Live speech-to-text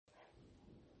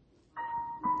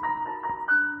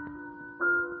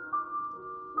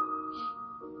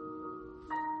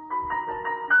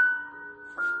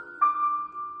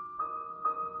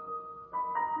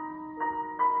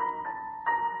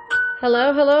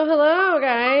Hello, hello, hello,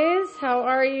 guys. How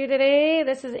are you today?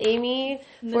 This is Amy.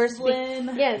 This is Lynn.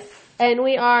 Yes, and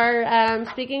we are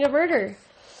speaking of murder.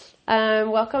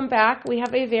 Welcome back. We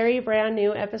have a very brand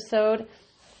new episode,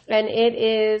 and it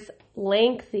is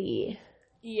lengthy.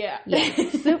 Yeah.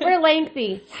 Super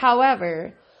lengthy.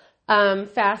 However,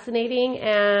 fascinating,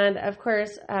 and of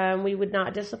course, we would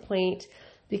not disappoint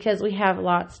because we have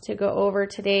lots to go over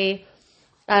today.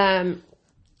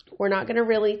 We're not going to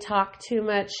really talk too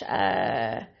much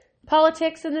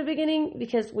politics in the beginning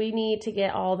because we need to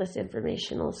get all this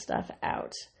informational stuff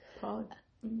out.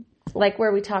 Like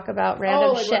where we talk about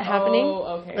random shit happening.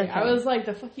 Oh, okay. I was like,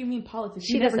 the fuck you mean politics?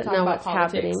 She doesn't know what's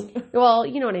happening. Well,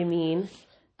 you know what I mean.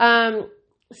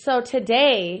 So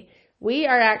today we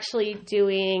are actually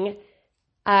doing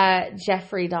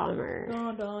Jeffrey Dahmer.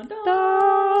 Dun, dun,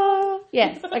 dun.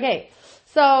 Yes. Okay.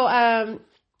 So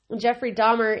Jeffrey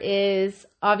Dahmer is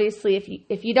obviously,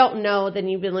 if you don't know, then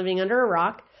you've been living under a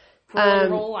rock. For your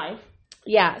whole life.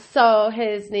 Yeah. So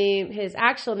his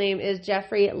actual name is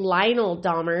Jeffrey Lionel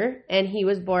Dahmer, and he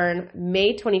was born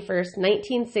May 21st,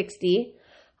 1960.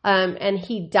 And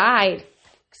he died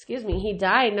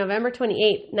November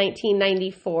 28th,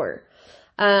 1994.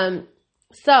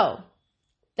 So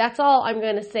that's all I'm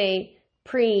going to say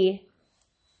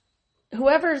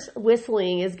whoever's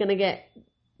whistling is going to get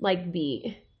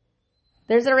beat.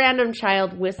 There's a random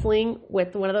child whistling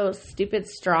with one of those stupid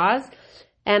straws,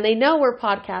 and they know we're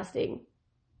podcasting.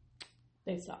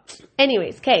 They stop.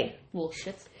 Anyways, okay.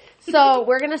 Bullshit. So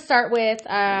we're going to start with,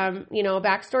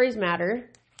 backstories matter.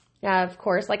 Of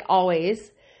course, like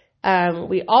always.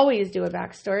 We always do a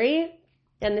backstory,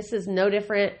 and this is no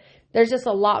different. There's just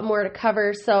a lot more to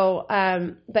cover. So,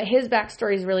 but his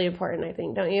backstory is really important, I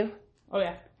think, don't you? Oh,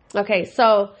 yeah. Okay,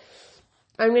 so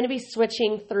I'm going to be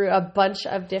switching through a bunch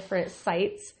of different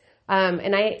sites.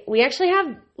 And we actually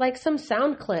have some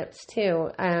sound clips too.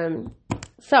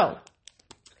 So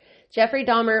Jeffrey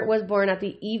Dahmer was born at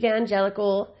the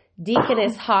Evangelical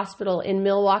Deaconess Hospital in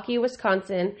Milwaukee,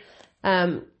 Wisconsin.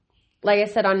 Like I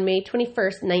said, on May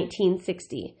 21st,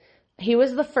 1960. He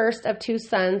was the first of two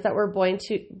sons that were born.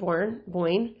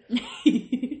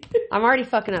 I'm already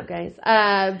fucking up, guys.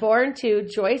 Born to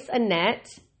Joyce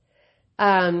Annette,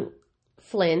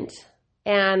 Flint,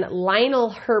 and Lionel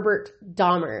Herbert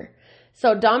Dahmer.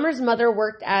 So Dahmer's mother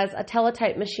worked as a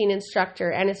teletype machine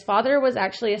instructor, and his father was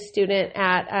actually a student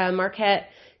at Marquette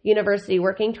University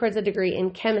working towards a degree in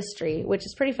chemistry, which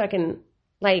is pretty fucking,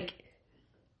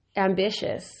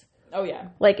 ambitious. Oh, yeah.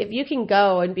 If you can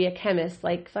go and be a chemist,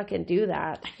 fucking do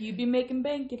that. You'd be making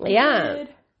bank if you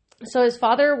did. So his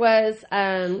father was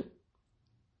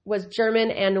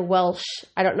German and Welsh.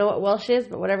 I don't know what Welsh is,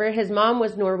 but whatever. His mom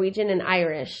was Norwegian and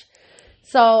Irish.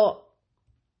 So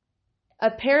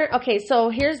so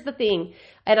here's the thing.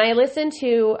 And I listened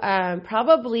to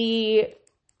probably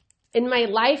in my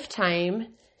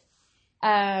lifetime.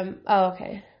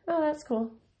 Okay. Oh, that's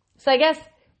cool. So I guess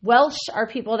Welsh are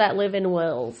people that live in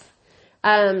Wales.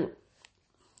 But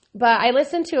I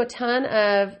listened to a ton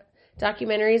of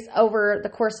documentaries over the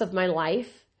course of my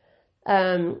life.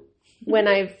 When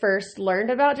I first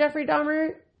learned about Jeffrey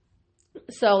Dahmer.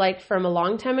 So from a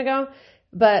long time ago.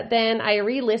 But then I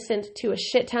re-listened to a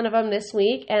shit ton of them this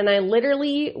week. And I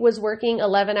literally was working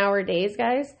 11-hour days,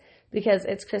 guys, because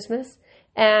it's Christmas.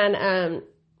 And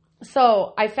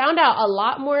so I found out a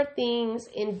lot more things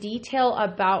in detail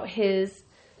about his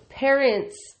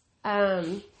parents'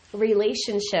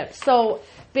 relationship. So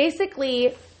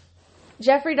basically,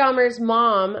 Jeffrey Dahmer's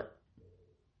mom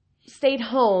stayed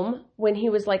home when he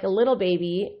was a little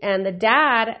baby, and the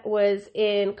dad was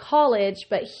in college,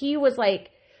 but he was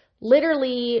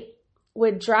literally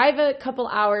would drive a couple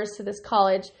hours to this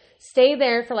college, stay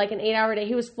there for an 8-hour day.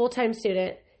 He was a full-time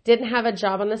student, didn't have a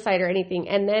job on the side or anything,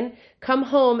 and then come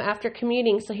home after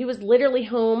commuting. So he was literally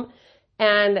home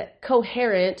and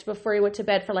coherent before he went to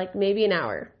bed for maybe an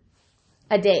hour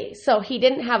a day. So he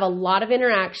didn't have a lot of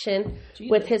interaction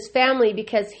with his family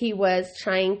because he was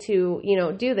trying to,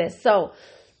 do this. So,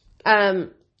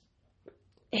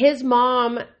 his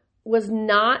mom was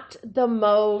not the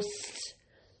most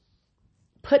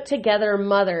put together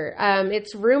mother.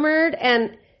 It's rumored,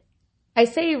 and I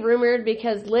say rumored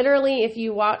because literally if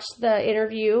you watch the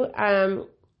interview,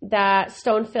 that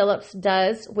Stone Phillips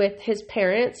does with his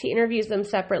parents, he interviews them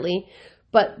separately.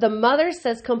 But the mother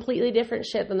says completely different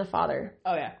shit than the father.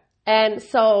 Oh, yeah. And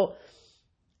so,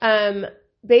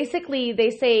 basically,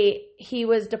 they say he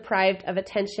was deprived of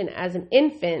attention as an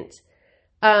infant.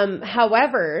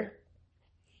 However,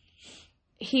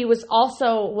 he was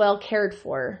also well cared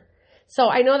for. So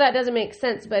I know that doesn't make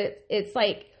sense, but it's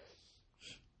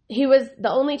he was the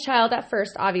only child at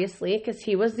first, obviously, because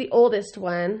he was the oldest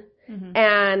one. Mm-hmm.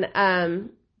 And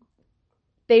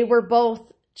they were both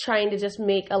trying to just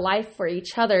make a life for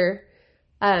each other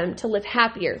to live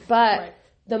happier. But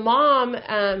the mom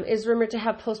is rumored to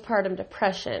have postpartum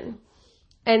depression.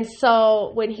 And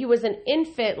so when he was an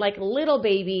infant, like a little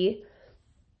baby,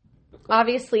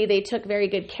 obviously they took very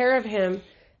good care of him.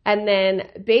 And then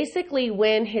basically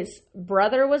when his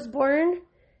brother was born,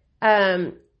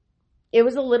 it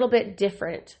was a little bit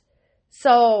different.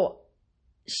 So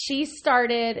she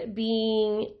started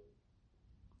being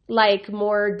like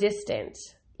more distant,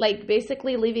 like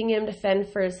basically leaving him to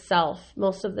fend for himself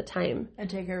most of the time. And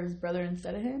take care of his brother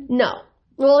instead of him? No.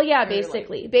 Well, yeah,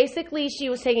 basically. Basically, she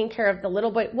was taking care of the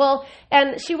little boy. Well,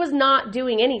 and she was not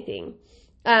doing anything.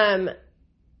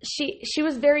 She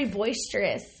was very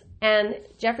boisterous. And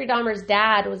Jeffrey Dahmer's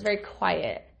dad was very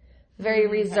quiet, very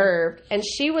reserved. And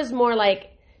she was more like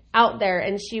out there,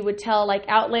 and she would tell like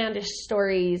outlandish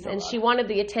stories, and she wanted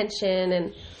the attention.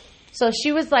 And so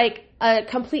she was like a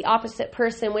complete opposite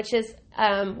person, which is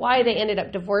why they ended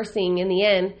up divorcing in the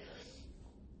end.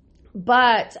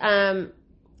 But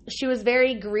she was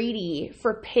very greedy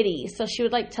for pity. So she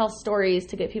would like tell stories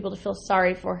to get people to feel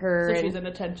sorry for her. So she's an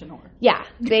attention whore. Yeah,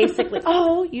 basically.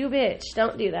 Oh, you bitch.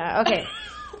 Don't do that. Okay.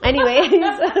 Anyways.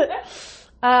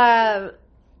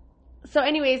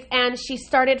 And she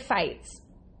started fights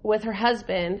with her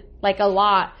husband, like a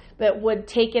lot, but would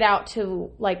take it out to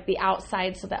like the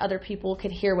outside so that other people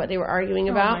could hear what they were arguing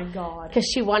about. Oh my God. Because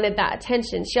she wanted that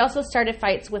attention. She also started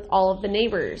fights with all of the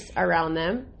neighbors around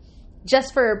them,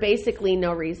 just for basically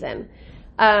no reason.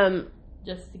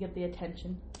 Just to get the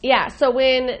attention. Yeah. So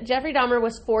when Jeffrey Dahmer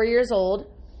was 4 years old,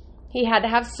 he had to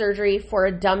have surgery for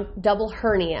a double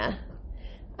hernia.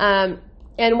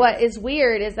 And what is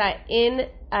weird is that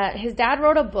his dad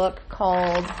wrote a book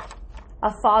called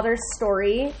A Father's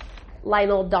Story,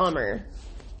 Lionel Dahmer.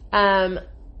 And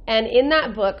in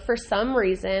that book, for some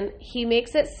reason, he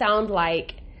makes it sound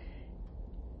like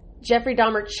Jeffrey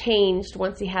Dahmer changed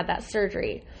once he had that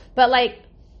surgery. But like,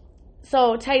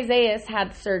 so Tyzeus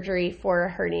had surgery for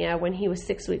a hernia when he was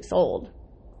 6 weeks old.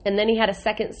 And then he had a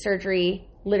second surgery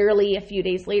literally a few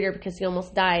days later because he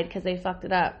almost died because they fucked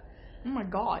it up. Oh my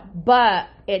God. But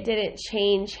it didn't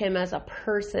change him as a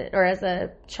person or as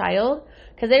a child,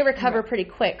 because they recover pretty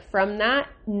quick from that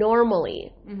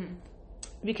normally. Mm-hmm.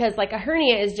 Because like a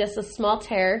hernia is just a small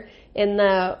tear in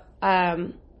the,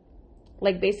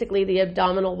 like basically the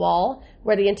abdominal wall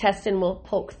where the intestine will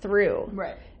poke through.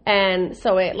 Right. And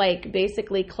so it like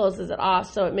basically closes it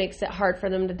off. So it makes it hard for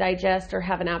them to digest or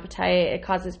have an appetite. It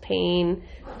causes pain,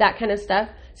 that kind of stuff.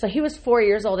 So he was 4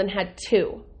 years old and had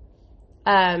two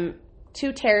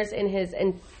tears in his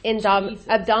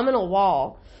abdominal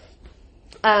wall.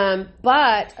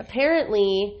 But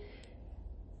apparently,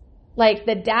 like,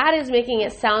 the dad is making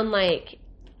it sound like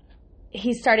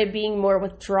he started being more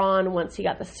withdrawn once he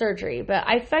got the surgery. But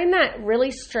I find that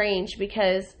really strange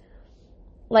because,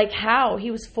 like, how? He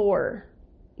was 4.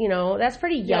 You know, that's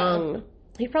pretty young. Yeah.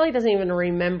 He probably doesn't even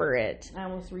remember it. I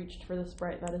almost reached for the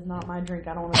Sprite. That is not my drink.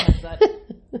 I don't want to touch that.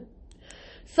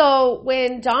 So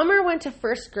when Dahmer went to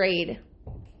first grade,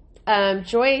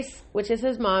 Joyce, which is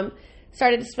his mom,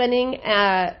 started spending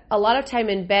a lot of time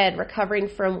in bed recovering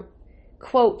from,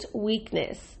 quote,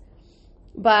 weakness.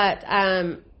 But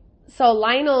so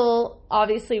Lionel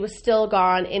obviously was still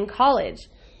gone in college.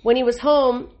 When he was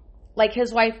home, like,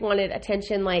 his wife wanted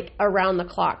attention, like, around the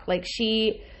clock. Like,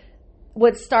 she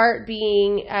would start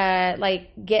being, like,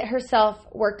 get herself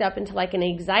worked up into, like, an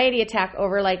anxiety attack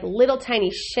over, like, little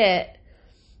tiny shit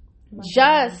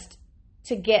just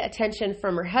to get attention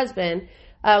from her husband.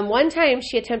 One time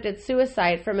she attempted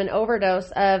suicide from an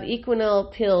overdose of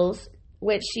Equinil pills,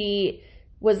 which she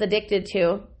was addicted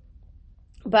to.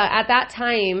 But at that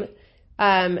time,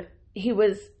 the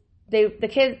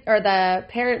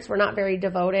parents were not very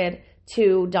devoted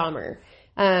to Dahmer.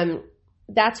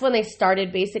 That's when they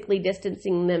started basically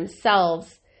distancing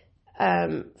themselves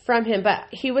from him. But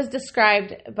he was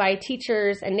described by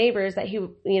teachers and neighbors that he,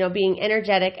 being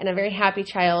energetic and a very happy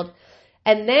child.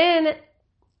 And then,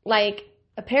 like,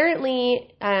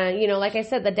 apparently, like I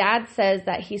said, the dad says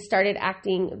that he started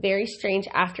acting very strange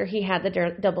after he had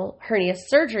the double hernia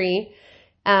surgery.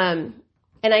 And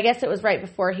I guess it was right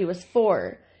before he was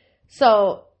 4.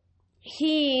 So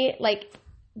he, like,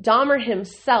 Dahmer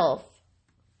himself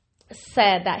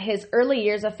said that his early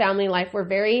years of family life were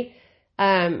very,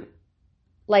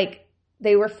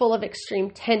 they were full of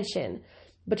extreme tension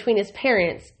between his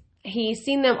parents. He's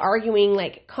seen them arguing,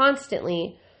 like,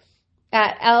 constantly.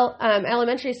 At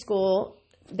elementary school,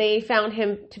 they found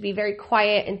him to be very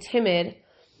quiet and timid.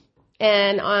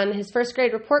 And on his first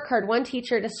grade report card, one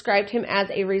teacher described him as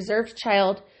a reserved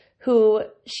child who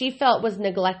she felt was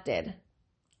neglected.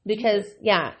 Because,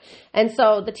 yeah. And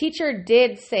so the teacher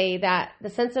did say that the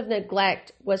sense of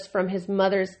neglect was from his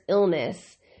mother's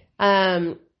illness.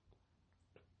 And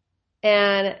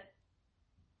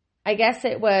I guess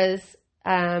it was,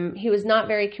 he was not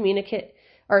very communicative,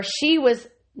 or she was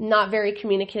not very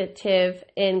communicative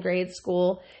in grade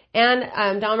school. And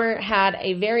Dahmer had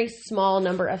a very small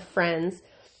number of friends.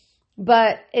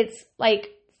 But it's like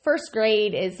first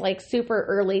grade is like super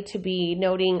early to be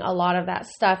noting a lot of that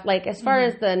stuff. Like as far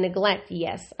as the neglect,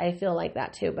 yes, I feel like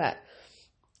that too. But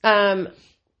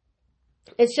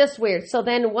it's just weird. So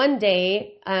then one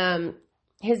day,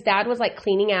 his dad was like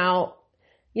cleaning out,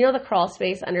 you know, the crawl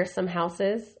space under some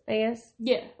houses, I guess?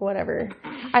 Yeah. Whatever.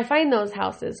 I find those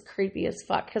houses creepy as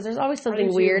fuck because there's always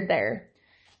something weird there.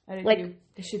 I do like, too.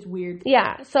 This shit's weird.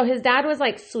 Yeah. So his dad was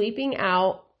like sweeping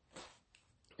out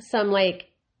some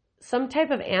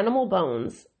type of animal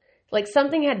bones. Like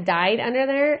something had died under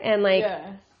there and like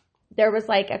there was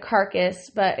like a carcass,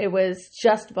 but it was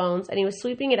just bones and he was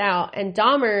sweeping it out. And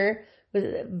Dahmer was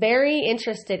very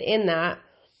interested in that.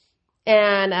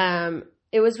 And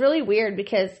it was really weird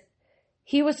because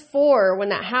he was 4 when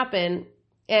that happened.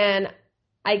 And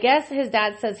I guess his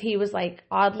dad says he was like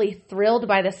oddly thrilled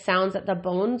by the sounds that the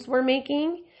bones were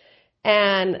making.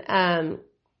 And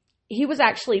he was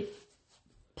actually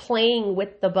playing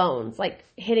with the bones, like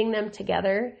hitting them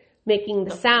together, making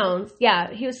the sounds.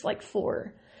 Yeah, he was like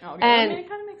 4. Oh, okay. And it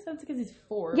kind of makes sense because he's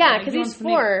 4. Yeah, like, because he's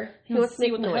 4. He wants to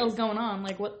see what the hell's going on.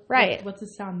 Like, what's the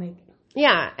sound make?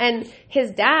 Yeah, and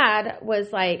his dad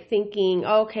was like thinking,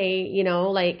 okay, you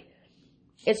know, like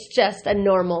it's just a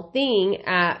normal thing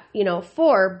at,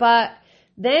 4. But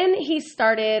then he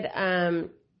started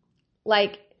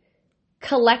like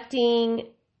collecting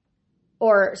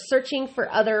or searching for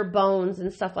other bones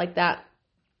and stuff like that.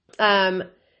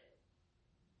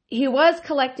 He was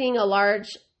collecting a large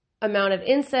amount of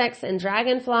insects and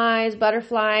dragonflies,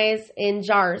 butterflies in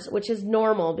jars, which is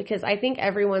normal because I think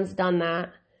everyone's done that.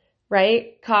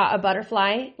 Right? Caught a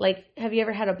butterfly. Like, have you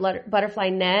ever had a butterfly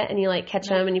net and you like catch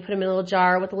them and you put them in a little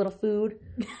jar with a little food?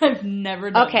 I've never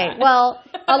done that. Okay, well,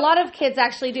 a lot of kids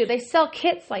actually do. They sell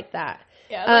kits like that.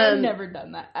 Yeah, I've never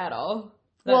done that at all.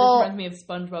 That just reminds me of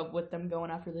SpongeBob with them going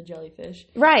after the jellyfish.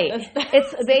 Right.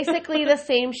 It's basically the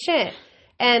same shit.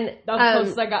 And that was the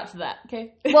closest I got to that,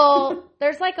 okay? Well,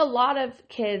 there's like a lot of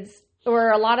kids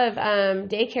or a lot of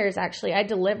daycares actually. I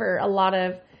deliver a lot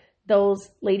of those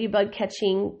ladybug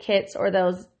catching kits or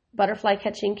those butterfly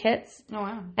catching kits. Oh,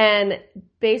 wow. And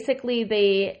basically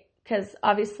because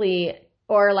obviously,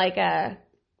 or like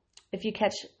if you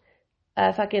catch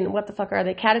a fucking, what the fuck are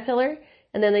they, caterpillar,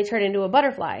 and then they turn into a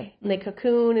butterfly, and they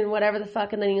cocoon and whatever the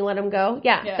fuck, and then you let them go.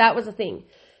 Yeah. That was a thing.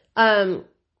 But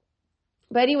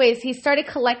anyways, he started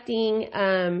collecting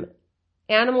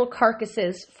animal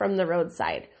carcasses from the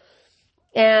roadside.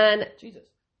 And Jesus.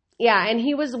 Yeah, and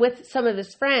he was with some of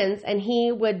his friends, and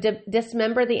he would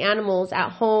dismember the animals at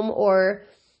home or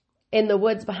in the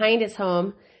woods behind his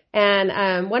home.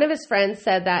 And one of his friends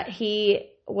said that he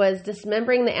was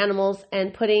dismembering the animals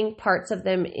and putting parts of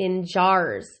them in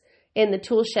jars in the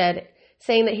tool shed,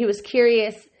 saying that he was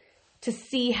curious to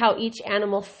see how each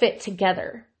animal fit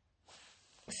together.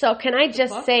 So can I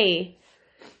just say,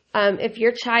 if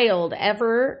your child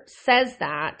ever says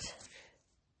that,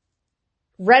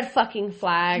 red fucking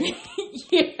flag.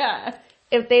 Yeah.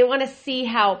 If they want to see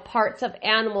how parts of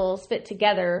animals fit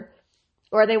together,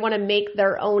 or they want to make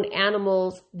their own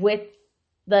animals with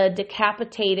the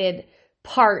decapitated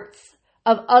parts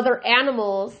of other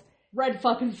animals. Red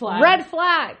fucking flags. Red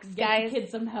flags, guys. Get the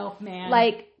kids some help, man.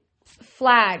 Like,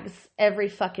 flags every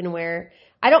fucking where.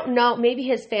 I don't know. Maybe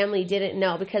his family didn't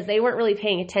know because they weren't really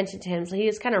paying attention to him. So he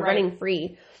was kind of running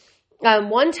free.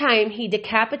 One time he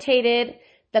decapitated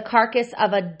the carcass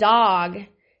of a dog,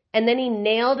 and then he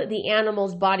nailed the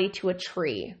animal's body to a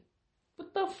tree.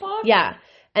 What the fuck? Yeah.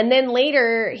 And then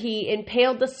later, he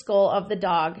impaled the skull of the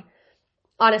dog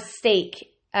on a stake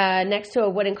next to a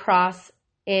wooden cross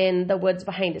in the woods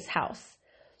behind his house.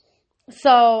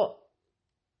 So...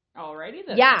 Alrighty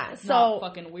then. Yeah. It's so not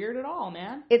fucking weird at all,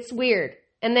 man. It's weird.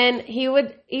 And then he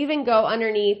would even go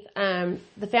underneath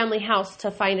the family house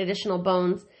to find additional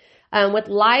bones. With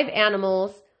live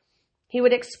animals, he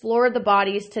would explore the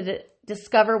bodies to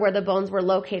discover where the bones were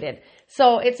located.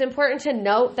 So it's important to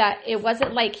note that it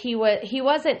wasn't like he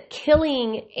wasn't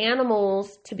killing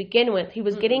animals to begin with. He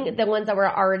was getting the ones that were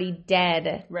already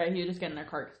dead. Right, he was just getting their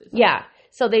carcasses. Yeah.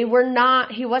 So he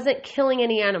wasn't killing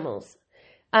any animals.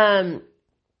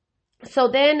 So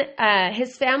then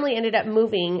his family ended up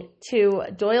moving to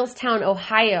Doylestown,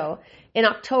 Ohio in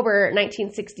October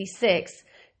 1966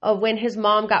 when his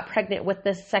mom got pregnant with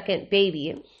the second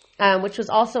baby, which was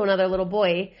also another little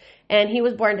boy. And he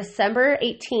was born December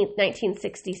 18th,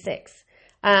 1966.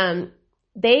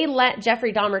 They let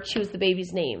Jeffrey Dahmer choose the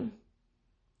baby's name,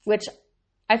 which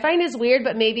I find is weird,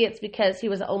 but maybe it's because he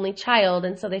was the only child,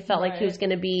 and so they felt like he was going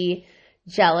to be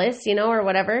jealous, or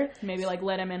whatever. Maybe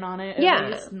let him in on it.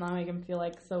 Not make him feel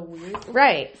so weird.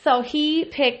 Right. So he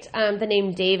picked the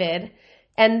name David,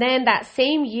 and then that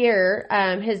same year,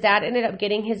 his dad ended up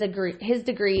getting his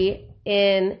degree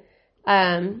in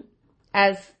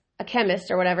as a chemist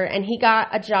or whatever, and he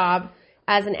got a job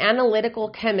as an analytical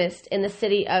chemist in the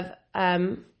city of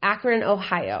Akron,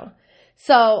 Ohio.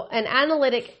 So an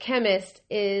analytic chemist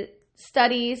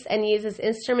studies and uses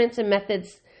instruments and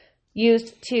methods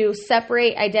used to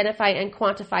separate, identify, and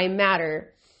quantify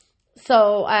matter.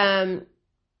 So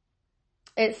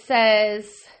it says,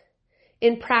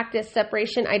 in practice,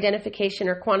 separation, identification,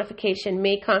 or quantification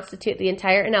may constitute the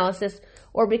entire analysis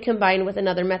or be combined with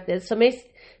another method. So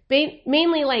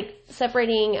mainly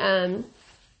separating,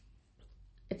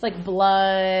 it's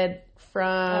blood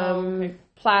from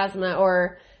plasma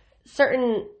or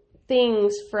certain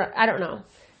things from, I don't know,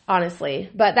 honestly,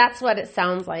 but that's what it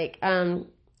sounds like. And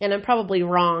I'm probably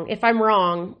wrong. If I'm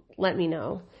wrong, let me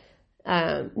know.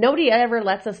 Nobody ever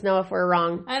lets us know if we're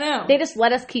wrong. I know. They just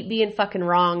let us keep being fucking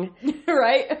wrong.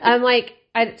 Right?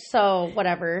 I'm so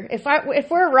whatever. If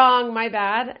we're wrong, my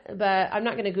bad, but I'm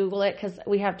not going to Google it because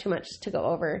we have too much to go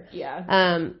over.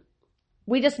 Yeah.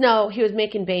 We just know he was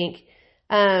making bank.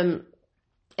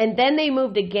 And then they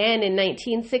moved again in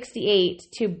 1968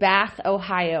 to Bath,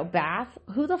 Ohio. Bath?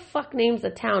 Who the fuck names a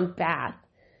town Bath?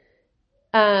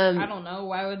 I don't know.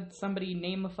 Why would somebody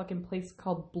name a fucking place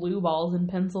called Blue Balls in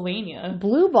Pennsylvania?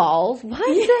 Blue Balls?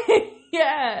 What?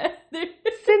 Yeah.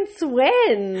 Since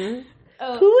when?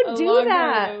 Who would do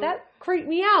that? That creeped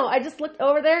me out. I just looked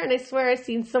over there and I swear I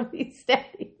seen somebody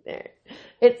standing there.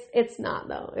 It's not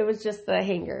though. It was just the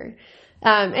hanger.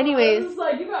 Anyways. I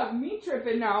was you got me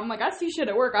tripping now. I'm I see shit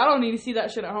at work. I don't need to see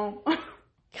that shit at home.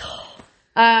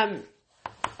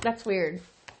 That's weird.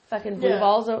 Fucking Blue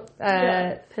Balls,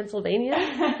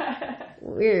 Pennsylvania.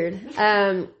 Weird.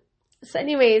 So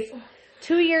anyways,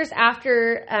 2 years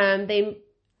after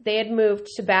they had moved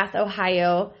to Bath,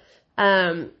 Ohio,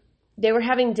 they were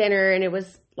having dinner and it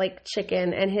was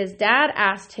chicken, and his dad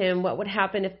asked him what would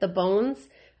happen if the bones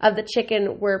of the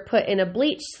chicken were put in a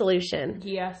bleach solution.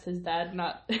 He asked his dad,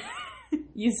 not...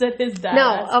 You said his dad.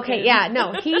 No, okay, him. Yeah,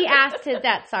 no. He asked his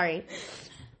dad, sorry.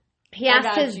 He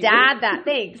asked his dad that.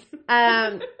 Thanks.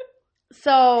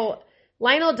 So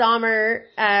Lionel Dahmer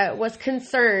was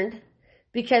concerned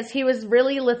because he was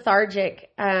really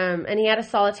lethargic and he had a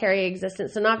solitary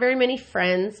existence. So not very many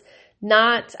friends.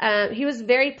 He was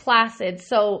very placid.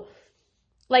 So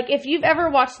if you've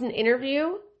ever watched an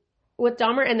interview with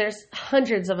Dahmer, and there's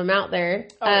hundreds of them out there,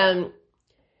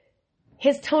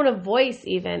 his tone of voice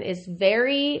even is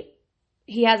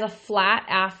he has a flat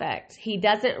affect. He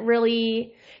doesn't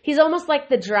really, he's almost like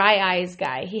the dry eyes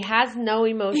guy. He has no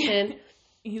emotion.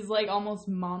 He's almost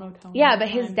monotone. Yeah, but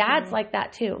his dad's like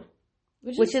that too.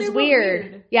 Which is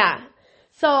weird. Yeah.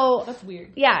 So. That's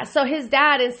weird. Yeah. So his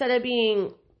dad, instead of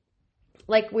being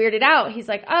weirded out, he's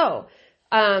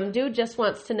dude just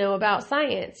wants to know about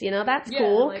science. That's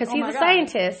cool because he's a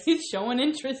scientist. He's showing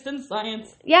interest in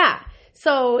science. Yeah.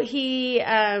 So he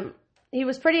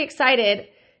was pretty excited,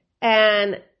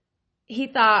 and he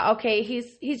thought, okay,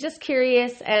 he's just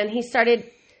curious, and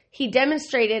he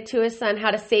demonstrated to his son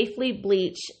how to safely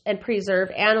bleach and preserve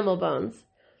animal bones.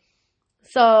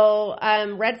 So,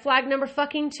 red flag number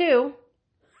fucking 2.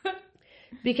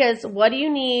 Because what do you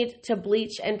need to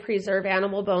bleach and preserve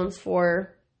animal bones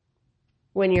for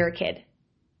when you're a kid?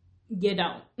 You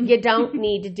don't. You don't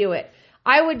need to do it.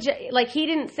 I would, he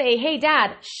didn't say, hey,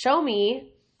 Dad, show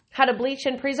me how to bleach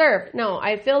and preserve. No,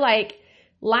 I feel like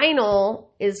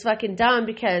Lionel is fucking dumb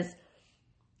because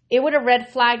it would have red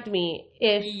flagged me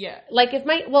if,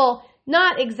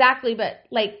 not exactly, but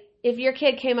if your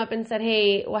kid came up and said,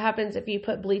 hey, what happens if you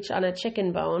put bleach on a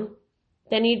chicken bone?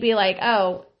 Then you'd be like,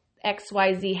 oh,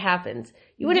 XYZ happens.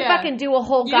 You wouldn't fucking do a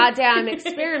whole goddamn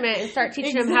experiment and start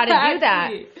teaching them how to do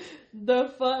that.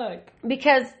 The fuck?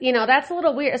 Because, that's a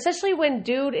little weird, especially when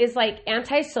dude is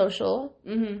antisocial.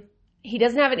 Mm-hmm. He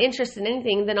doesn't have an interest in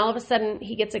anything. Then all of a sudden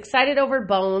he gets excited over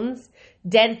bones,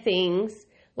 dead things.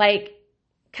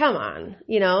 Come on,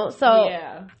 So,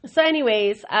 So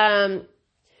anyways,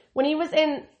 when he was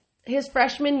in his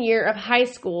freshman year of high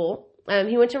school,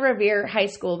 he went to Revere High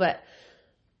School, but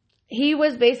he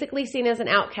was basically seen as an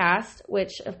outcast,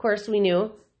 which of course we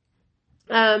knew.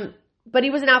 But he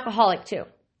was an alcoholic too.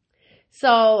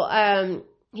 So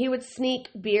he would sneak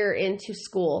beer into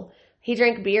school. He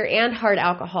drank beer and hard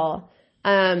alcohol.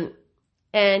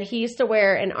 And he used to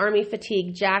wear an army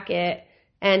fatigue jacket,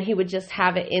 and he would just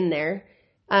have it in there.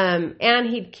 And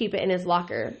he'd keep it in his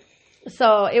locker.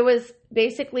 So it was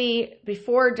basically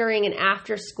before, during, and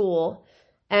after school,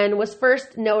 and was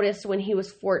first noticed when he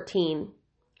was 14.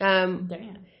 Damn.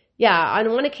 Yeah,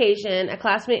 on one occasion, a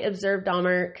classmate observed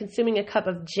Dahmer consuming a cup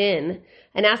of gin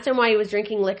and asked him why he was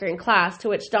drinking liquor in class, to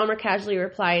which Dahmer casually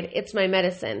replied, "It's my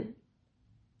medicine."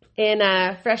 In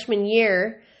freshman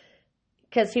year,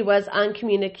 because he was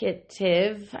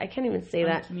uncommunicative, I can't even say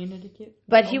that. Uncommunicative?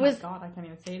 But he was... God, I can't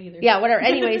even say it either. Yeah, whatever.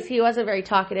 Anyways, he wasn't very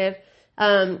talkative.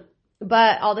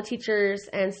 But all the teachers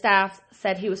and staff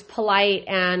said he was polite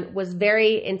and was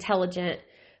very intelligent.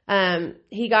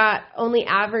 He got only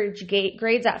average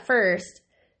grades at first,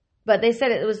 but they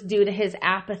said it was due to his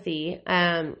apathy,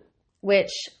 which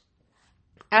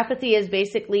apathy is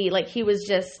basically like he was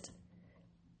just,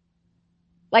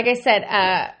 like I said,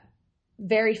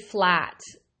 very flat.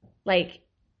 Like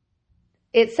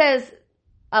it says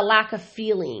a lack of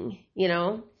feeling, you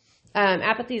know.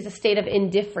 Apathy is a state of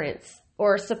indifference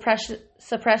or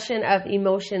suppression of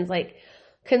emotions like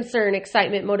concern,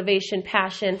 excitement, motivation,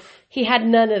 passion. He had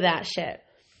none of that shit.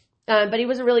 But he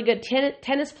was a really good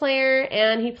tennis player,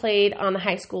 and he played on the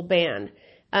high school band.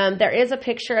 There is a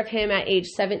picture of him at age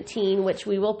 17, which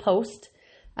we will post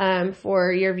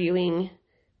for your viewing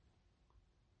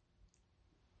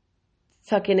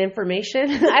fucking information.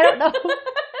 I don't know.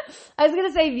 I was going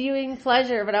to say viewing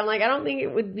pleasure, but I'm like, I don't think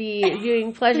it would be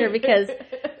viewing pleasure because,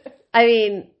 I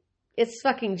mean, it's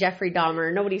fucking Jeffrey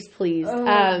Dahmer. Nobody's pleased. Oh,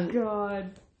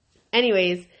 God.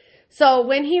 Anyways, so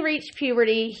when he reached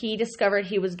puberty, he discovered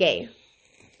he was gay.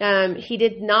 He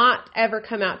did not ever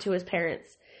come out to his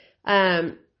parents.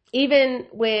 Even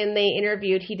when they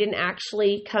interviewed, he didn't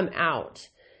actually come out.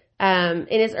 In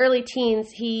his early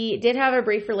teens, he did have a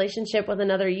brief relationship with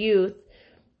another youth,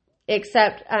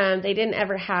 except they didn't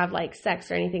ever have like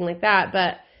sex or anything like that.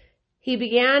 But he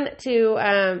began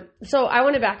to, so I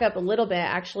want to back up a little bit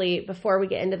actually before we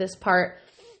get into this part.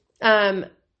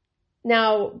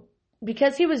 Now,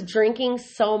 because he was drinking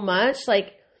so much,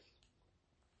 like,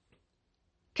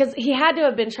 because he had to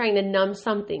have been trying to numb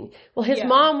something. Well, his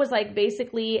mom was like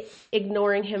basically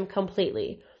ignoring him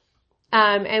completely.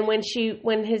 And when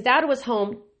his dad was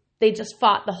home, they just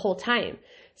fought the whole time.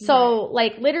 So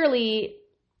like literally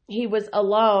he was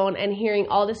alone and hearing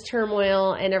all this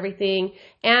turmoil and everything.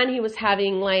 And he was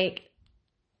having like,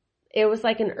 it was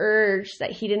like an urge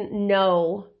that he didn't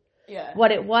know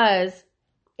what it was.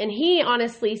 And he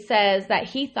honestly says that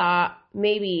he thought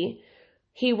maybe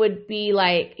he would be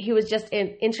like, he was just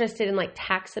interested in like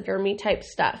taxidermy type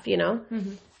stuff, you know?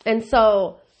 Mm-hmm. And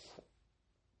so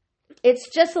it's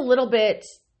just a little bit,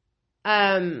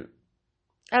 I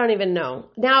don't even know.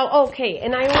 Now, okay,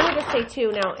 and I wanted to say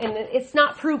too now, and it's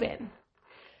not proven,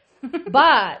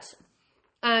 but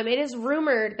it is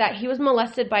rumored that he was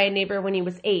molested by a neighbor when he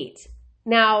was 8.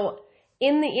 Now,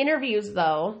 in the interviews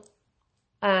though,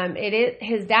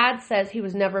 his dad says he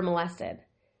was never molested.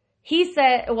 He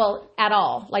said, well, at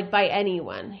all, like by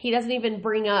anyone. He doesn't even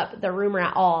bring up the rumor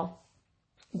at all.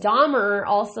 Dahmer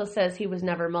also says he was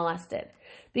never molested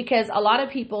because a lot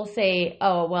of people say,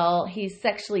 oh, well, he's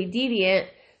sexually deviant.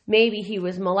 Maybe he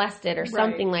was molested or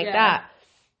something like that.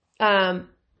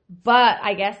 But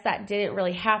I guess that didn't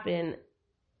really happen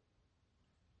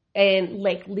and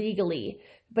like legally,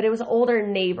 but it was an older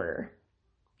neighbor,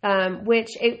 which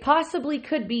it possibly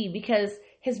could be because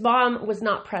his mom was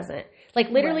not present. Like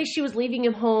literally she was leaving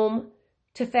him home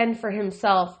to fend for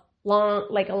himself a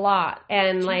lot.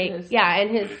 And like,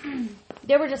 and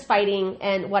they were just fighting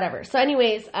and whatever. So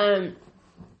anyways,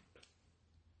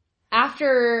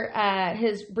 after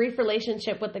his brief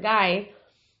relationship with the guy,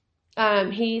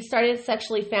 he started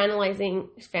sexually fantasizing.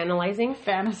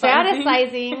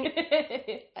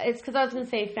 It's because I was going to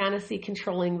say fantasy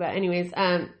controlling, but anyways,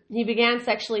 he began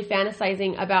sexually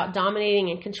fantasizing about dominating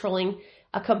and controlling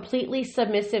a completely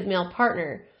submissive male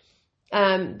partner.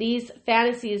 These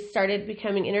fantasies started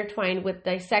becoming intertwined with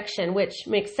dissection, which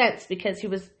makes sense because he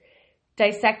was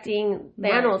dissecting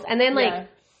the animals. And then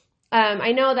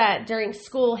I know that during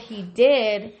school he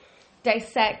did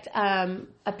dissect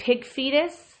a pig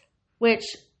fetus, which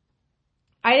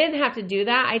I didn't have to do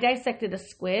that. I dissected a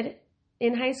squid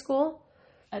in high school.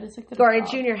 I dissected in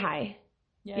junior high.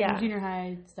 Yeah. In junior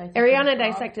high. Ariana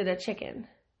dissected a chicken.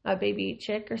 A baby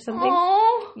chick or something.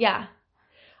 Aww. Yeah.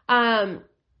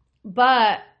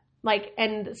 But like,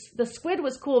 and the squid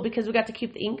was cool because we got to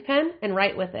keep the ink pen and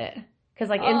write with it. Because,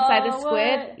 like, inside the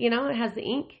squid, you know, it has the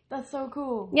ink. That's so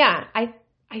cool. Yeah, I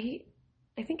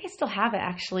think I still have it,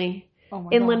 actually. Oh my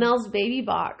in God. Linnell's baby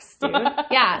box, dude.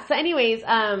 Yeah, so anyways,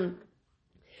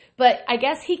 but I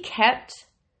guess he kept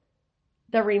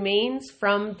the remains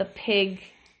from the pig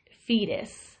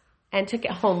fetus and took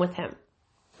it home with him.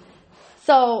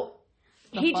 So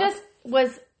he just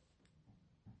was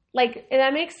like, and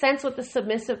that makes sense with the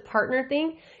submissive partner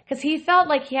thing, because he felt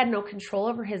like he had no control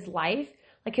over his life.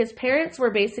 Like, his parents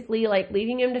were basically like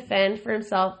leaving him to fend for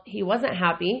himself. He wasn't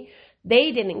happy.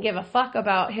 They didn't give a fuck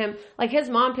about him. Like, his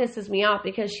mom pisses me off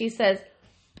because she says,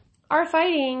 our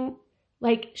fighting,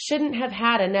 like, shouldn't have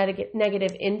had a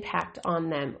negative impact on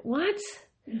them. What?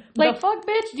 Like, the fuck,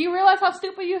 bitch? Do you realize how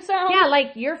stupid you sound? Yeah,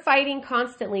 like, you're fighting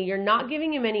constantly. You're not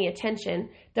giving him any attention.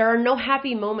 There are no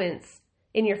happy moments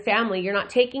in your family. You're not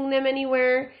taking them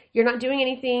anywhere. You're not doing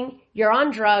anything. You're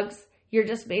on drugs. You're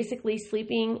just basically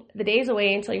sleeping the days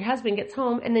away until your husband gets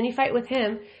home, and then you fight with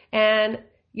him, and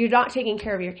you're not taking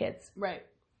care of your kids. Right.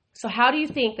 So how do you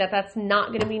think that that's not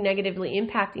going to be negatively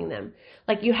impacting them?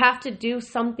 Like, you have to do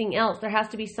something else. There has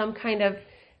to be some kind of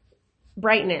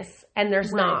brightness, and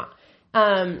there's not.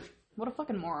 What a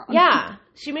fucking moron. Yeah.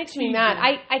 She makes me mad.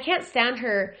 I can't stand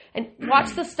her. And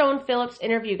watch the Stone Phillips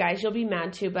interview, guys. You'll be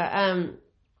mad too. But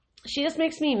she just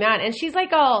makes me mad. And she's like,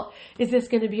 oh, is this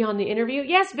going to be on the interview?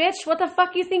 Yes, bitch. What the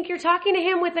fuck you think you're talking to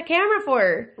him with the camera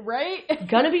for? Right?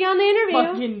 Gonna be on the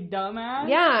interview. Fucking dumbass.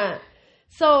 Yeah.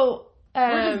 So...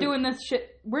 we're just doing this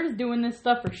shit. We're just doing this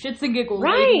stuff for shits and giggles.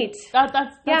 Right. Lady.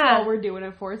 That's all we're doing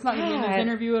it for. It's not even this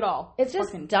interview at all. It's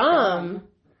just dumb.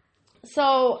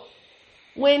 So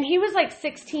when he was like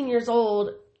 16 years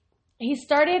old, he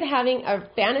started having a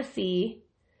fantasy,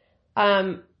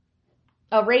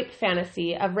 a rape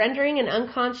fantasy of rendering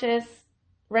unconscious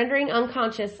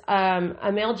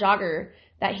a male jogger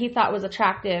that he thought was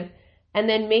attractive, and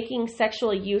then making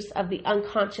sexual use of the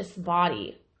unconscious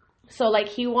body. So, like,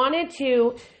 he wanted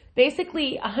to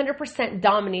basically 100%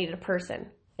 dominate a person.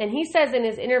 And he says in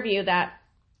his interview that,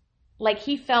 like,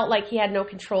 he felt like he had no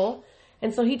control.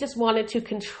 And so he just wanted to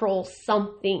control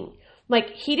something. Like,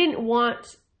 he didn't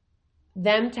want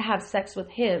them to have sex with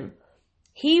him.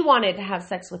 He wanted to have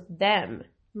sex with them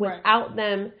without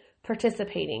them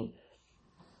participating.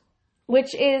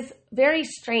 Which is very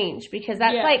strange because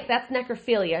that's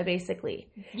necrophilia, basically.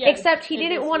 Yeah, except he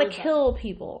didn't want to kill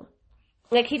people.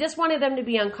 Like, he just wanted them to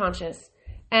be unconscious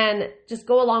and just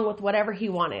go along with whatever he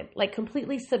wanted. Like,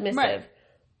 completely submissive. Right.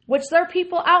 Which there are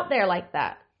people out there like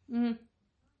that. Mm-hmm.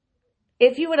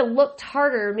 If he would have looked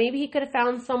harder, maybe he could have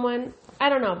found someone. I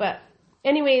don't know. But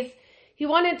anyways, he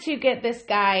wanted to get this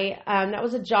guy that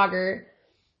was a jogger.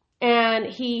 And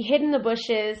he hid in the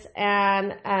bushes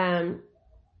and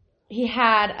he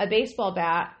had a baseball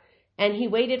bat. And he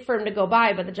waited for him to go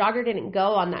by, but the jogger didn't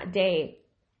go on that day.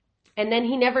 And then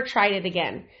he never tried it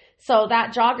again. So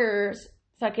that jogger's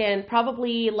fucking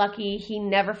probably lucky he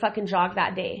never fucking jogged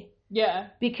that day. Yeah.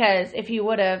 Because if he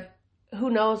would have, who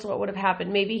knows what would have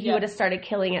happened. Maybe he would have started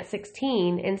killing at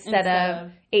 16 instead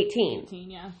of 18.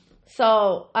 18, yeah.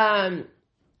 So,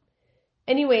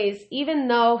 anyways, even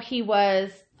though he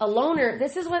was a loner,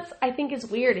 this is what I think is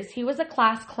weird, is he was a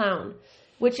class clown,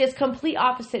 which is complete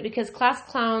opposite because class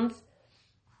clowns,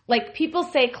 like, people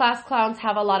say class clowns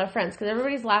have a lot of friends because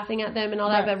everybody's laughing at them and all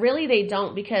that, but really they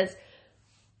don't, because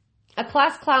a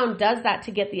class clown does that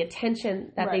to get the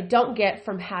attention that they don't get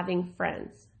from having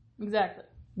friends. Exactly.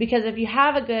 Because if you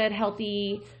have a good,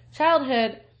 healthy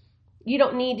childhood, you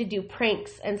don't need to do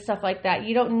pranks and stuff like that.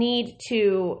 You don't need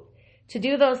to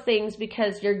do those things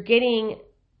because you're getting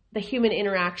the human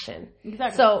interaction.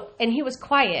 Exactly. So, and he was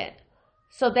quiet.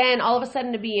 So then all of a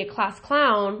sudden to be a class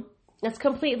clown, that's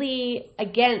completely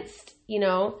against, you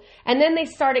know. And then they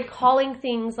started calling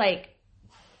things like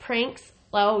pranks.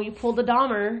 Oh, you pulled a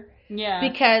Dahmer. Yeah.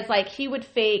 Because, like, he would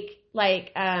fake,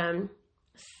 like a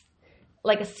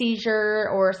seizure,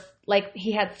 or, like,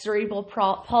 he had cerebral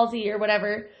palsy or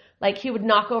whatever. Like, he would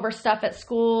knock over stuff at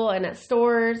school and at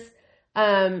stores.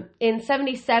 In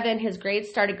 77, his grades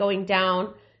started going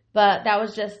down. But that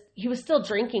was just, he was still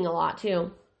drinking a lot,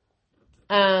 too.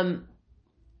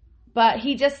 But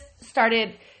he just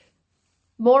started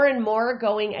more and more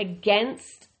going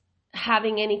against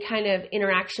having any kind of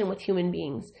interaction with human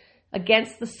beings,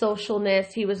 against the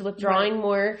socialness. He was withdrawing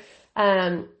more.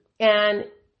 And,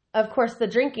 of course, the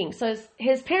drinking. So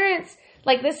his parents,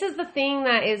 like, this is the thing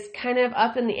that is kind of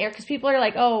up in the air, because people are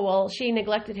like, oh, well, she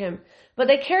neglected him. But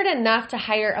they cared enough to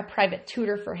hire a private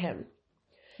tutor for him.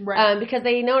 Right. Because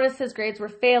they noticed his grades were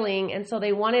failing, and so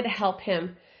they wanted to help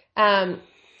him.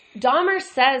 Dahmer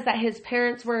says that his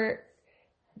parents were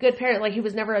good parents. Like, he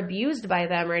was never abused by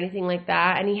them or anything like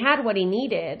that. And he had what he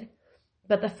needed.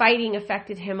 But the fighting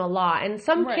affected him a lot. And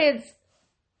some kids,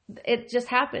 it just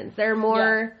happens. They're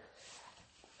more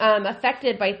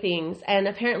affected by things. And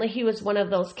apparently he was one of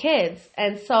those kids.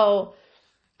 And so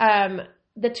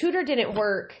the tutor didn't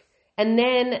work. And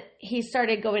then he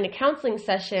started going to counseling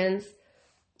sessions.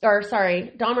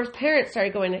 Dahmer's parents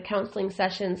started going to counseling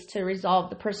sessions to resolve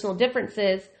the personal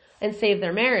differences and save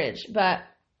their marriage. But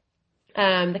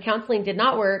the counseling did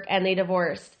not work, and they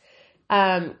divorced.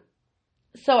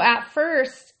 So at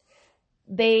first,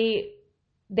 they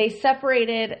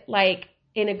separated, like,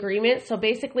 in agreement. So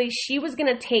basically, she was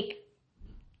going to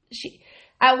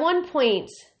at one point,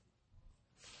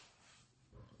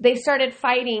 they started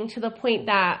fighting to the point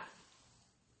that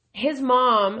his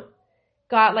mom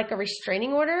got, like, a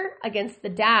restraining order against the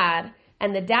dad,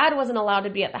 and the dad wasn't allowed to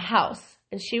be at the house,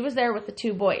 and she was there with the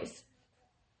 2 boys.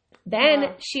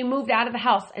 Then she moved out of the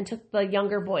house and took the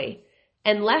younger boy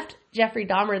and left Jeffrey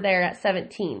Dahmer there at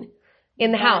 17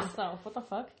 in the house. By himself. What the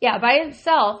fuck? Yeah, by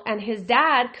himself, and his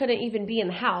dad couldn't even be in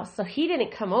the house, so he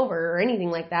didn't come over or anything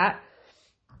like that.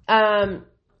 And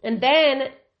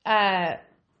then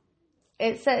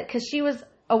it said, because she was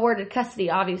awarded custody,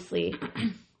 obviously,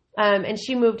 and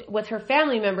she moved with her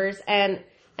family members, and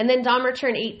then Dahmer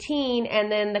turned 18,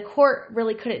 and then the court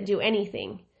really couldn't do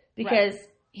anything because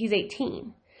he's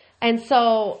 18. And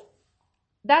so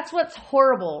that's what's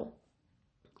horrible.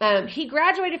 He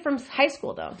graduated from high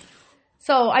school, though.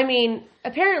 So, I mean,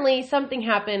 apparently something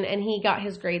happened and he got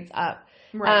his grades up.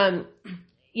 Right.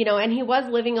 And he was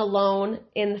living alone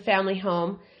in the family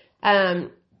home.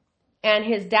 And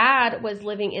his dad was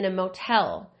living in a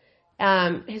motel.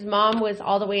 His mom was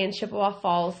all the way in Chippewa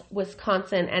Falls,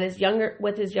 Wisconsin, and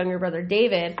with his younger brother,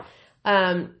 David.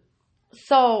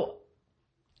 So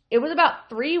it was about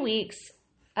 3 weeks,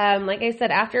 like I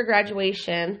said, after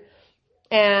graduation,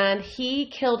 and he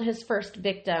killed his first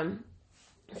victim.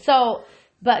 So,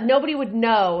 but nobody would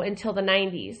know until the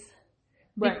 90s.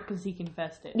 Right, because he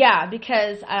confessed it. Yeah,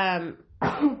 because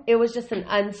it was just an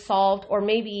unsolved, or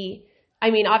maybe,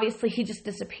 I mean, obviously he just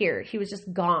disappeared. He was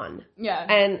just gone. Yeah.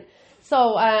 And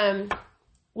so,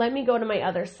 let me go to my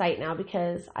other site now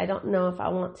because I don't know if I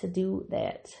want to do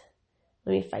that.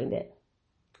 Let me find it.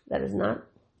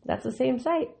 That's the same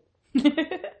site.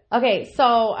 Okay,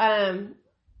 so,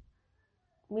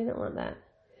 we don't want that.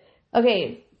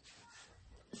 Okay,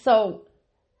 so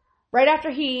right after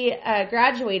he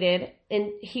graduated,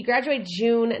 and he graduated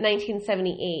June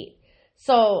 1978.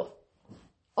 So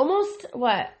almost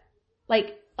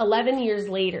 11 years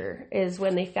later is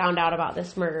when they found out about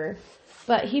this murder.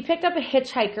 But he picked up a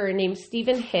hitchhiker named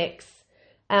Stephen Hicks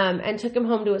and took him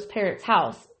home to his parents'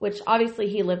 house, which obviously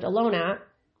he lived alone at.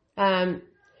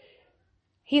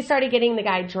 He started getting the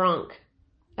guy drunk.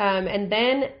 And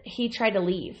then he tried to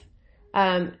leave.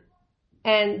 And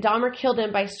Dahmer killed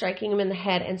him by striking him in the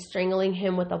head and strangling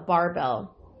him with a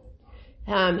barbell.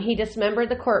 He dismembered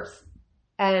the corpse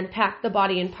and packed the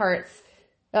body parts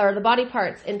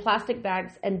in plastic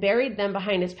bags and buried them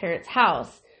behind his parents'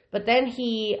 house. But then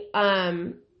he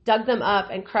dug them up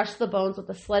and crushed the bones with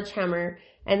a sledgehammer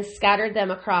and scattered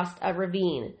them across a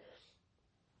ravine.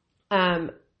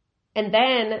 And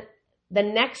then the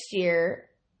next year,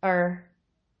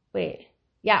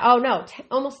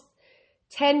 almost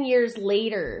 10 years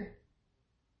later.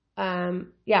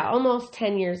 Almost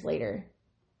 10 years later.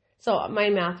 So my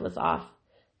math was off.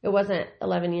 It wasn't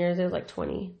 11 years. It was like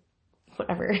 20.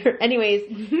 Whatever. Anyways,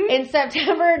 in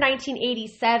September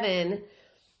 1987,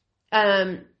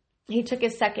 he took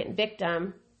his second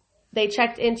victim. They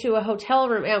checked into a hotel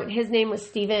room. His name was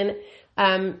Stephen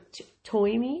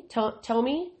Tomi. Skipping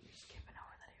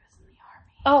over that he was in the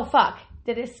army. Oh, fuck.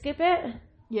 Did it skip it?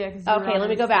 Yeah. Okay, let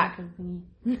me go back. I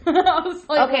was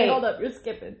like, okay, wait, hold up. You're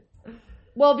skipping.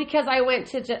 Well, because I went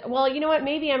to... you know what?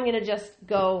 Maybe I'm going to just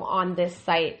go on this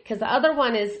site. Because the other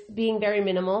one is being very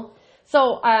minimal.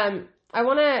 So, I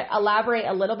want to elaborate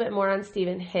a little bit more on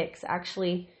Stephen Hicks,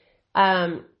 actually.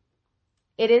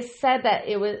 It is said that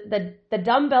it was... The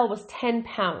dumbbell was 10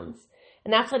 pounds.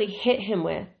 And that's what he hit him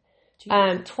with.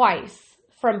 Twice.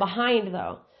 From behind,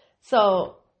 though.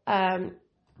 So,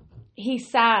 he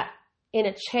sat in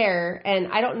a chair, and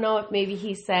I don't know if maybe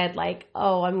he said, like,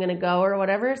 oh, I'm going to go or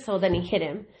whatever, so then he hit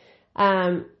him.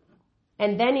 And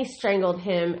then he strangled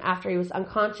him after he was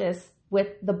unconscious with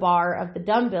the bar of the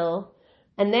dumbbell,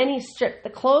 and then he stripped the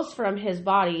clothes from his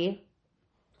body,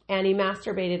 and he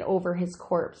masturbated over his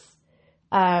corpse.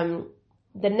 The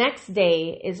next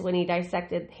day is when he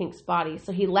dissected Hank's body,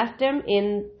 so he left him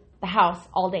in the house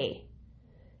all day,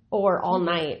 or all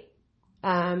night.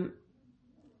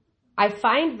 I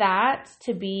find that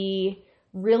to be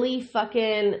really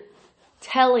fucking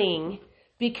telling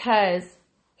because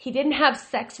he didn't have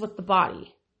sex with the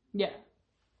body. Yeah.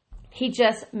 He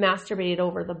just masturbated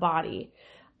over the body.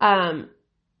 And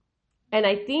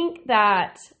I think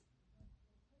that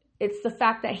it's the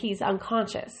fact that he's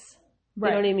unconscious. You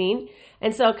know what I mean?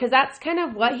 And so, because that's kind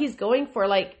of what he's going for,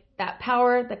 like that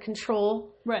power, the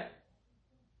control. Right.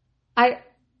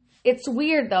 It's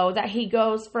weird though that he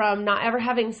goes from not ever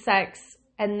having sex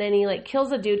and then he like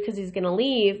kills a dude because he's going to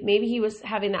leave. Maybe he was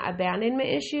having that abandonment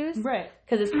issues. Right.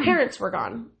 Because his parents were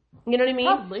gone. You know what I mean?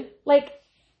 Probably. Like,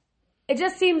 it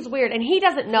just seems weird. And he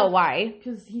doesn't know why.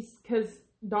 Because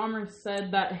Dahmer said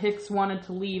that Hicks wanted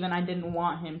to leave and I didn't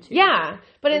want him to. Yeah.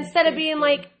 But instead of being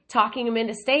like talking him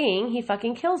into staying, he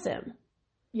fucking kills him.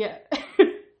 Yeah.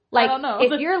 Like, I don't know.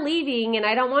 If you're leaving and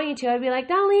I don't want you to, I'd be like,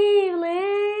 don't leave,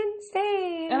 Lynn.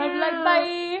 Stay. And I'd be like,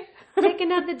 bye. Take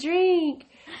another drink.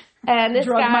 And this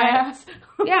Drug guy. my ass.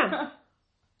 Yeah.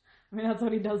 I mean, that's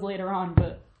what he does later on,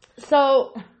 but.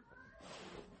 So,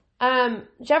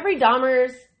 Jeffrey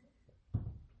Dahmer's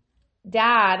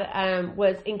dad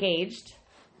was engaged.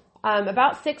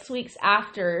 About 6 weeks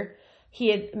after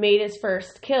he had made his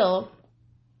first kill,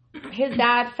 his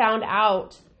dad found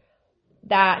out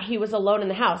that he was alone in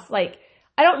the house. Like,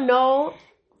 I don't know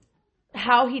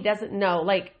how he doesn't know.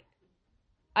 Like,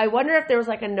 I wonder if there was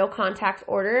like a no contact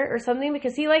order or something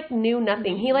because he like knew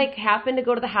nothing. He like happened to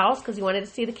go to the house because he wanted to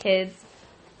see the kids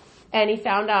and he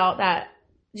found out that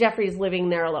Jeffrey's living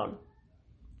there alone.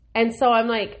 And so I'm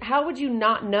like, how would you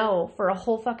not know for a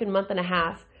whole fucking month and a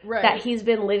half that he's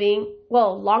been living,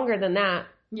 well, longer than that.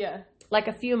 Yeah. Like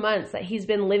a few months that he's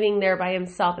been living there by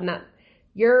himself and that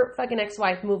your fucking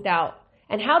ex-wife moved out.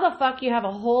 And how the fuck you have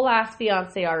a whole ass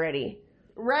fiance already?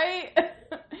 Right?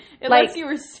 Unless you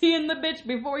were seeing the bitch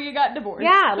before you got divorced.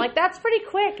 Yeah, like that's pretty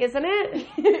quick, isn't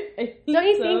it? Don't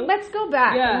you think? Let's go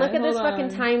back and look at this fucking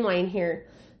timeline here.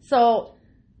 So,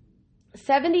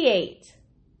 78.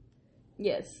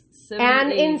 Yes. 78.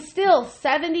 And in still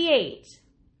 78.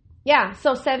 Yeah,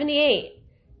 so 78.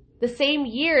 The same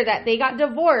year that they got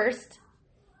divorced,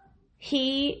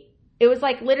 it was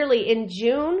like literally in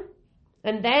June,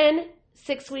 and then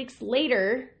 6 weeks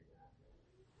later.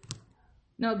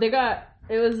 No,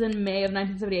 it was in May of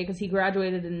 1978 because he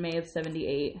graduated in May of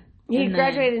 78. He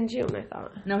graduated in June, I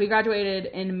thought. No, he graduated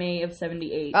in May of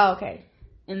 78. Oh, okay.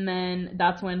 And then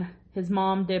that's when his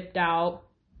mom dipped out.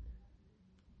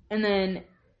 And then...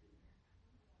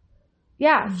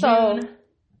 Yeah, so...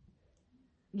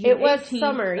 June it was 18th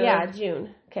summer. Yeah,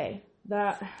 June. Okay.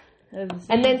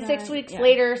 And then 6 weeks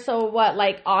later, so what,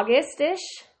 like August-ish?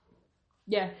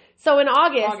 Yeah. So in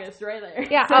August... August, right there.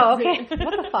 Yeah, oh, okay.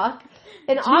 What the fuck?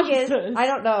 In August... I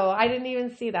don't know. I didn't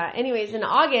even see that. Anyways, in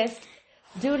August,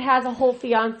 dude has a whole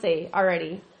fiance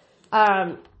already.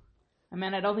 I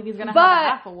mean, I don't think he's going to have a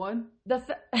half of one.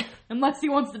 Unless he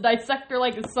wants to dissect her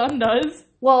like his son does.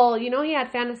 Well, you know he had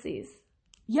fantasies.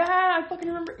 Yeah, I fucking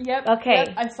remember. Yep. Okay.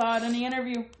 Yep, I saw it in the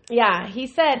interview. Yeah, he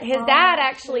said, his dad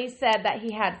actually said that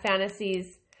he had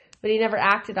fantasies, but he never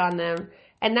acted on them.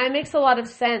 And that makes a lot of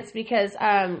sense because,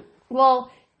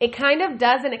 well, it kind of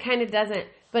does and it kind of doesn't,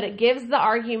 but it gives the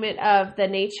argument of the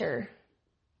nature.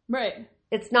 Right.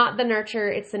 It's not the nurture,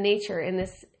 it's the nature in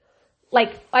this.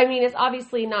 Like, I mean, it's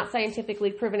obviously not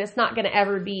scientifically proven. It's not going to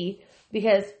ever be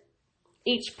because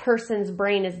each person's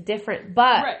brain is different.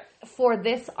 But for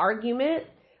this argument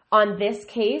on this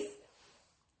case,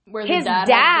 where his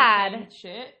dad the same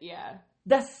shit, yeah,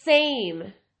 the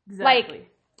same. Exactly.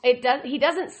 Like he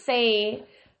doesn't say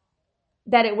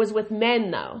that it was with men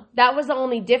though. That was the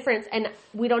only difference, and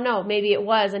we don't know. Maybe it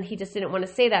was, and he just didn't want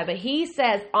to say that. But he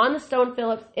says on the Stone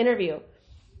Phillips interview,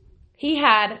 he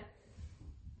had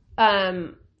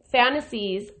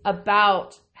fantasies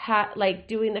about like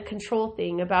doing the control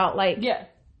thing, about like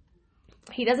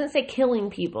he doesn't say killing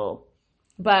people,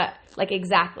 but like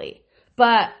exactly,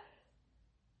 but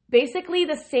basically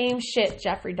the same shit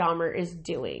Jeffrey Dahmer is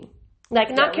doing,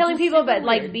 like not killing people, but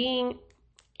like being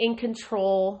in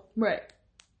control, right?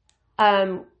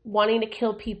 Wanting to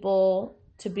kill people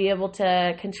to be able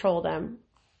to control them.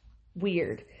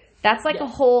 Weird. That's like a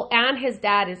whole, and his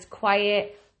dad is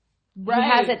quiet. Right. He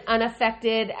has an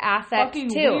unaffected affect fucking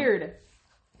too. Weird.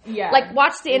 Yeah. Like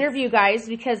watch the interview, guys,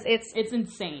 because it's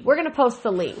insane. We're gonna post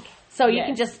the link so you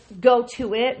can just go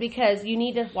to it because you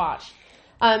need to watch.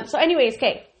 So anyways,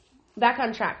 okay, back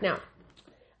on track now.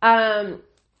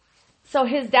 So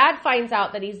his dad finds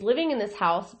out that he's living in this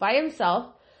house by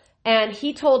himself, and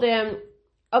he told him,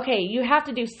 okay, you have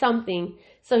to do something.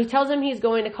 So he tells him he's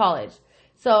going to college.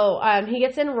 So he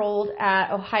gets enrolled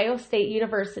at Ohio State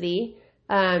University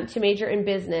to major in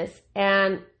business.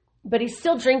 And but he's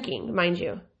still drinking, mind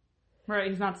you. Right,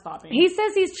 he's not stopping. He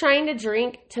says he's trying to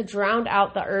drink to drown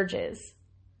out the urges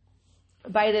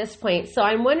by this point. So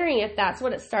I'm wondering if that's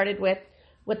what it started with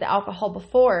the alcohol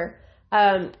before.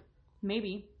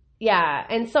 Maybe. Yeah,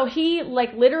 and so he,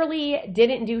 like, literally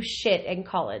didn't do shit in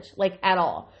college, like, at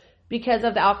all, because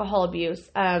of the alcohol abuse.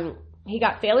 He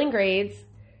got failing grades,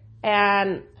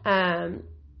 and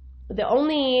the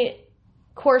only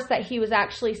course that he was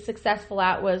actually successful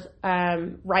at was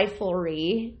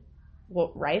riflery.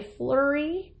 What,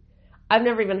 riflery? I've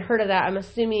never even heard of that. I'm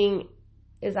assuming,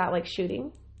 is that like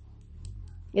shooting?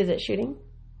 Is it shooting?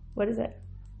 What is it?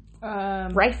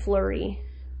 Riflery.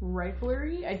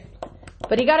 Riflery?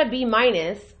 But he got a B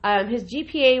minus. His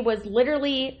GPA was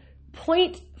literally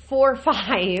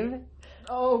 0.45.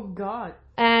 Oh, God.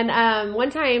 And one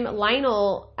time,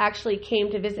 Lionel actually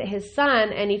came to visit his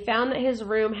son, and he found that his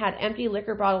room had empty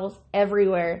liquor bottles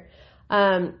everywhere.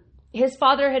 His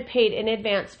father had paid in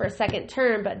advance for a second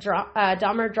term, but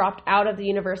Dahmer dropped out of the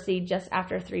university just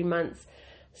after 3 months.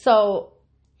 So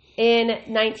in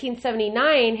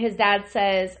 1979, his dad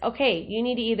says, okay, you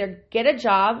need to either get a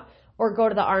job or go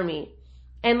to the army.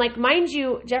 And, like, mind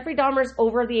you, Jeffrey Dahmer's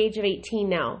over the age of 18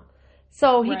 now.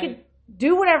 So he could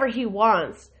do whatever he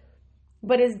wants.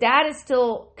 But his dad is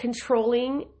still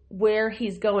controlling where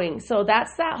he's going. So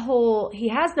that's that whole, he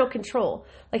has no control.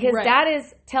 Like, his dad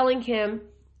is telling him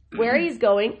where he's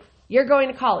going. You're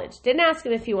going to college. Didn't ask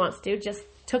him if he wants to. Just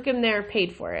took him there,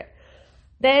 paid for it.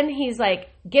 Then he's like,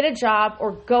 get a job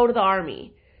or go to the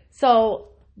army. So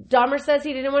Dahmer says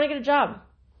he didn't want to get a job.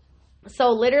 So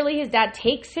literally his dad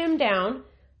takes him down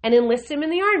and enlists him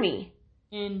in the army.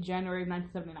 In January of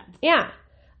 1979. Yeah.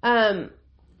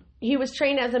 He was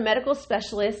trained as a medical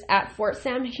specialist at Fort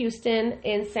Sam Houston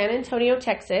in San Antonio,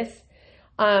 Texas.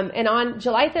 And on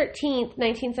July 13th,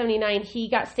 1979, he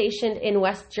got stationed in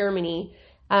West Germany.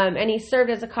 And he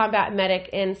served as a combat medic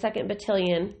in 2nd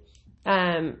Battalion,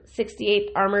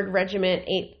 68th Armored Regiment,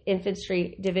 8th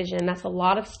Infantry Division. That's a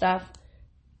lot of stuff.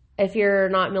 If you're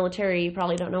not military, you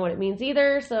probably don't know what it means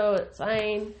either, so it's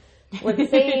fine. We're the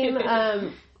same.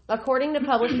 According to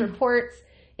published reports,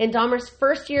 in Dahmer's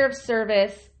first year of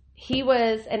service, he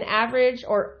was an average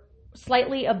or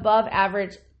slightly above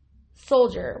average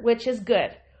soldier, which is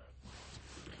good.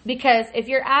 Because if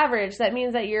you're average, that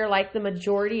means that you're like the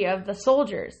majority of the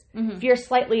soldiers. Mm-hmm. If you're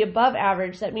slightly above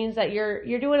average, that means that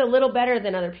you're doing a little better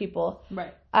than other people.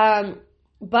 Right.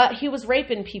 But he was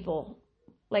raping people.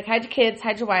 Like, hide your kids,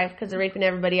 hide your wife, because they're raping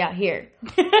everybody out here.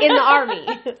 In the army.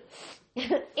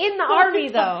 In the army,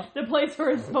 though. The place where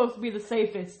it's supposed to be the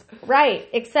safest. Right.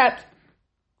 Except,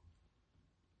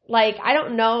 like, I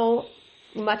don't know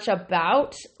much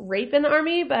about rape in the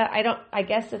army, but I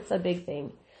guess it's a big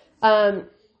thing.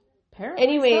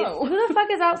 Anyways, so. Who the fuck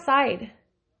is outside?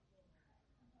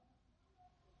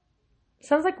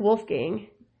 That like Wolfgang.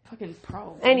 Fucking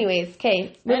probably. Anyways,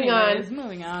 okay, moving on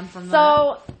from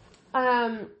that.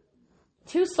 So,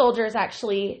 2 soldiers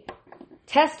actually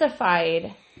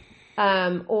testified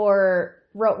or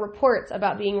wrote reports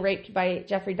about being raped by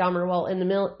Jeffrey Dahmer while in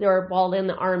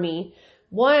the army.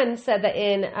 One said that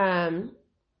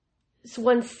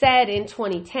one said in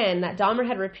 2010 that Dahmer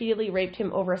had repeatedly raped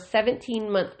him over a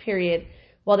 17-month period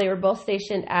while they were both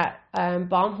stationed at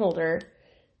Baumholder.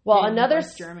 While another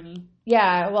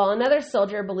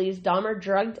soldier believes Dahmer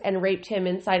drugged and raped him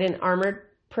inside an armored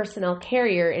personnel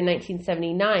carrier in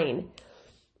 1979.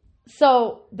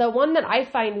 So the one that I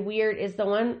find weird is the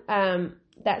one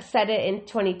that said it in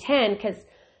 2010, because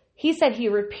he said he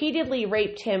repeatedly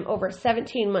raped him over a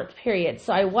 17-month period.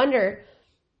 So I wonder,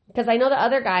 because I know the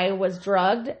other guy was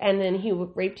drugged and then he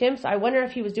raped him, so I wonder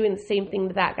if he was doing the same thing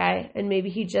to that guy and maybe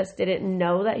he just didn't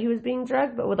know that he was being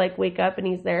drugged but would like wake up and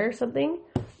he's there or something.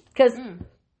 Because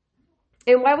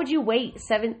and why would you wait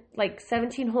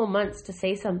 17 whole months to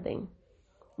say something?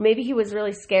 Maybe he was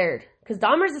really scared. Because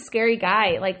Dahmer's a scary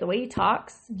guy. Like, the way he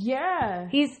talks. Yeah.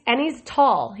 He's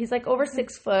tall. He's, like, over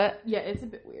 6 foot. Yeah, it's a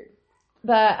bit weird.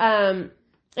 But,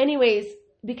 anyways,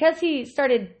 because he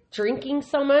started drinking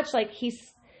so much, like,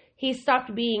 he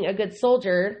stopped being a good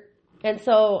soldier. And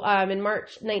so, in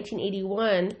March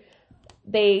 1981,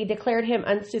 they declared him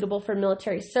unsuitable for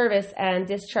military service and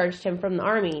discharged him from the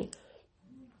army.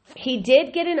 He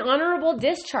did get an honorable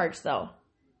discharge, though.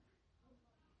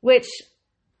 Which,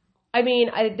 I mean,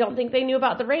 I don't think they knew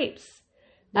about the rapes.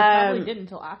 They probably didn't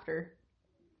until after.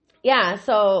 Yeah,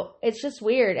 so it's just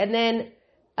weird. And then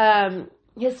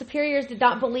his superiors did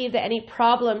not believe that any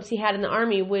problems he had in the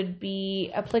army would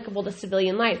be applicable to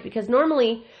civilian life. Because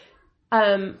normally,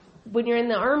 when you're in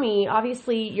the army,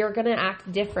 obviously you're going to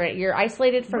act different. You're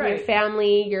isolated from your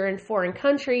family. You're in foreign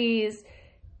countries.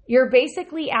 you're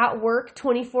basically at work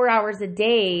 24 hours a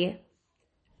day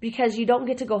because you don't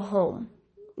get to go home.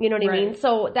 You know what I mean?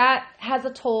 So that has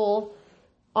a toll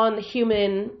on the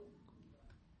human,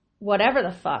 whatever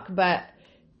the fuck. But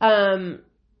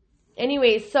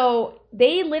anyways, so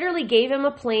they literally gave him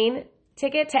a plane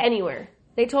ticket to anywhere.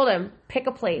 They told him, pick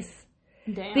a place.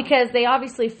 Damn. Because they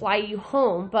obviously fly you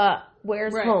home, but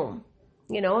where's home?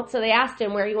 You know? So they asked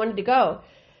him where he wanted to go.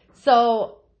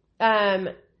 So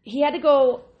he had to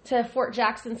go to Fort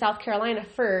Jackson, South Carolina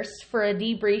first for a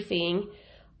debriefing.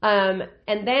 And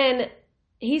then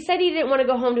he said he didn't want to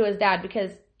go home to his dad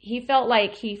because he felt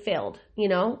like he failed, you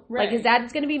know? Like his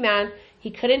dad's going to be mad.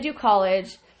 He couldn't do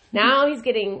college. Now he's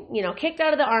getting, you know, kicked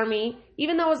out of the Army.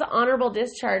 Even though it was an honorable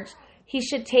discharge, he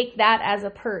should take that as a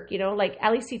perk, you know? Like,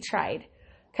 at least he tried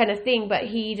kind of thing. But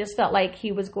he just felt like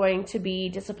he was going to be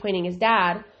disappointing his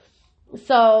dad.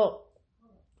 So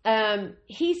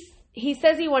he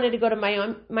says he wanted to go to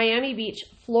Miami Beach,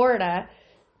 Florida,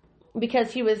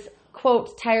 because he was,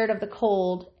 quote, tired of the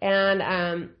cold,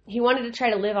 and he wanted to try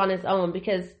to live on his own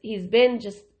because he's been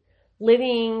just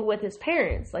living with his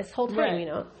parents this whole time, you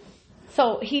know.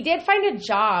 So he did find a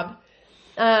job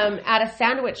at a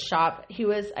sandwich shop. He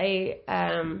was a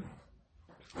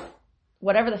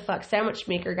whatever the fuck sandwich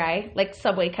maker guy, like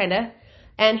Subway kind of,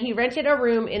 and he rented a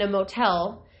room in a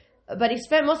motel, but he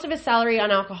spent most of his salary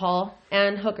on alcohol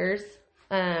and hookers.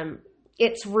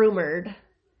 It's rumored.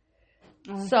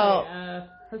 Okay, so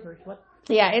what?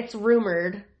 Yeah, it's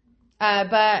rumored.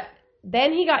 But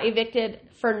then he got evicted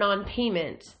for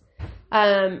non-payment.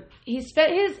 He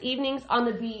spent his evenings on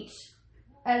the beach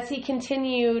as he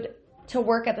continued to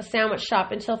work at the sandwich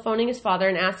shop until phoning his father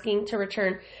and asking to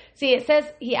return. See, it says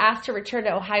he asked to return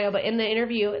to Ohio, but in the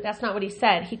interview, that's not what he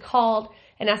said. He called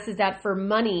and asked his dad for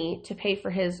money to pay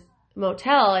for his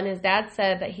motel, and his dad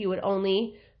said that he would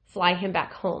only fly him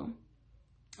back home.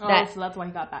 So that's why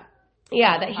he got back.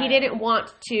 Yeah, that he didn't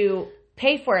want to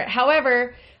pay for it.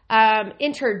 However,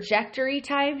 interjectory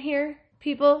time here,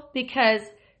 people, because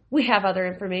we have other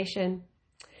information.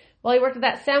 While he worked at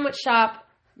that sandwich shop,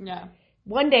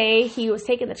 one day he was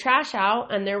taking the trash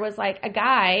out, and there was like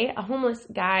a homeless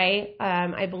guy,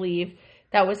 I believe,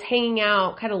 that was hanging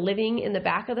out, kind of living in the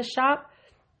back of the shop,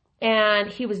 and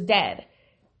he was dead.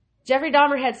 Jeffrey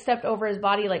Dahmer had stepped over his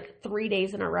body like 3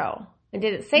 days in a row and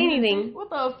didn't say anything. What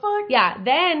the fuck? Yeah,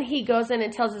 then he goes in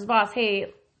and tells his boss,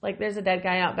 hey, like, there's a dead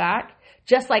guy out back.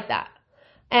 Just like that.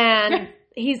 And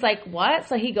he's like, what?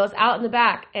 So he goes out in the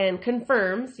back and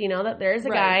confirms, you know, that there's a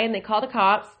guy, and they call the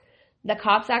cops. The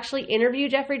cops actually interview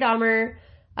Jeffrey Dahmer,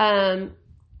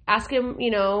 ask him,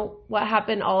 you know, what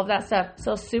happened, all of that stuff.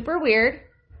 So super weird.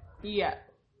 Yeah.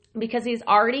 Because he's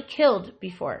already killed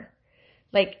before.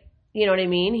 Like, you know what I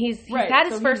mean? He's had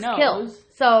his first kill.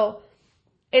 So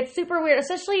it's super weird,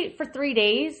 especially for 3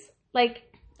 days. Like,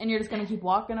 and you're just going to keep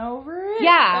walking over it?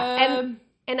 Yeah.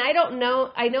 And I don't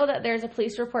know. I know that there's a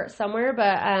police report somewhere,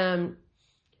 but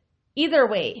either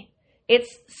way,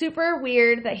 it's super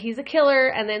weird that he's a killer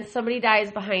and then somebody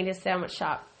dies behind his sandwich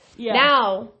shop. Yeah.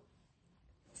 Now,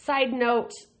 side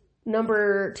note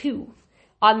number 2.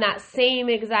 On that same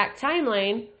exact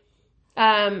timeline,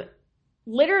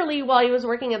 literally while he was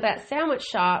working at that sandwich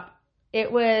shop, it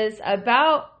was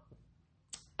about,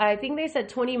 I think they said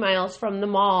 20 miles from the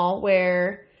mall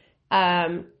where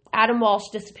Adam Walsh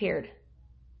disappeared.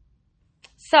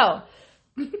 So,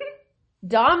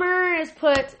 Dahmer is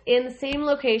put in the same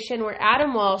location where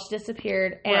Adam Walsh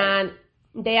disappeared, and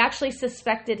they actually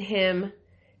suspected him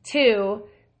too,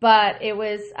 but it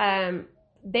was,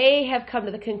 they have come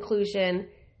to the conclusion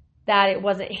that it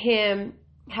wasn't him.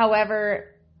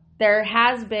 However, there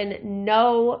has been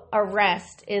no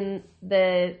arrest in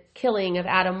the killing of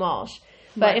Adam Walsh.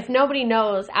 But if nobody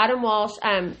knows, Adam Walsh,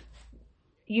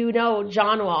 you know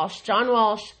John Walsh. John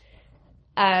Walsh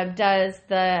does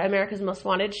the America's Most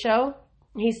Wanted show.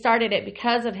 He started it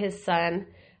because of his son.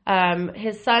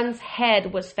 His son's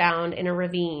head was found in a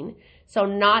ravine. So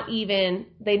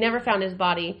they never found his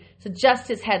body. So just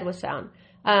his head was found.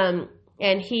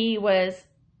 And he was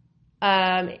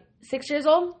 6 years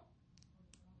old.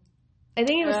 I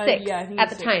think he was 6 at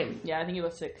the time. Yeah, I think he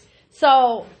was 6.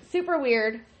 So super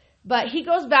weird. But he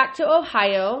goes back to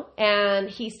Ohio, and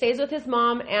he stays with his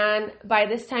mom, and by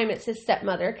this time it's his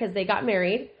stepmother because they got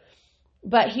married.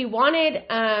 But he wanted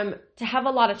to have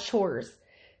a lot of chores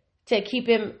to keep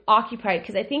him occupied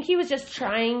because I think he was just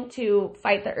trying to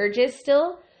fight the urges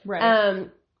still. Right.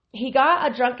 He got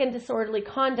a drunken disorderly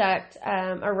conduct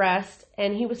arrest,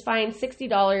 and he was fined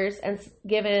 $60 and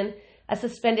given a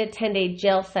suspended 10-day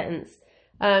jail sentence.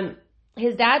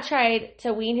 His dad tried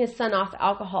to wean his son off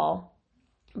alcohol,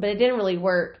 but it didn't really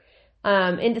work.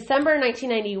 In December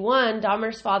 1991,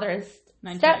 Dahmer's father and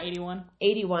 1981.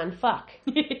 81. Fuck.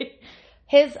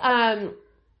 His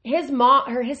mom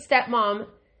or his stepmom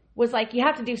was like, you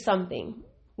have to do something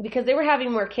because they were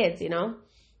having more kids, you know?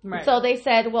 Right. So they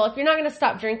said, well, if you're not going to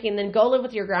stop drinking, then go live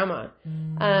with your grandma.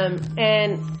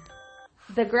 And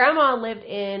the grandma lived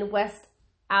in West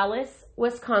Allis,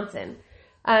 Wisconsin.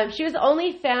 She was the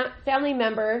only family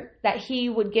member that he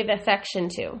would give affection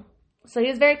to. So he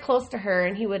was very close to her,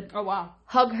 and he would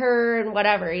hug her and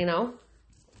whatever, you know.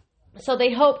 So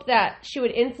they hoped that she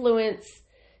would influence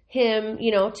him,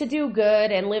 you know, to do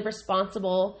good and live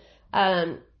responsible.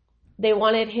 They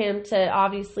wanted him to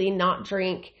obviously not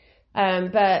drink.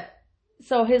 But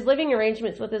so his living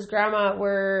arrangements with his grandma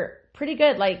were pretty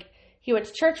good. Like, he went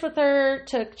to church with her,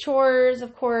 took chores,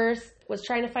 of course, was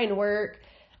trying to find work,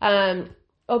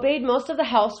 obeyed most of the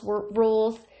house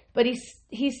rules, but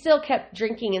he still kept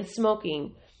drinking and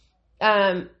smoking.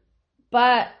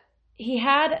 But he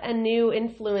had a new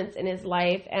influence in his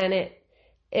life, and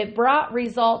it brought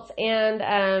results. And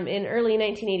in early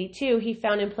 1982, he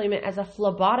found employment as a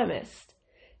phlebotomist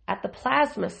at the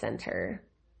Plasma Center.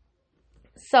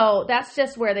 So that's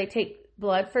just where they take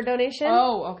blood for donation.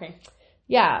 Oh, okay.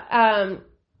 Yeah,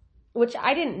 which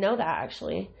I didn't know that,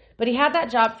 actually. But he had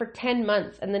that job for 10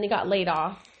 months, and then he got laid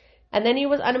off. And then he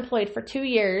was unemployed for 2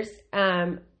 years,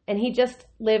 and he just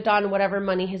lived on whatever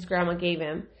money his grandma gave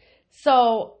him.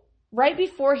 So right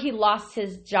before he lost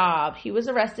his job, he was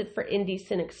arrested for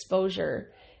indecent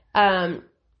exposure on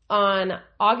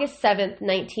August 7th,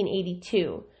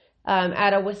 1982.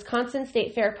 At a Wisconsin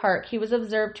State Fair park, he was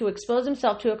observed to expose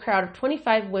himself to a crowd of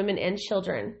 25 women and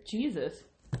children. Jesus.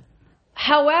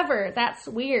 However, that's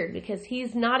weird because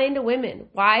he's not into women.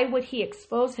 Why would he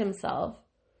expose himself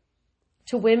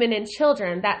to women and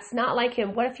children? That's not like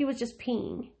him. What if he was just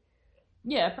peeing?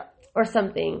 Yeah. Or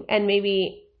something. And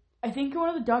maybe... I think in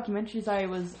one of the documentaries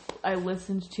I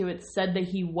listened to, it said that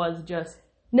he was just...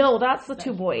 No, that's the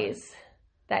two boys.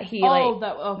 That he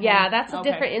okay. Yeah, that's a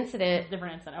different incident.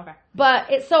 Different incident, okay. But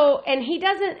and he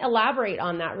doesn't elaborate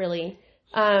on that really,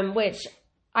 which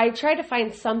I tried to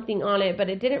find something on it, but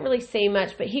it didn't really say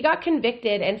much. But he got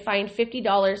convicted and fined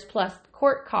 $50 plus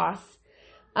court costs.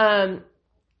 And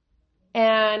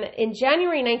in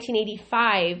January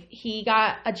 1985, he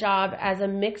got a job as a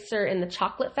mixer in the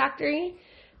chocolate factory,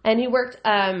 and he worked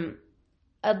the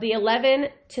 11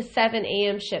 to 7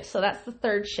 a.m. shift. So that's the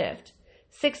third shift.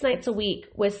 6 nights a week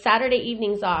with Saturday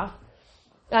evenings off.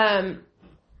 So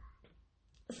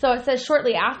it says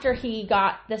shortly after he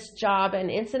got this job, an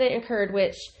incident occurred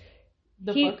which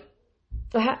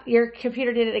your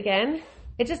computer did it again.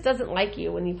 It just doesn't like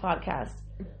you when you podcast.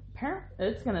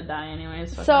 It's gonna die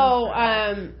anyways. So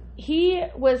he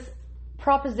was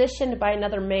propositioned by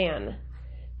another man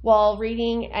while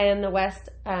reading in the West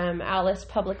Allis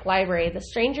Public Library. The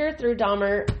stranger threw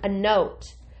Dahmer a note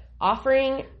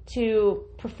offering to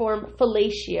perform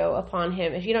fellatio upon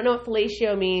him. If you don't know what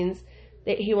fellatio means,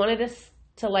 that he wanted us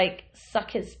to like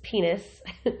suck his penis.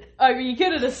 I mean, you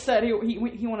could have just said he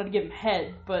wanted to give him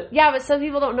head, but yeah, but some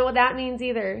people don't know what that means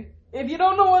either. If you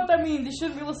don't know what that means, you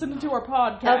shouldn't be listening to our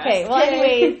podcast. Okay, well,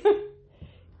 anyways,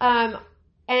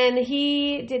 and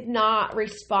he did not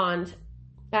respond.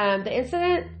 The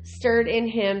incident stirred in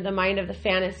him the mind of the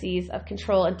fantasies of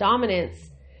control and dominance,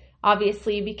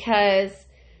 obviously, because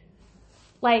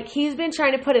like, he's been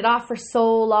trying to put it off for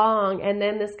so long, and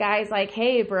then this guy's like,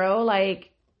 hey, bro, like,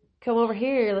 come over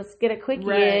here, let's get a quickie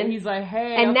in. He's like,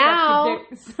 hey, and now,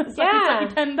 yeah.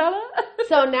 $10?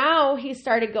 So now he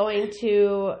started going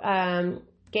to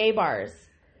gay bars,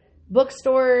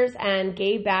 bookstores, and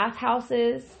gay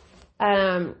bathhouses.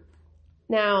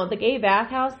 Now, the gay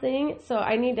bathhouse thing,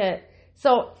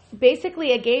 so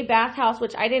basically a gay bathhouse,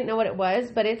 which I didn't know what it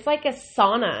was, but it's like a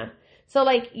sauna. So,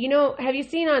 like, you know, have you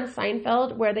seen on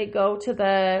Seinfeld where they go to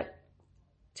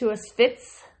a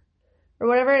Spitz or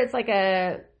whatever? It's like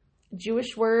a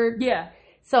Jewish word. Yeah.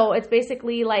 So it's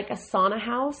basically like a sauna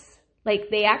house. Like,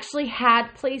 they actually had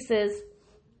places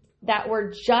that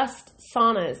were just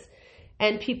saunas,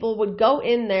 and people would go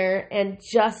in there and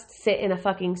just sit in a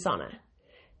fucking sauna.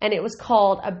 And it was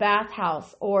called a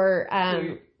bathhouse, or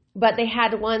but they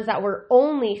had ones that were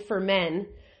only for men,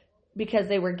 because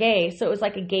they were gay. So it was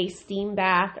like a gay steam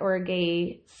bath or a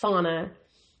gay sauna.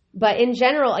 But in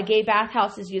general, a gay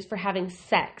bathhouse is used for having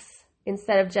sex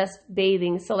instead of just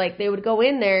bathing. So like, they would go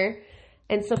in there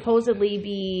and supposedly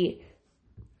be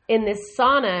in this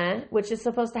sauna, which is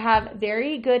supposed to have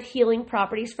very good healing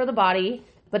properties for the body,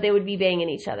 but they would be banging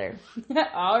each other.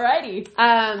 Alrighty.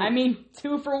 I mean,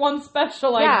 2 for 1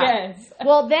 special, I guess.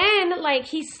 Well, then, like,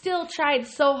 he still tried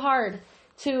so hard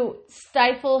to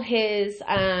stifle his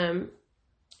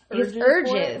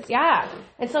urges. Yeah.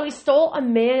 And so he stole a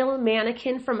male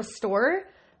mannequin from a store,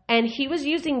 and he was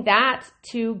using that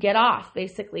to get off,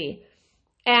 basically.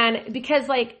 And because,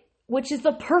 like, which is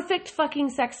the perfect fucking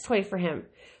sex toy for him.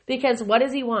 Because what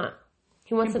does he want?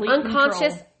 He wants complete an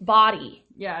unconscious body.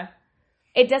 Yeah.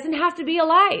 It doesn't have to be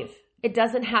alive. It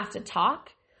doesn't have to talk.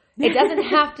 It doesn't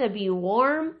have to be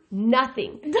warm.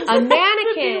 Nothing. A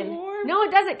mannequin. No,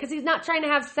 it doesn't, because he's not trying to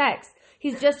have sex.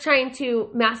 He's just trying to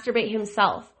masturbate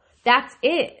himself. That's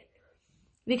it.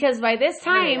 Because by this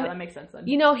time, yeah, that makes sense then.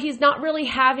 You know, he's not really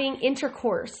having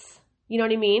intercourse. You know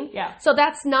what I mean? Yeah. So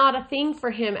that's not a thing for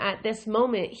him at this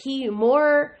moment. He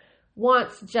more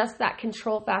wants just that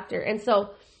control factor. And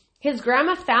so his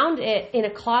grandma found it in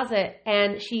a closet,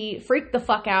 and she freaked the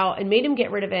fuck out and made him get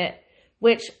rid of it,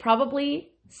 which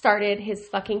probably started his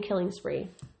fucking killing spree.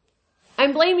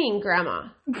 I'm blaming grandma.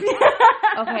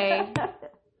 Okay?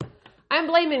 I'm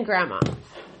blaming grandma.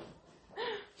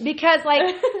 Because,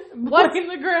 like, what's... Blame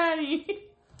the granny.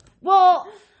 Well,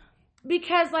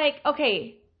 because, like,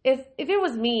 okay, if it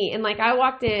was me and, like, I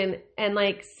walked in and,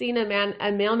 like, seen a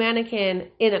male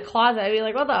mannequin in a closet, I'd be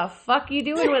like, what the fuck you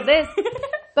doing with this?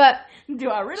 But do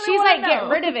I really she's like, know? get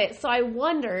rid of it. So I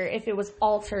wonder if it was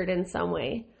altered in some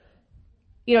way.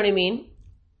 You know what I mean?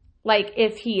 Like,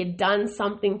 if he had done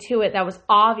something to it that was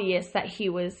obvious that he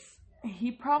was...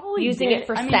 He probably using it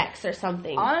for sex or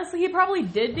something. Honestly, he probably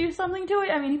did do something to it.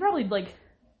 I mean, he probably, like...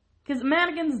 Because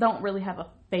mannequins don't really have a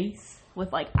face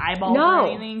with, like, eyeballs or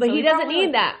anything. But so he doesn't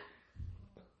need that.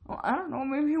 Well, I don't know.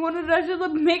 Maybe he wanted to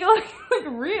actually make it like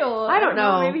real. I don't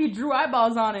know. Maybe he drew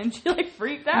eyeballs on it and she, like,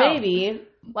 freaked out. Maybe.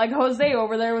 Like Jose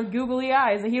over there with googly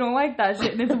eyes. He don't like that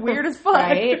shit and it's weird as fuck.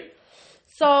 Right?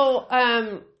 So,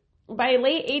 by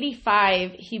late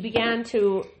 85, he began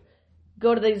to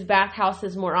go to these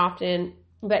bathhouses more often.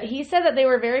 But he said that they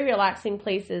were very relaxing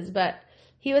places, but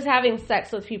he was having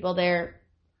sex with people there.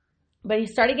 But he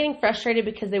started getting frustrated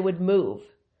because they would move.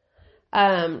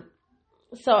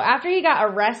 So after he got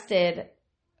arrested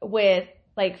with,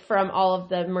 like, from all of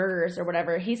the murders or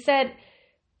whatever, he said,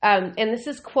 and this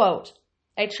is quote,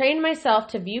 "I trained myself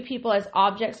to view people as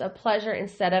objects of pleasure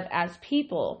instead of as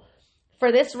people.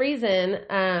 For this reason,"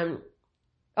 and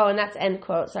that's end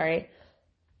quote, sorry.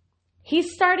 He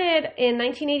started in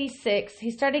 1986,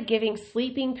 he started giving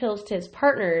sleeping pills to his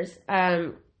partners.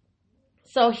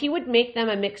 So he would make them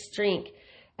a mixed drink,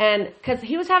 and because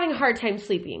he was having a hard time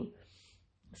sleeping.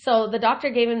 So the doctor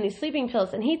gave him these sleeping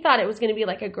pills, and he thought it was going to be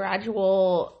like a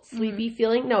gradual sleepy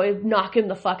feeling. No, it would knock him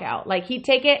the fuck out. Like, he'd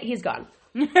take it, he's gone.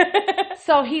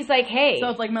 So he's like, hey. So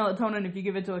it's like melatonin if you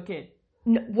give it to a kid.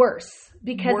 Worse.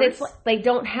 Because it's like, they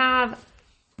don't have,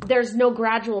 there's no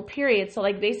gradual period. So,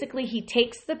 like, basically he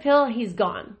takes the pill, he's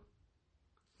gone.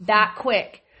 That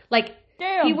quick. Like,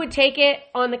 damn. He would take it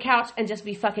on the couch and just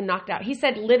be fucking knocked out. He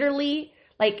said literally,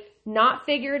 like, not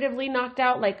figuratively knocked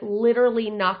out, like, literally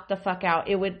knocked the fuck out.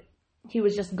 He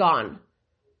was just gone.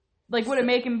 Like, would it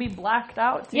make him be blacked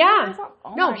out too? Yeah.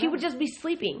 No, he would just be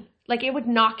sleeping. Like, it would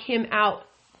knock him out.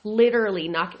 Literally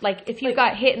knock, like, if you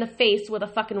got hit in the face with a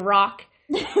fucking rock.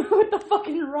 With the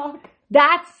fucking rock.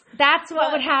 That's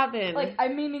what would happen. Like,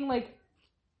 I'm meaning, like,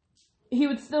 he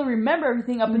would still remember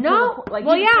everything up until like,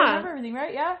 well, he would still remember everything,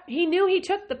 right? Yeah. He knew he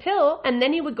took the pill, and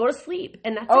then he would go to sleep,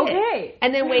 and that's it.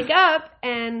 And then wake up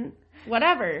and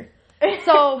whatever.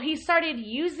 So he started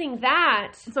using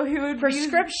that. So he would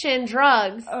prescription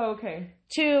drugs. Oh, okay.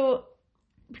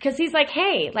 Because he's like,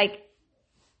 hey, like,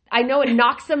 I know it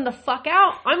knocks them the fuck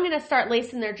out. I'm gonna start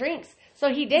lacing their drinks. So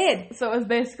he did. So it was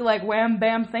basically like, wham,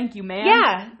 bam, thank you, man.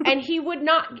 Yeah, and he would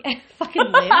not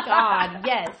fucking live. God,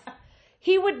 yes.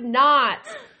 He would not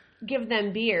give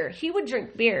them beer. He would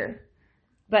drink beer,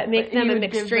 but make them a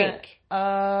mixed drink.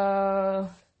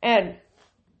 And,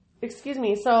 excuse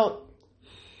me, so,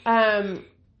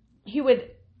 he would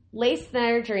lace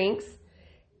their drinks,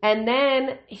 and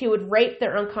then he would rape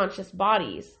their unconscious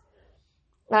bodies.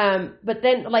 But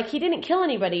then, like, he didn't kill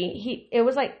anybody. It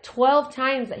was like 12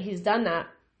 times that he's done that.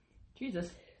 Jesus.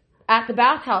 At the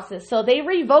bathhouses. So they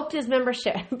revoked his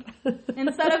membership.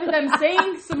 Instead of them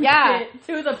saying some shit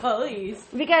to the police.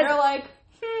 Because they're like,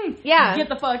 get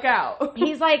the fuck out.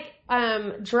 He's like,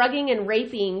 drugging and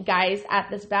raping guys at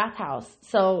this bathhouse.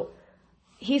 So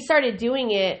he started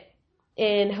doing it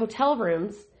in hotel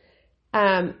rooms.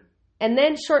 And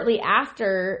then shortly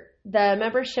after the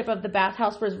membership of the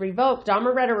bathhouse was revoked,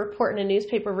 Dahmer read a report in a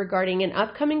newspaper regarding an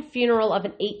upcoming funeral of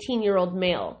an 18-year-old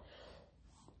male.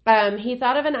 He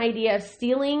thought of an idea of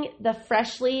stealing the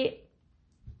freshly,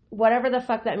 whatever the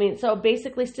fuck that means. So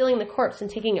basically stealing the corpse and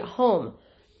taking it home.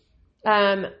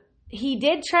 He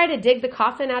did try to dig the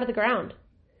coffin out of the ground.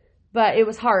 but it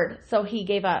was hard, so he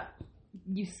gave up.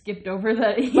 You skipped over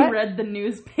that he read the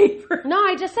newspaper. No,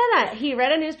 I just said that. He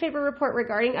read a newspaper report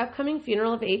regarding upcoming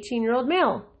funeral of 18-year-old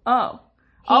male. Oh.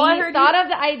 He thought of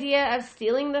the idea of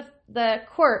stealing the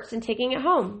corpse and taking it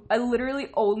home. I literally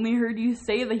only heard you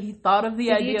say that he thought of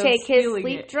the idea of stealing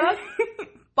it. Did you take his sleep drug?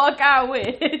 Fuck, I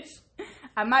wish.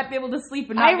 I might be able to sleep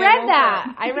and not I read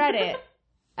that. I read it.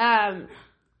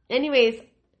 Anyways,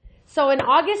 so in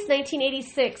August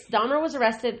 1986, Dahmer was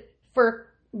arrested for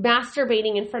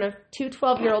masturbating in front of two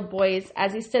 12-year-old boys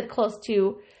as he stood close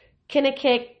to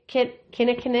Kinnickinnick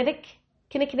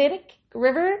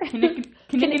River?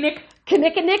 Kinnickinnick?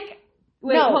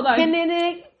 Wait, hold on.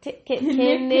 Kinnickinnick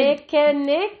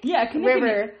Yeah,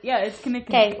 River. Yeah, it's Kinnickinnick.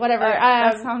 Okay, whatever.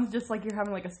 That sounds just like you're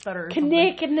having like a stutter or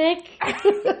Kinnickinnick.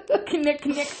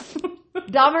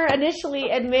 Dahmer initially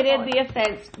admitted the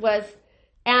offense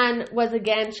was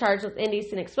again charged with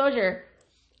indecent exposure.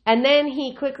 And then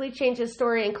he quickly changed his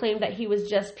story and claimed that he was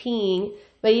just peeing,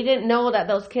 but he didn't know that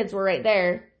those kids were right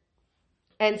there.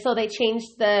 And so they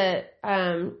changed the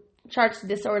charge to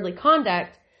disorderly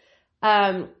conduct.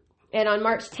 And on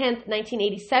March 10th,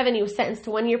 1987, he was sentenced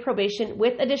to 1 year probation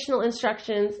with additional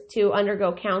instructions to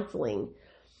undergo counseling.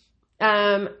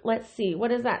 Let's see.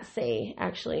 What does that say,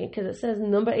 actually? Because it says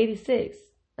number 86.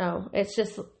 Oh, it's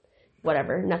just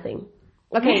whatever. Nothing.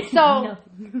 Okay, so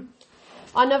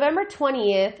on November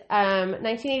 20th,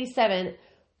 1987,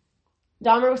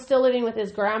 Dahmer was still living with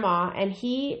his grandma, and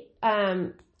he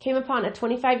came upon a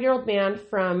 25-year-old man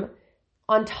from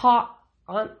Ontonagon.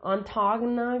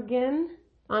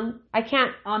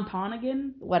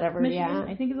 Ontonagon? Whatever, Michigan, yeah.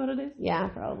 I think is what it is. Yeah,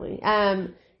 probably.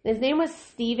 His name was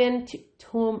Stephen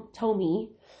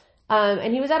Tomey,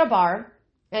 and he was at a bar,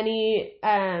 and he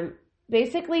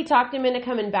basically talked him into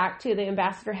coming back to the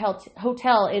Ambassador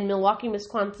Hotel in Milwaukee,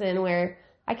 Wisconsin, where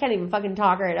I can't even fucking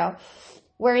talk right now,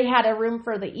 where he had a room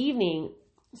for the evening.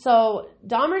 So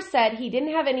Dahmer said he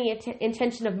didn't have any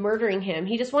intention of murdering him.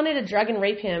 He just wanted to drug and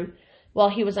rape him while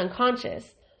he was unconscious.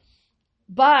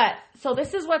 But, so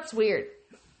this is what's weird.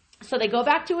 So they go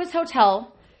back to his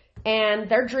hotel, and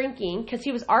they're drinking, because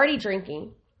he was already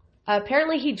drinking.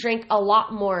 Apparently he drank a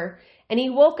lot more. And he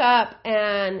woke up,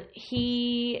 and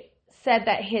he said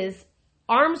that his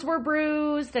arms were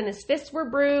bruised, and his fists were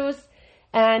bruised.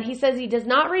 And he says he does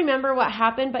not remember what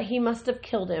happened, but he must have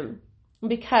killed him.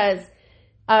 Because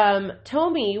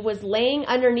Tomey was laying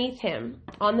underneath him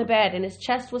on the bed, and his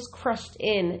chest was crushed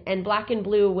in and black and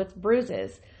blue with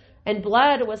bruises. And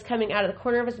blood was coming out of the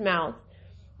corner of his mouth.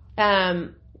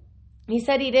 He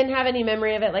said he didn't have any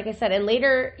memory of it, like I said. And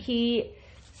later he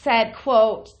said,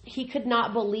 quote, he could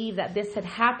not believe that this had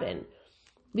happened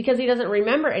because he doesn't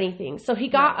remember anything. So he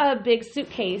got a big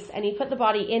suitcase and he put the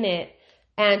body in it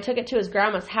and took it to his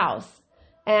grandma's house.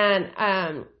 And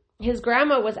his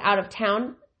grandma was out of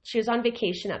town. She was on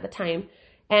vacation at the time.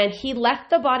 And he left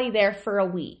the body there for a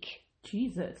week.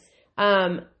 Jesus.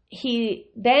 He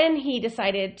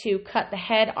decided to cut the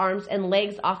head, arms, and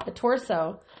legs off the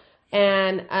torso,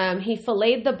 and he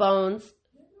filleted the bones,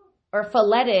 or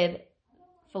filleted.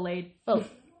 Who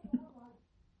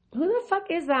the fuck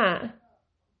is that?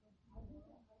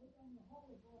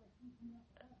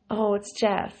 Oh, it's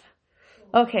Jeff.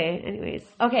 Okay.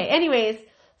 Anyways,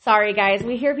 sorry guys,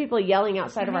 we hear people yelling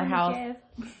outside of our house. Jeff.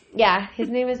 Yeah, his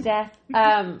name is Jeff.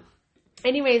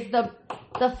 Anyways, the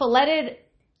filleted.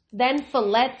 Then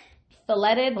filleted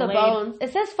the bones.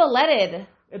 It says filleted.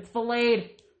 It's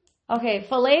filleted. Okay,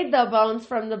 filleted the bones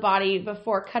from the body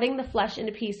before cutting the flesh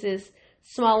into pieces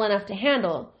small enough to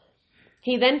handle.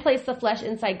 He then placed the flesh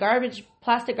inside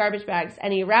plastic garbage bags,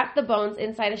 and he wrapped the bones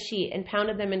inside a sheet and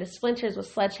pounded them into splinters with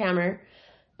sledgehammer.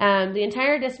 The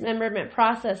entire dismemberment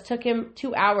process took him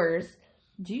 2 hours.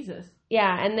 Jesus.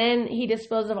 Yeah, and then he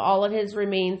disposed of all of his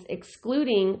remains,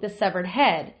 excluding the severed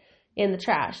head, in the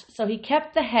trash. So he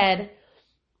kept the head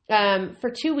for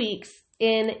 2 weeks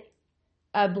in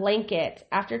a blanket.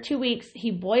 After 2 weeks, he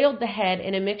boiled the head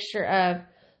in a mixture of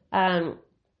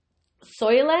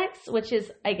Soilex, which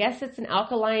is, I guess it's an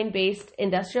alkaline-based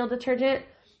industrial detergent,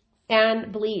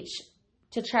 and bleach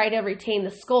to try to retain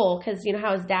the skull, because you know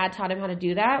how his dad taught him how to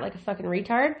do that, like a fucking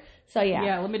retard? So yeah.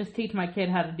 Yeah, let me just teach my kid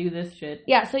how to do this shit.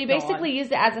 Yeah, so he basically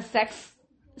used it as a sex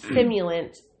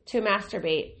stimulant to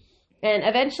masturbate. And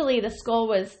eventually the skull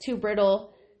was too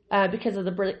brittle because of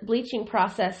the bleaching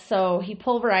process, so he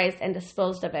pulverized and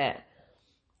disposed of it.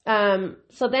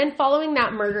 So then following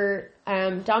that murder,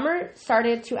 Dahmer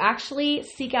started to actually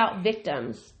seek out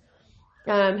victims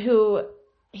who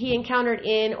he encountered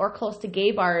in or close to gay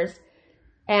bars,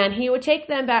 and he would take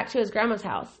them back to his grandma's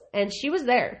house, and she was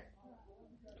there.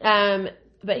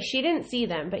 But she didn't see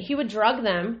them, but he would drug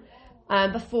them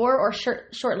before or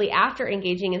shortly after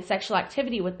engaging in sexual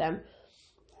activity with them.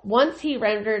 Once he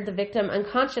rendered the victim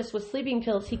unconscious with sleeping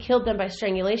pills, he killed them by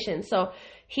strangulation. So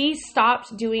he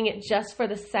stopped doing it just for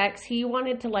the sex. He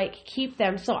wanted to, like, keep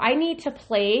them. So I need to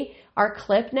play our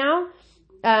clip now.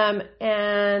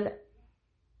 And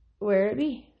where it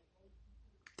be?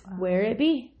 Where it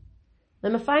be?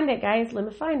 Let me find it, guys. Let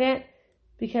me find it.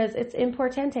 Because it's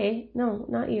importante. No,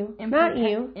 not you. Not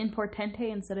you.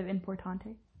 Importante instead of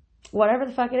importante. Whatever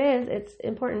the fuck it is, it's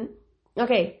important.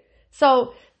 Okay.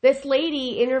 So this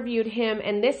lady interviewed him,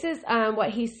 and this is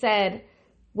what he said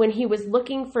when he was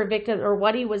looking for victims, or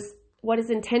what his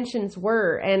intentions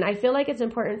were. And I feel like it's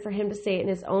important for him to say it in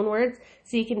his own words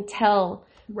so you can tell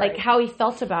like how he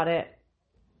felt about it.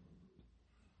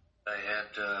 I had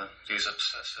these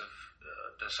obsessive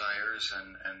desires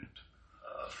and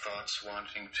thoughts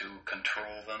wanting to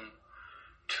control them,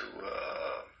 to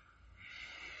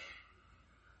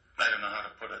I don't know how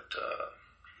to put it,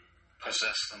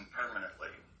 possess them permanently.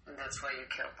 And that's why you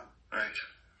killed them.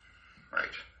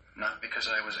 Right. Not because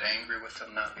I was angry with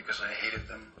them, not because I hated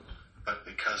them, but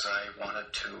because I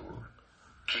wanted to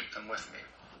keep them with me.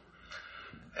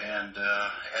 And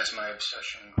as my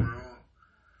obsession grew,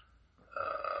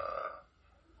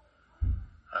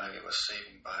 I was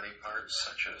saving body parts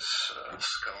such as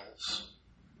skulls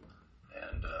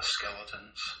and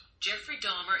skeletons. Jeffrey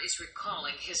Dahmer is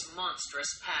recalling his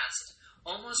monstrous past.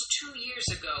 Almost 2 years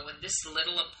ago, in this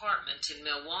little apartment in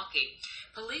Milwaukee,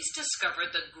 police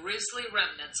discovered the grisly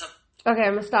remnants of... Okay,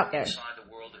 I'm going to stop there. Inside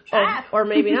the world of Or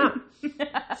maybe not.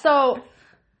 So,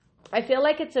 I feel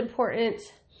like it's important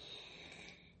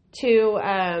to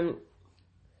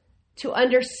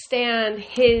understand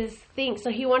his thing.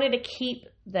 So, he wanted to keep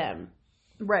them.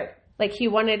 Right. Like, he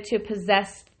wanted to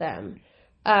possess them.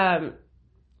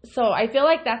 So, I feel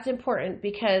like that's important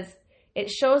because it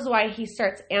shows why he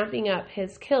starts amping up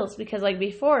his kills. Because, like,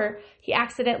 before, he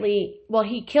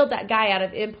killed that guy out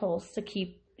of impulse to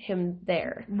keep him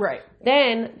there. Right.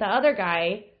 Then, the other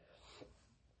guy...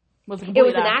 It was an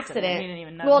accident. He didn't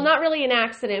even know. Well, not really an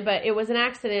accident, but it was an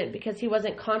accident because he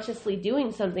wasn't consciously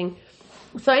doing something.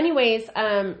 So anyways,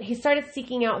 he started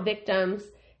seeking out victims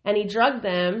and he drugged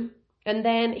them. And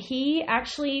then he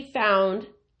actually found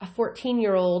a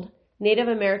 14-year-old Native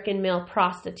American male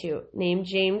prostitute named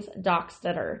James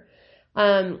Dockstader.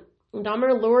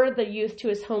 Dahmer lured the youth to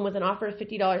his home with an offer of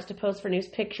 $50 to pose for news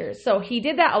pictures. So he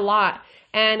did that a lot.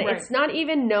 And It's not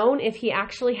even known if he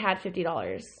actually had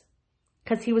 $50.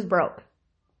 Because he was broke.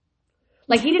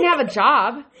 Like, he didn't have a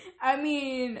job. I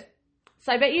mean...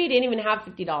 So I bet you he didn't even have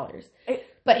 $50.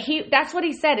 But that's what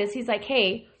he said, is he's like,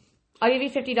 hey, I'll give you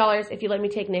 $50 if you let me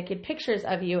take naked pictures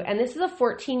of you. And this is a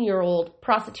 14-year-old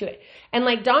prostitute. And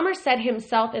like Dahmer said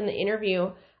himself in the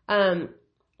interview,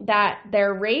 that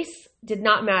their race did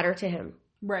not matter to him.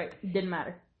 Right. Didn't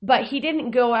matter. But he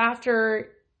didn't go after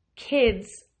kids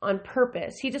on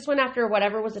purpose. He just went after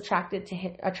whatever was attractive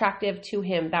to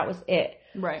him. That was it.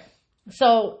 Right.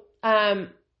 So,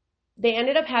 they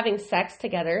ended up having sex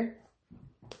together,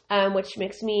 which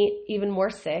makes me even more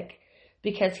sick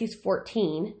because he's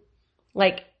 14.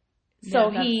 Like, so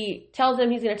he tells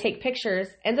him he's going to take pictures,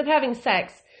 ends up having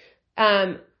sex,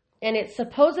 and it's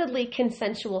supposedly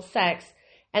consensual sex.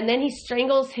 And then he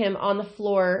strangles him on the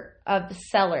floor of the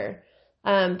cellar.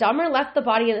 Dahmer left the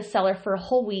body in the cellar for a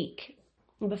whole week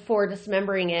before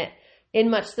dismembering it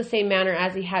in much the same manner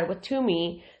as he had with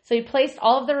Toomey. So he placed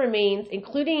all of the remains,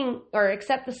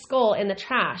 except the skull, in the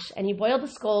trash. And he boiled the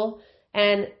skull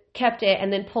and kept it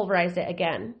and then pulverized it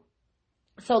again.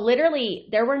 So literally,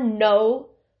 there were no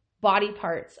body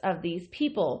parts of these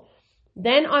people.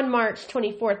 Then on March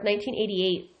 24th,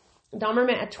 1988, Dahmer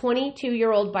met a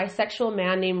 22-year-old bisexual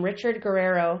man named Richard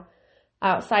Guerrero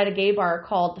outside a gay bar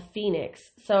called the Phoenix.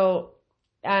 So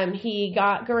he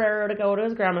got Guerrero to go to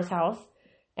his grandma's house.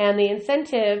 And the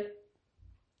incentive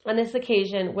on this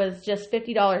occasion was just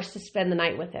 $50 to spend the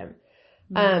night with him.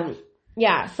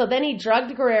 So then he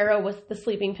drugged Guerrero with the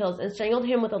sleeping pills and strangled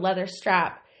him with a leather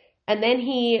strap. And then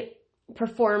he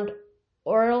performed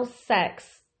oral sex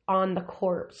on the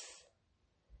corpse.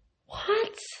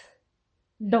 What?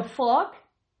 The fuck?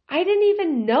 I didn't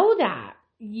even know that.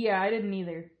 Yeah, I didn't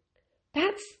either.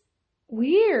 That's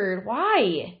weird.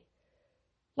 Why?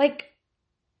 Like...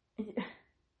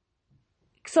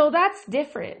 So that's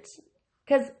different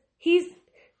because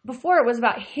before it was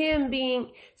about him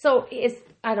being,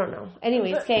 I don't know.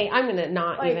 Anyways, okay, I'm going to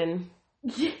not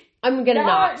I'm going to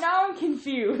not. Now I'm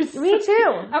confused. Me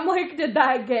too. I'm like, did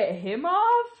that get him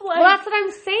off? Like, well, that's what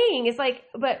I'm saying. It's like,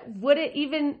 but would it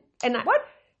even, and what?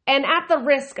 And at the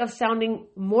risk of sounding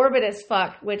morbid as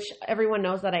fuck, which everyone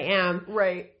knows that I am,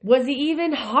 Right. was he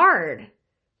even hard?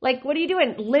 Like, what are you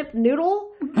doing? Limp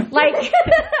noodle? Like,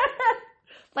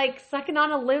 like sucking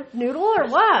on a limp noodle or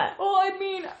what? Well, I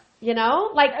mean... You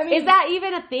know? Like, is that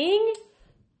even a thing?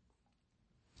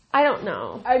 I don't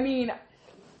know. I mean,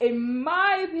 in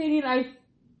my opinion, I'm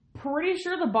pretty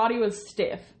sure the body was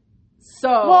stiff. So...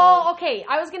 Well, okay,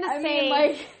 I was gonna say... mean,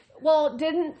 like... Well,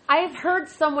 I've heard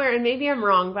somewhere, and maybe I'm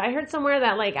wrong, but I heard somewhere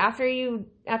that, like, after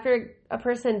a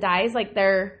person dies, like,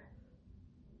 they're,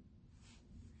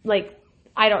 like,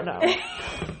 I don't know.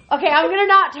 Okay, I'm gonna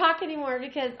not talk anymore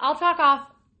because I'll talk off,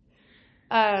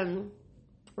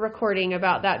 recording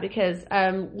about that because,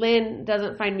 Lynn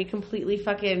doesn't find me completely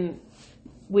fucking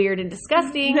weird and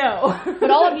disgusting. No. But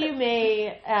all of you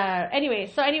may,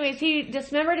 anyways, he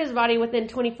dismembered his body within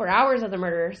 24 hours of the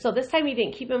murder, so this time he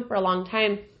didn't keep him for a long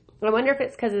time. I wonder if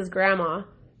it's because his grandma.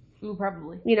 Ooh,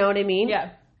 probably. You know what I mean?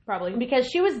 Yeah, probably. Because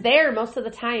she was there most of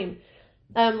the time.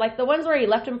 Like the ones where he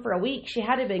left him for a week, she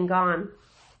had to have been gone.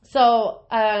 So,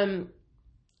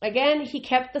 again, he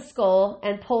kept the skull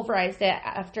and pulverized it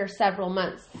after several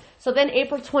months. So then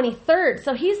April 23rd.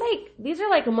 So he's like, these are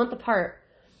like a month apart.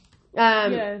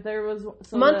 Yeah, there was...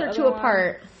 A month or two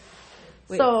apart.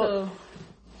 Wait, so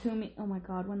Toomey... Oh my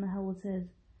god, when the hell was his?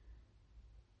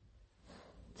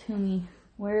 Toomey...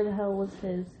 Where the hell was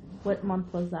his? What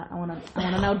month was that? I wanna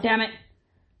know. Damn it.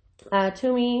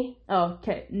 Toomey. Oh,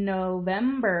 okay.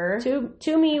 November.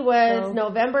 Toomey was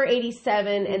November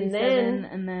 87, and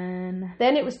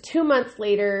then it was 2 months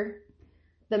later.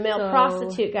 The male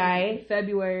prostitute guy.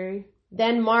 February.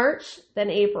 Then March.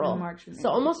 Then April. So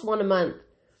almost one a month.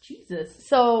 Jesus.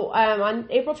 So on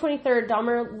April 23rd,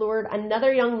 Dahmer lured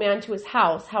another young man to his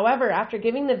house. However, after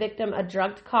giving the victim a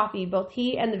drugged coffee, both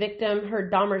he and the victim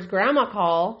heard Dahmer's grandma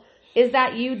call, "Is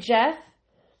that you, Jeff?"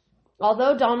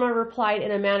 Although Dahmer replied in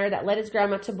a manner that led his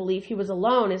grandma to believe he was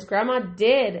alone, his grandma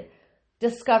did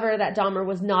discover that Dahmer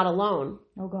was not alone.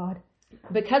 Oh, God.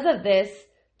 Because of this,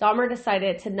 Dahmer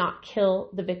decided to not kill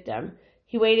the victim.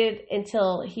 He waited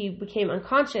until he became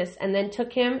unconscious and then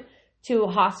took him to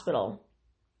a hospital.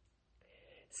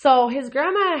 So his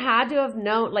grandma had to have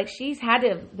known, like she's had to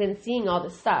have been seeing all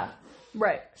this stuff.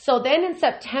 Right. So then in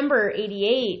September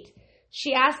 88,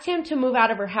 she asked him to move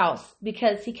out of her house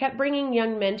because he kept bringing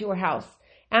young men to her house.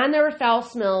 And there were foul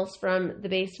smells from the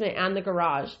basement and the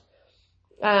garage.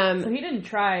 So he didn't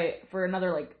try for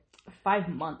another, 5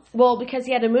 months. Well, because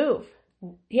he had to move.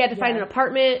 He had to find an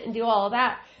apartment and do all of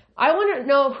that. I want to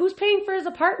know who's paying for his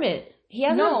apartment. He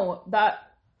hasn't. No,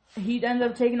 he ended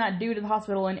up taking that dude to the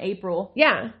hospital in April.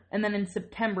 Yeah. And then in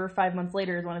September, 5 months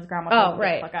later, is when his grandma told him to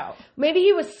get the fuck out. Maybe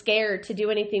he was scared to do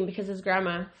anything because his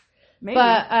grandma. Maybe.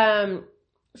 But,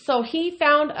 so he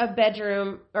found a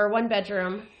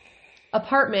one-bedroom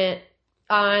apartment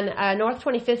on North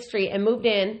 25th Street and moved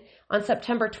in on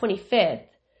September 25th.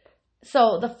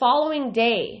 So the following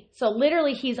day, so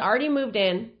literally he's already moved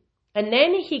in, and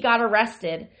then he got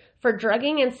arrested for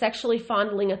drugging and sexually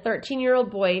fondling a 13-year-old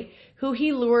boy who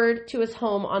he lured to his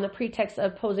home on the pretext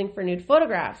of posing for nude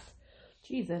photographs.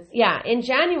 Jesus. Yeah. In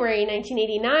January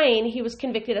 1989, he was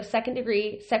convicted of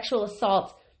second-degree sexual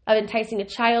assault of enticing a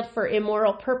child for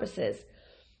immoral purposes.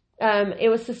 It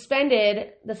was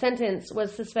suspended. The sentence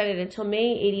was suspended until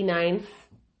May 89.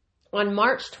 On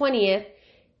March 20th,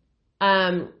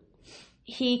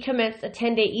 he commenced a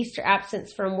 10-day Easter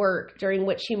absence from work, during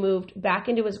which he moved back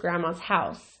into his grandma's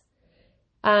house.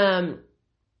 2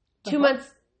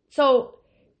 months. So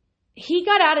he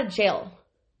got out of jail.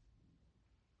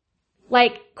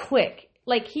 Quick.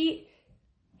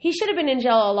 He should have been in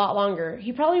jail a lot longer.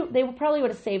 They probably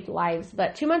would have saved lives.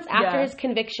 But 2 months after his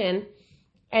conviction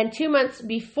and 2 months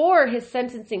before his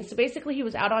sentencing, so basically he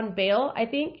was out on bail, I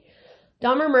think,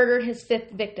 Dahmer murdered his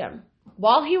fifth victim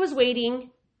while he was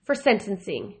waiting for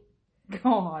sentencing.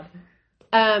 God.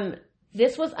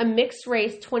 This was a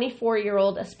mixed-race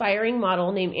 24-year-old aspiring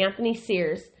model named Anthony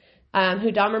Sears,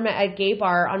 who Dahmer met at a gay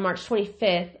bar on March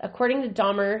 25th. According to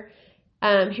Dahmer,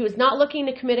 he was not looking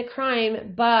to commit a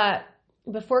crime, but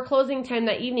before closing time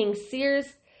that evening, Sears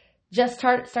just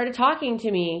started talking to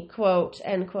me, quote,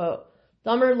 end quote.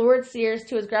 Dahmer lured Sears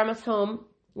to his grandma's home,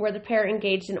 where the pair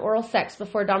engaged in oral sex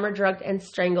before Dahmer drugged and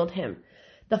strangled him.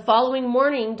 The following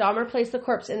morning, Dahmer placed the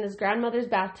corpse in his grandmother's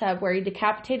bathtub, where he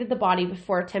decapitated the body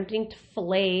before attempting to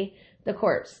fillet the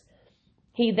corpse.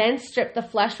 He then stripped the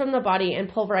flesh from the body and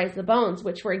pulverized the bones,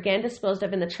 which were again disposed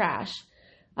of in the trash.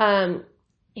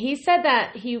 He said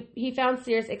that he found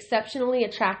Sears exceptionally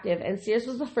attractive, and Sears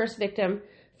was the first victim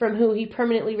from whom he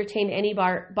permanently retained any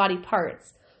body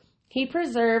parts. He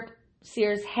preserved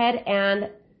Sears' head and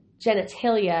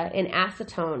genitalia in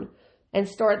acetone and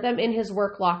stored them in his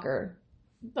work locker.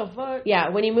 What the fuck? Yeah,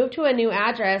 when he moved to a new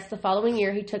address the following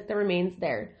year, he took the remains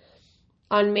there.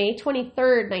 On May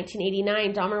 23rd,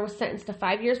 1989, Dahmer was sentenced to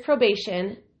 5 years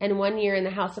probation and 1 year in the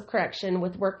House of Correction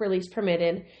with work release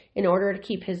permitted in order to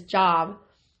keep his job.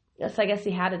 Yes, I guess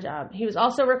he had a job. He was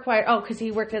also required... Oh, because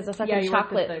he worked as a fucking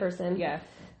chocolate person. Yeah.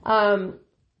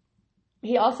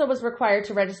 He also was required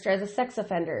to register as a sex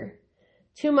offender.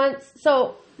 2 months...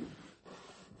 So,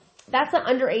 that's an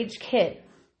underage kid.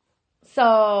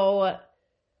 So,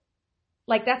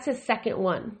 like, that's his second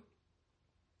one.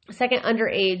 Second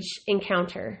underage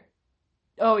encounter.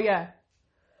 Oh, yeah.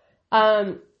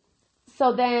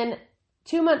 So then,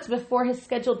 2 months before his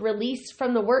scheduled release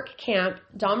from the work camp,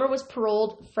 Dahmer was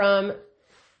paroled from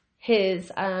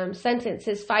his sentence.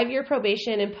 His 5-year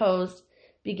probation imposed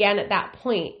began at that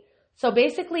point. So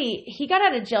basically, he got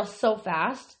out of jail so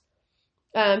fast.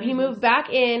 He moved back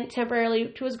in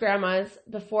temporarily to his grandma's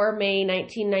before in May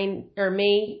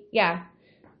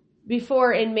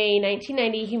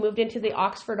 1990, he moved into the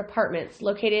Oxford Apartments,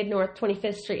 located North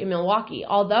 25th Street in Milwaukee.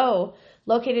 Although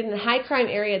located in a high-crime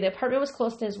area, the apartment was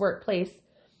close to his workplace.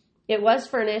 It was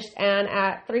furnished and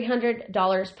at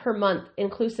 $300 per month,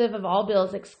 inclusive of all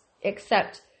bills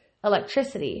except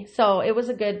electricity. So it was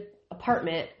a good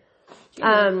apartment.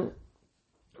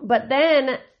 But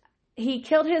then he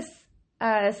killed his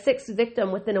sixth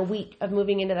victim within a week of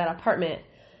moving into that apartment.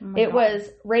 It was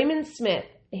Raymond Smith.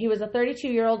 He was a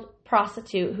 32-year-old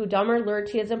prostitute who Dahmer lured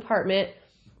to his apartment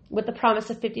with the promise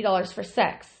of $50 for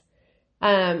sex.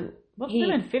 What's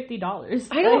even $50?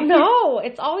 I don't know.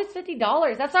 It's always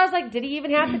 $50. That's why I was like, did he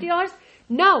even have $50?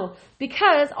 No,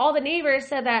 because all the neighbors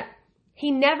said that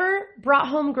he never brought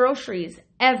home groceries,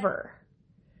 ever.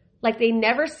 Like, they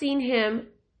never seen him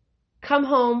come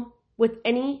home with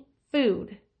any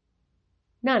food.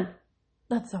 None.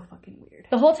 That's so fucking weird.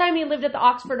 The whole time he lived at the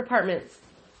Oxford Apartments.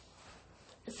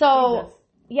 So, Jesus.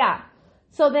 Yeah.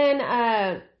 So then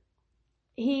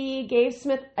he gave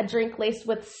Smith a drink laced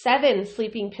with 7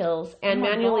 sleeping pills and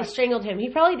manually strangled him. He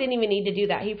probably didn't even need to do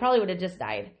that. He probably would have just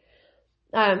died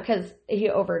because he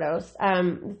overdosed.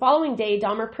 The following day,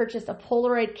 Dahmer purchased a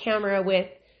Polaroid camera with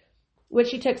which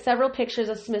he took several pictures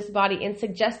of Smith's body in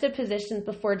suggestive positions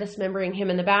before dismembering him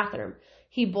in the bathroom.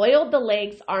 He boiled the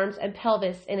legs, arms, and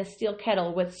pelvis in a steel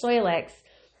kettle with Soilex,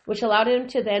 which allowed him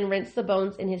to then rinse the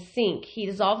bones in his sink. He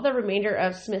dissolved the remainder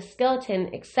of Smith's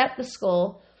skeleton, except the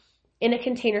skull, in a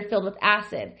container filled with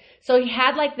acid. So he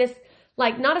had like this,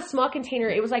 like not a small container,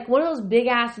 it was like one of those big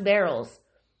ass barrels.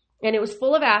 And it was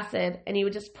full of acid, and he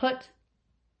would just put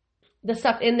the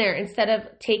stuff in there instead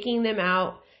of taking them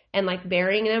out and like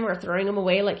burying them or throwing them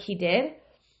away like he did.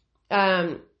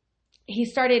 He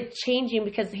started changing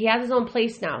because he has his own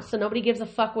place now, so nobody gives a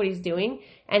fuck what he's doing,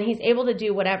 and he's able to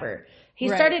do whatever. He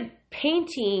started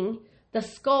painting the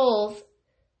skulls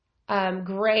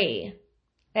gray,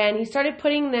 and he started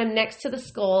putting them next to the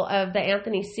skull of the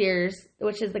Anthony Sears,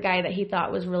 which is the guy that he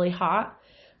thought was really hot.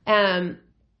 And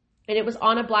it was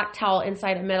on a black towel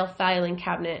inside a metal filing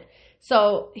cabinet.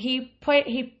 So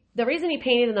the reason he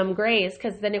painted them gray is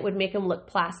because then it would make them look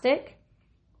plastic.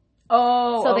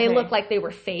 Oh, so they look like they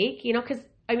were fake, you know, because,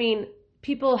 I mean,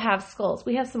 people have skulls.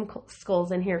 We have some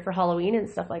skulls in here for Halloween and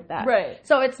stuff like that. Right.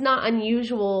 So it's not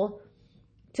unusual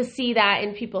to see that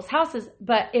in people's houses,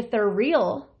 but if they're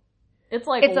real, it's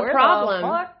like, it's a problem. The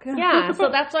fuck? Yeah, so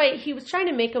that's why he was trying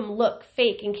to make them look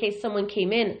fake in case someone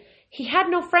came in. He had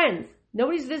no friends.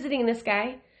 Nobody's visiting this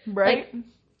guy. Right. Like,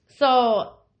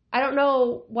 so I don't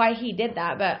know why he did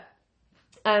that, but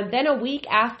then a week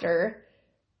after,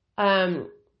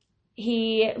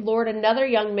 he lured another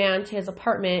young man to his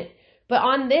apartment, but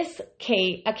on this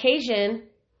occasion,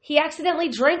 he accidentally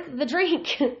drank the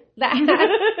drink that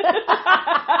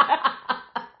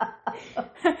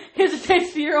Here's a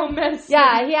taste of your own medicine.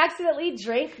 Yeah, he accidentally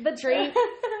drank the drink.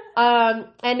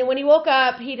 And when he woke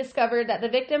up, he discovered that the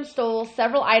victim stole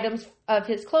several items of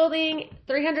his clothing,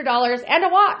 $300, and a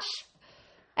watch.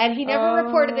 And he never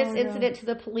reported this incident to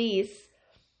the police.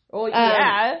 Well,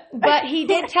 yeah. But he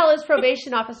did tell his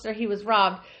probation officer he was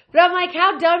robbed. But I'm like,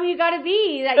 how dumb you gotta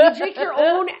be that you drink your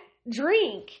own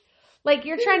drink? Like,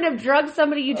 you're trying to drug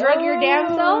somebody, you drug your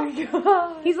damn self?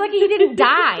 God. He's lucky he didn't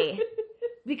die.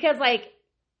 Because, like,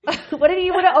 what if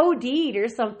he would have OD'd or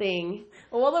something?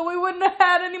 Well, then we wouldn't have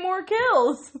had any more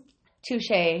kills.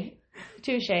 Touche.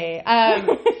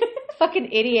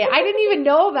 Fucking idiot. I didn't even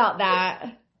know about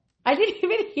that. I didn't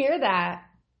even hear that.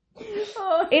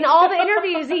 In all the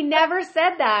interviews, he never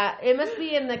said that. It must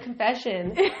be in the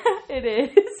confession. It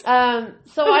is.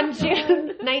 So on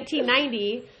June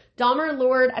 1990, Dahmer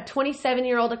lured a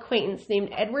 27-year-old acquaintance named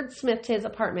Edward Smith to his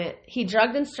apartment. He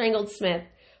drugged and strangled Smith.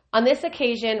 On this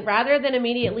occasion, rather than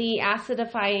immediately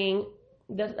acidifying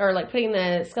putting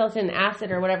the skeleton in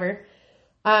acid or whatever,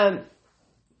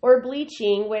 or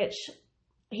bleaching, which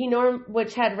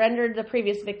had rendered the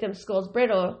previous victim's skulls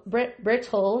brittle,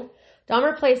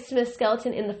 Dahmer placed Smith's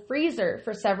skeleton in the freezer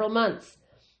for several months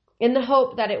in the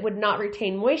hope that it would not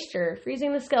retain moisture.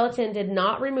 Freezing the skeleton did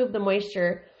not remove the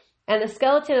moisture, and the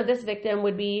skeleton of this victim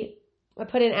would be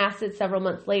put in acid several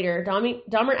months later.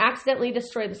 Dahmer accidentally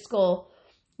destroyed the skull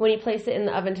when he placed it in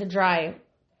the oven to dry,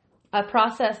 a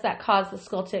process that caused the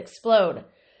skull to explode.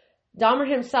 Dahmer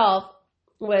himself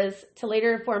was to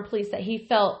later inform police that he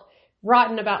felt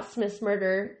rotten about Smith's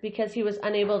murder because he was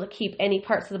unable to keep any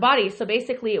parts of the body. So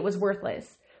basically it was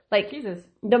worthless. Like, Jesus.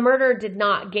 The murder did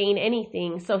not gain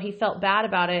anything, so he felt bad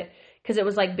about it because it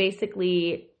was like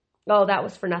basically, oh, that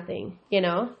was for nothing, you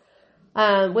know?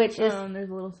 Which is... there's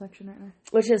a little section right there.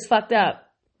 Which is fucked up.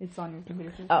 It's on your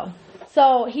computer. Oh.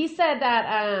 So he said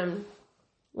that,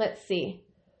 let's see.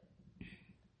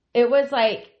 It was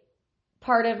like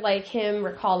part of like him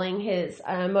recalling his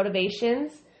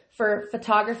motivations for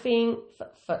photographing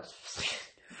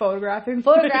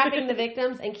the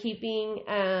victims and keeping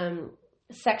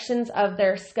sections of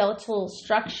their skeletal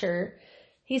structure.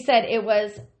 He said it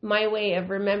was my way of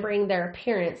remembering their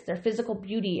appearance, their physical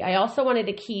beauty. I also wanted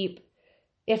to keep,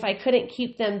 if I couldn't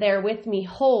keep them there with me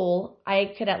whole,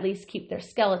 I could at least keep their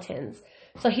skeletons.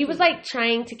 So he was like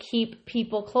trying to keep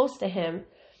people close to him.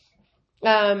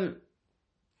 And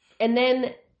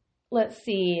then, let's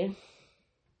see.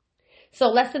 So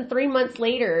less than 3 months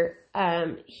later,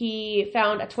 he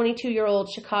found a 22-year-old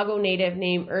Chicago native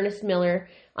named Ernest Miller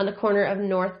on the corner of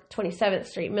North 27th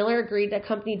Street. Miller agreed to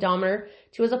accompany Dahmer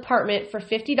to his apartment for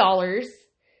 $50.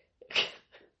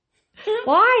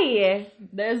 Why?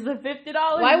 There's the $50.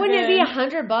 Why wouldn't it be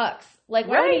 $100? Like,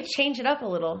 why wouldn't he change it up a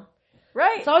little?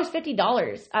 Right. It's always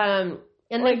 $50.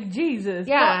 And like, Jesus.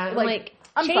 Yeah. Like,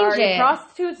 I'm change sorry. it.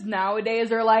 Prostitutes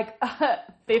nowadays are like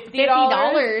 $50.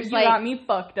 You like, got me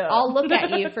fucked up. I'll look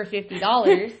at you for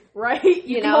 $50. Right.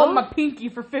 You can hold my pinky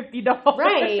for $50.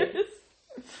 Right.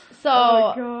 So,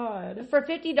 oh my God. For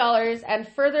 $50, and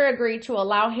further agreed to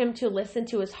allow him to listen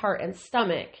to his heart and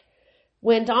stomach.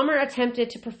 When Dahmer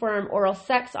attempted to perform oral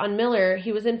sex on Miller,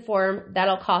 he was informed,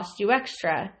 that'll cost you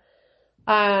extra.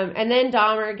 And then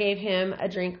Dahmer gave him a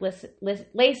drink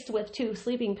laced with 2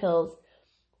 sleeping pills.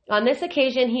 On this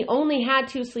occasion, he only had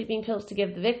 2 sleeping pills to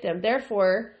give the victim.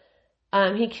 Therefore,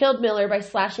 he killed Miller by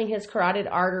slashing his carotid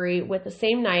artery with the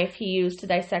same knife he used to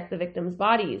dissect the victim's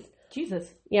bodies.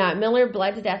 Jesus. Yeah, Miller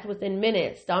bled to death within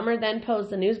minutes. Dahmer then posed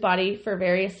the nude body for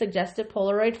various suggestive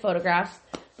Polaroid photographs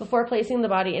before placing the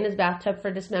body in his bathtub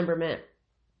for dismemberment.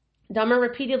 Dahmer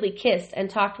repeatedly kissed and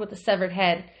talked with the severed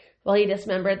head while he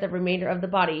dismembered the remainder of the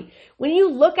body. When you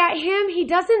look at him, he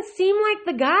doesn't seem like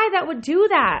the guy that would do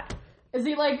that. Is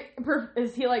he like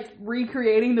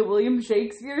recreating the William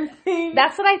Shakespeare thing?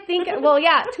 That's what I think. Well,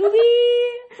 yeah, to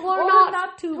be or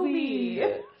not to be.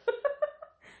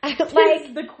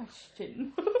 Like the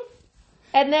question.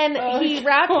 And then he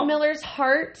wrapped Miller's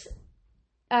heart,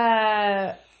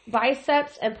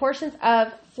 biceps, and portions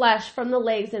of flesh from the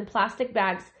legs in plastic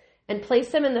bags and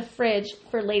placed them in the fridge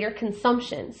for later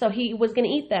consumption. So he was going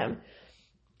to eat them.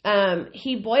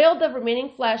 He boiled the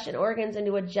remaining flesh and organs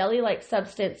into a jelly-like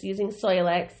substance using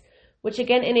Soilex, which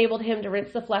again enabled him to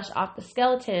rinse the flesh off the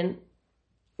skeleton,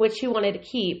 which he wanted to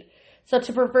keep. So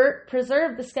to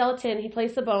preserve the skeleton, he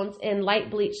placed the bones in light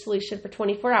bleach solution for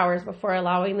 24 hours before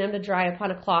allowing them to dry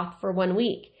upon a cloth for 1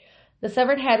 week. The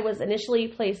severed head was initially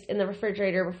placed in the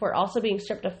refrigerator before also being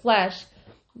stripped of flesh,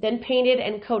 then painted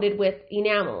and coated with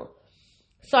enamel.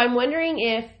 So I'm wondering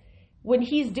if when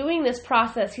he's doing this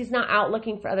process, he's not out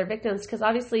looking for other victims, because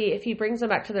obviously if he brings them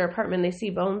back to their apartment, they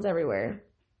see bones everywhere.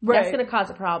 Right. That's going to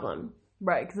cause a problem.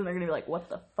 Right, because then they're going to be like, what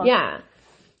the fuck? Yeah.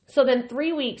 So then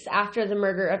 3 weeks after the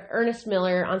murder of Ernest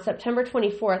Miller, on September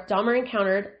 24th, Dahmer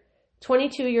encountered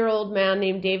 22-year-old man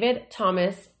named David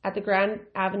Thomas at the Grand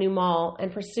Avenue Mall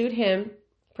and persuaded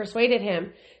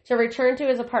him to return to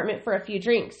his apartment for a few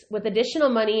drinks, with additional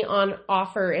money on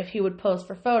offer if he would pose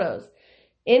for photos.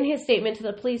 In his statement to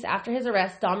the police after his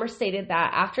arrest, Dahmer stated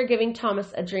that after giving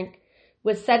Thomas a drink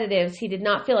with sedatives, he did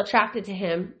not feel attracted to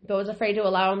him, but was afraid to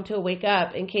allow him to wake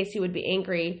up in case he would be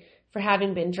angry for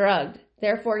having been drugged.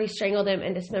 Therefore, he strangled him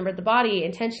and dismembered the body,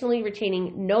 intentionally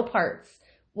retaining no parts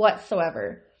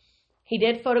whatsoever. He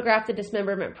did photograph the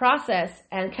dismemberment process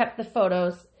and kept the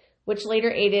photos, which later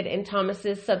aided in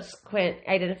Thomas's subsequent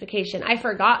identification. I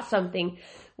forgot something.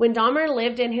 When Dahmer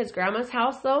lived in his grandma's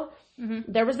house, though,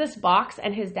 there was this box,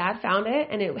 and his dad found it,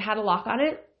 and it had a lock on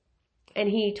it. and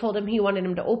he told him he wanted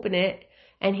him to open it,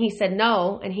 and he said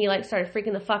no, and he like started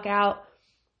freaking the fuck out.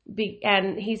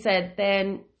 And he said,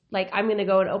 then like, I'm going to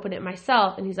go and open it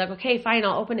myself. And he's like, okay, fine,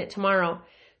 I'll open it tomorrow.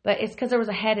 But it's because there was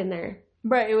a head in there.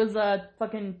 Right, it was a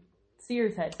fucking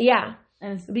Sears head. Yeah.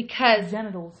 And it's because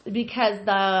genitals. Because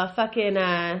the fucking,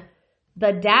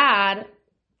 the dad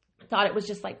thought it was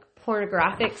just like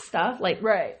pornographic stuff. Like,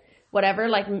 right. Whatever,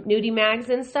 like nudie mags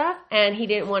and stuff. And he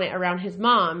didn't want it around his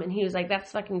mom. And he was like,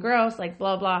 that's fucking gross, like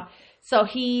blah, blah. So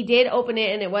he did open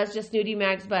it, and it was just nudie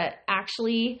mags. But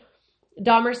actually,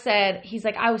 Dahmer said, he's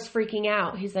like, I was freaking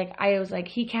out. He's like, I was like,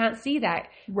 he can't see that.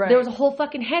 Right. There was a whole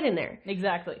fucking head in there.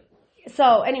 Exactly.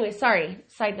 So anyway, sorry,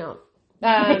 side note.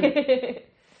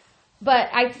 But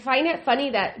I find it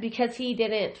funny that because he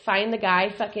didn't find the guy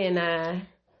fucking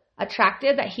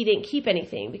attractive, that he didn't keep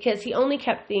anything, because he only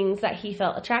kept things that he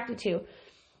felt attracted to.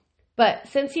 But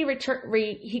since he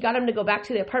he got him to go back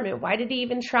to the apartment, why did he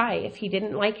even try if he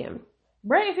didn't like him?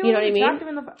 Right, if he you know was what attractive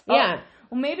I mean? in the yeah.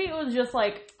 Well, maybe it was just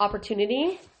like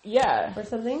opportunity. Yeah. Or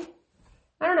something.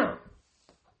 I don't know.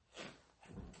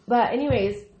 But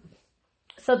anyways,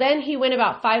 so then he went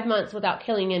about 5 months without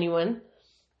killing anyone.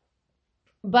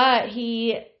 But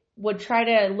he would try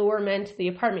to lure men to the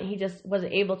apartment. He just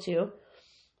wasn't able to.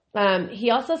 He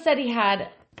also said he had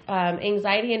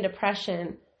anxiety and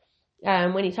depression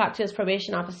when he talked to his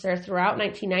probation officer throughout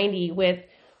 1990, with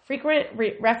frequent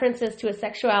references to his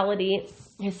sexuality,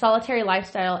 his solitary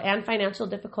lifestyle, and financial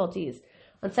difficulties.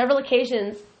 On several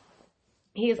occasions,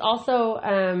 he is also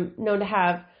known to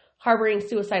have harboring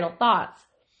suicidal thoughts.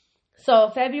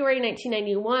 So February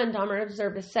 1991, Dahmer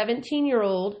observed a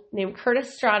 17-year-old named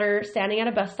Curtis Strader standing at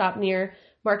a bus stop near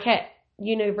Marquette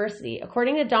University.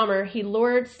 According to Dahmer, he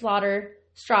lured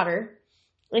Strader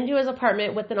into his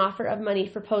apartment with an offer of money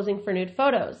for posing for nude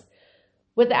photos,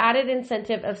 with the added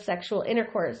incentive of sexual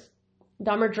intercourse.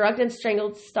 Dahmer drugged and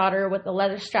strangled Strader with a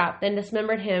leather strap, then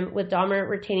dismembered him, with Dahmer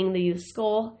retaining the youth's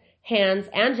skull, hands,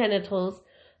 and genitals,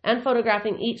 and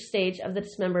photographing each stage of the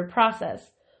dismembered process.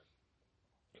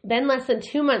 Then less than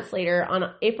 2 months later,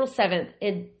 on April 7th,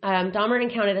 Dahmer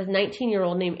encountered a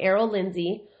 19-year-old named Errol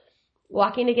Lindsay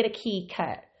walking to get a key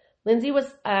cut. Lindsay was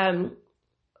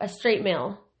a straight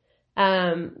male.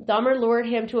 Dahmer lured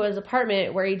him to his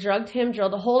apartment, where he drugged him,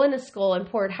 drilled a hole in his skull, and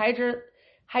poured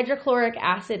hydrochloric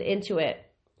acid into it.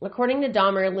 According to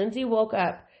Dahmer, Lindsay woke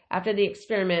up after the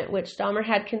experiment, which Dahmer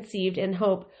had conceived in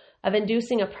hope of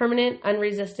inducing a permanent,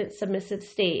 unresistant, submissive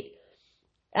state.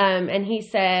 And he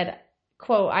said,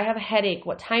 quote, I have a headache.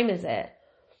 What time is it?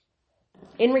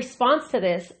 In response to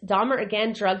this, Dahmer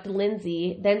again drugged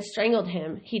Lindsay, then strangled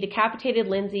him. He decapitated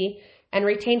Lindsay and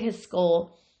retained his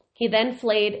skull. He then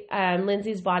flayed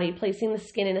Lindsay's body, placing the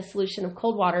skin in a solution of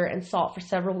cold water and salt for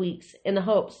several weeks in the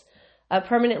hopes of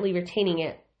permanently retaining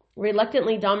it.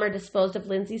 Reluctantly, Dahmer disposed of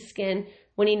Lindsay's skin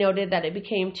when he noted that it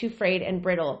became too frayed and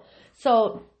brittle.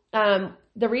 So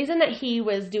the reason that he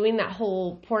was doing that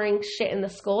whole pouring shit in the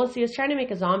skull is he was trying to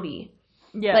make a zombie.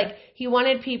 Yeah. Like, he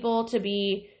wanted people to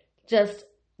be just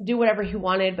do whatever he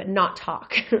wanted, but not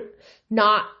talk,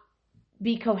 not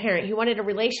be coherent. He wanted a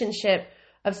relationship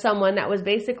of someone that was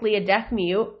basically a deaf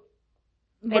mute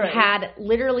and had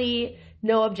literally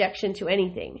no objection to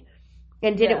anything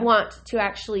and didn't want to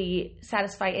actually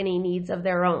satisfy any needs of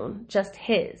their own, just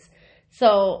his.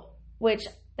 So, which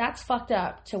that's fucked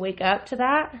up to wake up to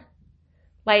that.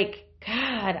 Like,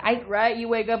 God, you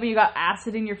wake up and you got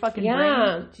acid in your fucking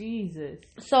brain. Jesus.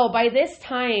 So by this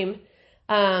time,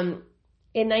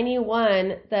 in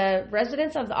 91, the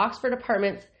residents of the Oxford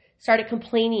apartments started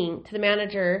complaining to the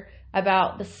manager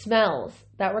about the smells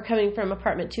that were coming from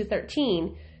apartment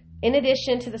 213, in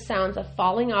addition to the sounds of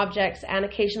falling objects and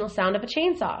occasional sound of a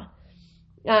chainsaw.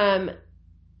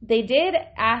 They did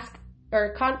ask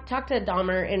or talk to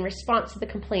Dahmer in response to the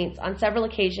complaints on several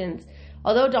occasions.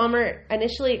 Although Dahmer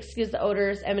initially excused the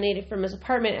odors emanating from his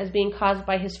apartment as being caused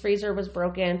by his freezer was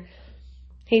broken,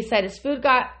 he said his food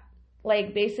got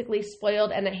basically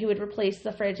spoiled and that he would replace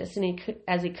the fridge as soon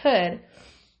as he could.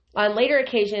 On later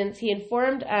occasions, he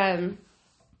informed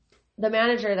the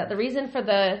manager that the reason for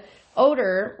the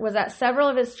odor was that several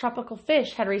of his tropical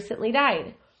fish had recently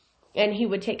died, and he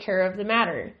would take care of the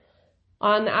matter.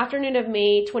 On the afternoon of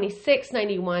May 26,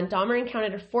 91, Dahmer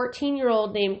encountered a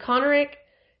 14-year-old named Conoric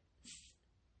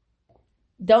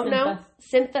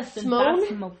Synthasmone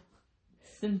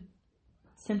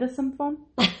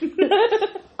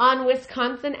on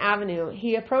Wisconsin Avenue.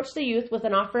 He approached the youth with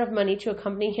an offer of money to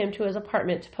accompany him to his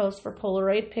apartment to pose for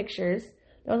Polaroid pictures.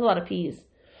 That was a lot of P's.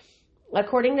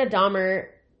 According to Dahmer,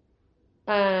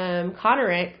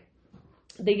 Conoric,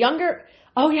 the younger...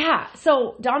 Oh, yeah.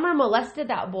 So Dahmer molested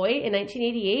that boy in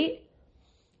 1988.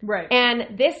 Right.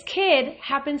 And this kid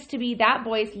happens to be that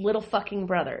boy's little fucking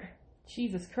brother.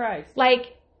 Jesus Christ.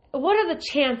 Like, what are the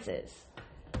chances?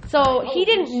 So he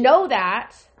didn't know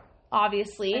that,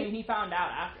 obviously. I mean, he found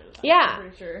out after the fact, Yeah. I'm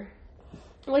pretty sure.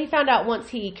 Well, he found out once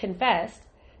he confessed.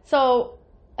 So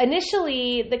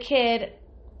initially, the kid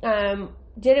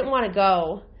didn't want to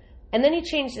go. And then he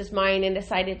changed his mind and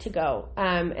decided to go.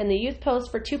 And the youth posed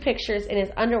for 2 pictures in his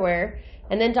underwear.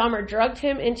 And then Dahmer drugged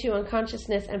him into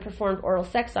unconsciousness and performed oral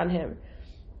sex on him.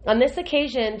 On this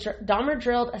occasion, Dahmer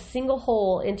drilled a single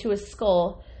hole into his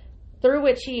skull, through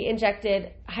which he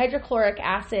injected hydrochloric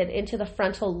acid into the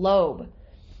frontal lobe.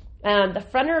 The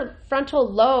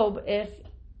frontal lobe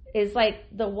is like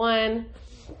the one...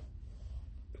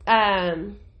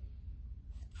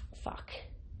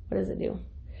 What does it do?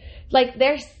 Like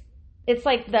it's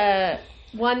like the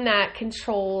one that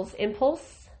controls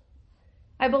impulse,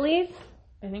 I believe.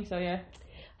 I think so, yeah.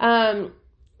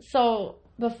 So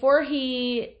before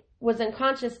he was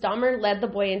unconscious, Dahmer led the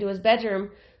boy into his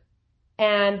bedroom,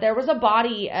 and there was a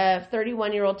body of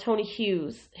 31-year-old Tony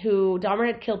Hughes, who Dahmer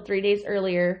had killed 3 days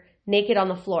earlier, naked on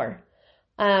the floor.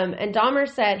 And Dahmer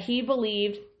said he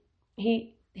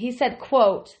said,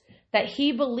 quote, that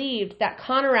he believed that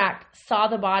Conorak saw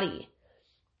the body,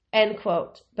 end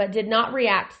quote, but did not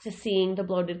react to seeing the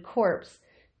bloated corpse,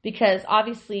 because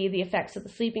obviously the effects of the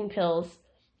sleeping pills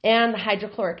and the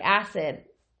hydrochloric acid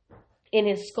in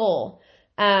his skull.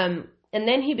 And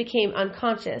then he became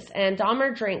unconscious, and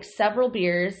Dahmer drank several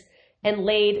beers and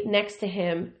laid next to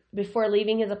him before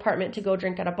leaving his apartment to go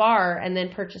drink at a bar and then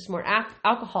purchase more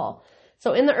alcohol.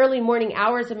 So in the early morning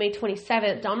hours of May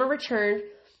 27th, Dahmer returned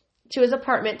to his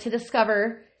apartment to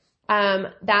discover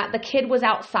that the kid was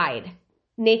outside,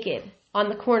 naked, on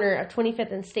the corner of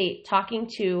 25th and State, talking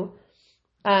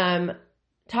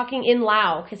in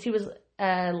Lao, because he was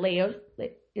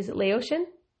is it Laotian?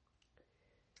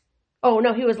 Oh,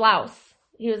 no, he was Laos.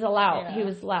 He was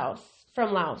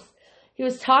from Laos. He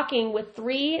was talking with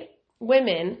 3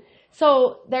 women.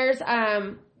 So there's,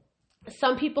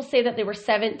 some people say that they were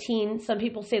 17. Some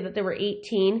people say that they were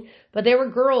 18. But they were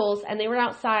girls, and they were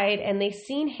outside, and they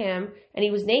seen him, and he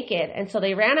was naked. And so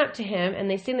they ran up to him, and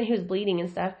they seen that he was bleeding and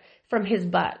stuff from his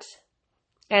butt.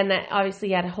 And that obviously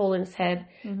he had a hole in his head.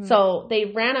 Mm-hmm. So they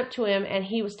ran up to him, and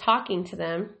he was talking to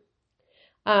them.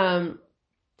 And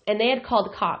they had called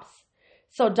the cops.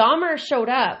 So Dahmer showed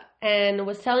up and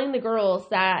was telling the girls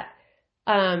that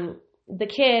the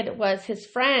kid was his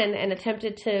friend and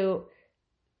attempted to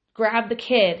grab the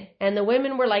kid. And the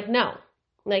women were like, no,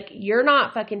 like, you're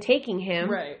not fucking taking him.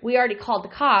 Right. We already called the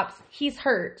cops. He's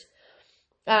hurt.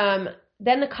 Then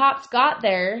the cops got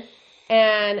there,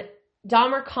 and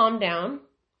Dahmer calmed down.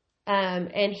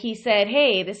 And he said,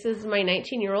 hey, this is my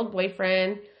 19-year-old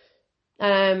boyfriend.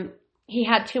 He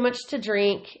had too much to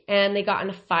drink, and they got in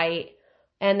a fight.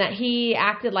 And that he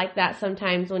acted like that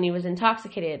sometimes when he was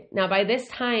intoxicated. Now, by this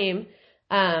time,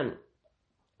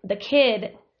 the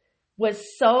kid was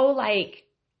so, like,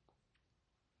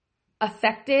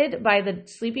 affected by the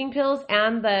sleeping pills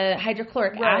and the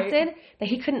hydrochloric acid that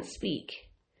he couldn't speak.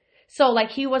 So, like,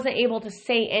 he wasn't able to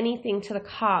say anything to the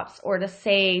cops or to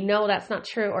say, no, that's not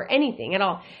true, or anything at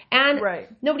all. And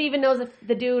nobody even knows if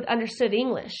the dude understood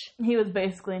English. He was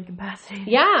basically incapacitated.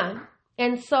 Yeah.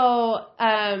 And so...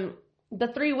 the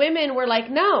 3 women were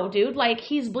like, no, dude, like,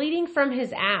 he's bleeding from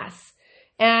his ass.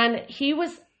 And he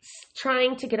was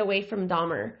trying to get away from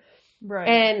Dahmer. Right.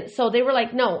 And so they were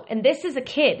like, no. And this is a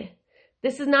kid.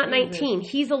 This is not 19.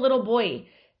 He's a little boy.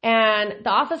 And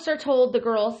the officer told the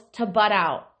girls to butt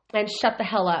out and shut the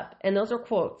hell up. And those are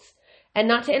quotes. And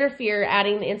not to interfere,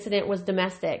 adding the incident was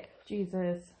domestic.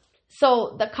 Jesus.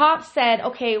 So the cops said,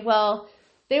 okay, well,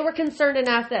 they were concerned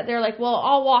enough that they're like, well,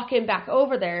 I'll walk him back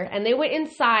over there. And they went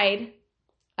inside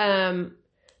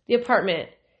the apartment.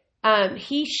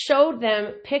 He showed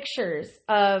them pictures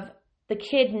of the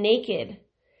kid naked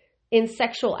in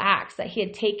sexual acts that he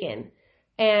had taken.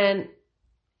 And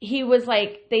he was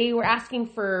like, they were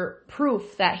asking for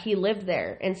proof that he lived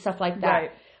there and stuff like that.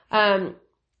 Right.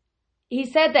 He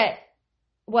said that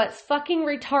what's fucking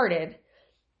retarded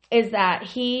is that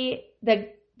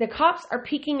the cops are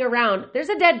peeking around. There's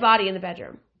a dead body in the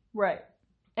bedroom. Right.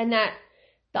 And that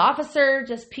the officer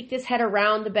just peeked his head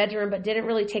around the bedroom, but didn't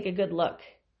really take a good look.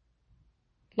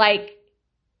 Like,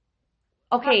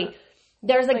 okay,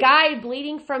 there's a guy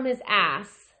bleeding from his ass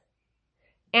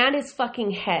and his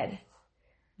fucking head,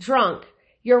 drunk.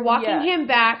 You're walking him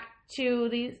back to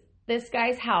this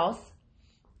guy's house,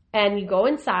 and you go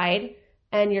inside,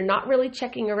 and you're not really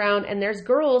checking around, and there's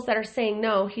girls that are saying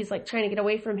no, he's like trying to get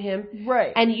away from him.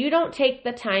 Right. And you don't take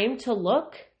the time to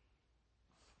look?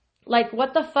 Like,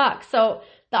 what the fuck? So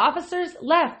The officers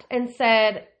left and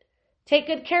said, take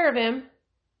good care of him.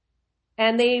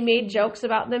 And they made jokes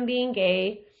about them being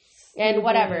gay and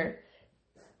whatever.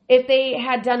 If they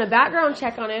had done a background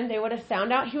check on him, they would have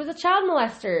found out he was a child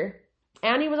molester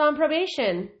and he was on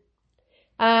probation.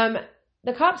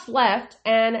 The cops left,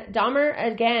 and Dahmer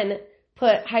again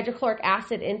put hydrochloric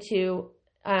acid into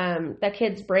the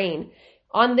kid's brain.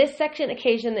 On this second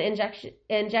occasion, the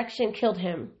injection killed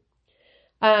him.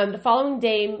 The following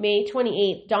day, May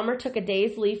 28th, Dahmer took a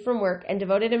day's leave from work and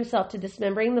devoted himself to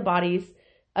dismembering the bodies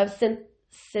of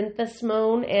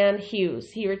Synthesmone and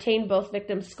Hughes. He retained both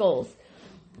victims' skulls.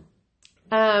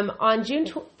 On June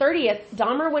 30th,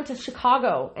 Dahmer went to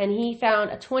Chicago, and he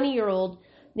found a 20-year-old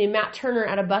named Matt Turner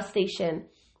at a bus station.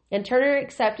 And Turner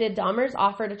accepted Dahmer's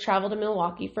offer to travel to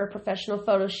Milwaukee for a professional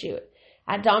photo shoot.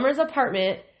 At Dahmer's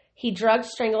apartment, he drugged,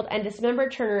 strangled, and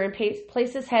dismembered Turner and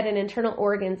placed his head and internal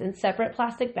organs in separate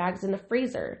plastic bags in the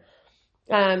freezer.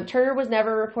 Turner was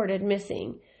never reported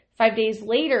missing. 5 days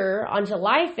later, on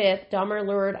July 5th, Dahmer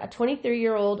lured a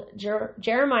 23-year-old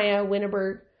Jeremiah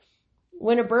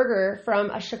Winneberger from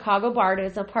a Chicago bar to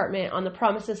his apartment on the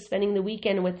promise of spending the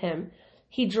weekend with him.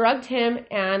 He drugged him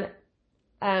and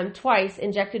twice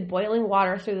injected boiling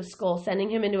water through the skull, sending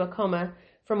him into a coma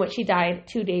from which he died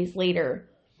 2 days later.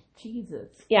 Jesus.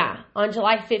 Yeah. On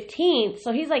July 15th,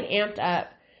 so he's like amped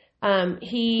up.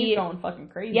 He's going fucking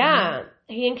crazy. Yeah. Man.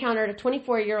 He encountered a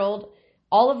 24-year-old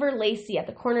Oliver Lacey at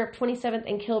the corner of 27th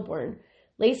and Kilbourne.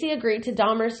 Lacey agreed to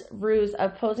Dahmer's ruse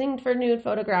of posing for nude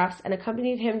photographs and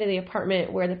accompanied him to the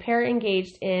apartment where the pair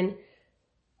engaged in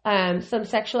some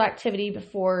sexual activity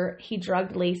before he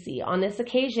drugged Lacey. On this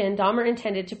occasion, Dahmer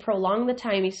intended to prolong the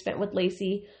time he spent with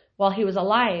Lacey while he was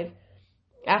alive.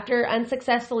 After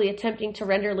unsuccessfully attempting to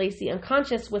render Lacey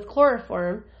unconscious with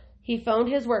chloroform, he phoned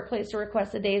his workplace to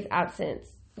request a day's absence,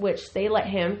 which they let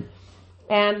him,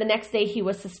 and the next day he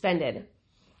was suspended.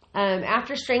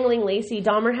 After strangling Lacey,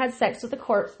 Dahmer had sex with the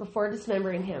corpse before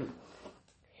dismembering him.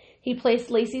 He placed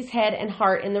Lacey's head and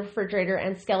heart in the refrigerator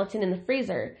and skeleton in the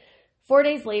freezer. 4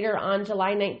 days later, on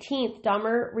July 19th,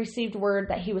 Dahmer received word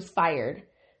that he was fired.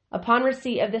 Upon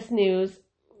receipt of this news,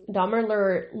 Dahmer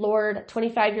lured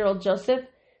 25-year-old Joseph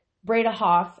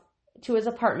Bredehoff to his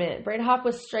apartment. Bredehoff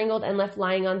was strangled and left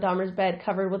lying on Dahmer's bed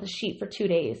covered with a sheet for 2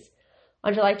 days.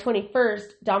 On July 21st,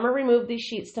 Dahmer removed these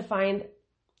sheets to find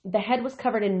the head was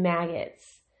covered in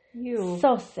maggots. Ew.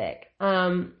 So sick.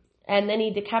 And then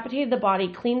he decapitated the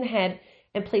body, cleaned the head,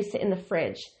 and placed it in the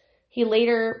fridge. He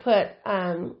later put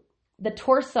the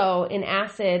torso in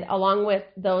acid along with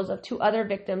those of 2 other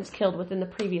victims killed within the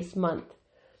previous month.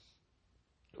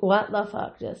 What the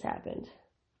fuck just happened?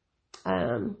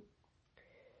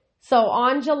 So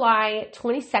on July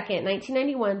 22nd,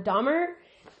 1991, Dahmer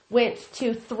went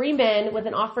to 3 men with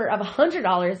an offer of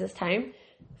 $100 this time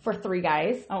for 3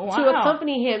 guys to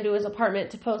accompany him to his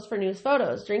apartment to pose for news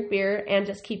photos, drink beer, and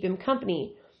just keep him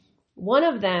company. One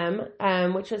of them,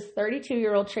 which was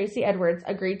 32-year-old Tracy Edwards,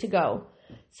 agreed to go.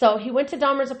 So he went to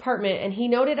Dahmer's apartment and he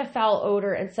noted a foul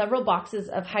odor and several boxes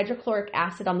of hydrochloric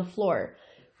acid on the floor,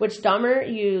 which Dahmer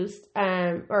used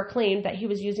or claimed that he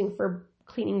was using for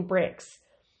cleaning bricks.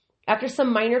 After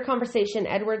some minor conversation,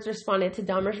 Edwards responded to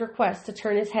Dahmer's request to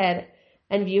turn his head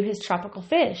and view his tropical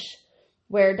fish,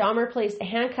 where Dahmer placed a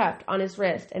handcuff on his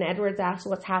wrist and Edwards asked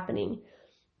what's happening.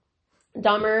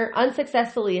 Dahmer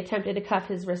unsuccessfully attempted to cuff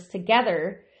his wrists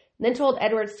together and then told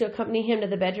Edwards to accompany him to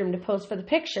the bedroom to pose for the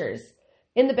pictures.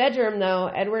 In the bedroom, though,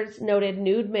 Edwards noted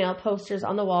nude male posters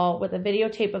on the wall with a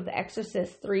videotape of The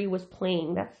Exorcist 3 was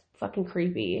playing. That's fucking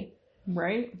creepy.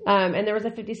 Right. And there was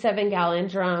a 57-gallon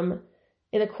drum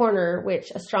in the corner,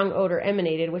 which a strong odor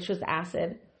emanated, which was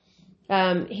acid.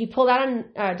 Dahmer pulled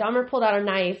out a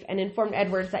knife and informed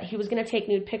Edwards that he was going to take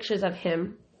nude pictures of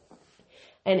him.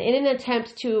 And in an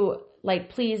attempt to,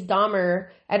 please Dahmer,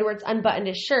 Edwards unbuttoned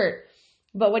his shirt.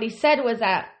 But what he said was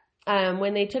that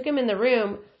when they took him in the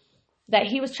room, that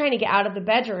he was trying to get out of the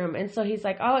bedroom. And so he's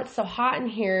like, oh, it's so hot in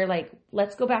here.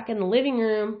 Let's go back in the living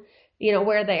room,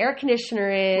 where the air conditioner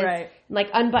is. Right. And,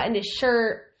 unbuttoned his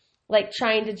shirt,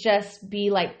 trying to just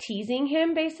be, teasing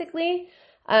him, basically.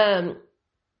 And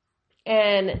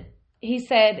he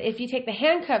said, if you take the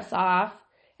handcuffs off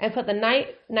and put the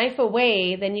knife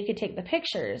away, then you could take the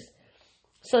pictures.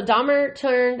 So Dahmer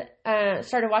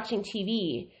started watching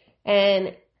TV,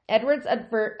 and Edwards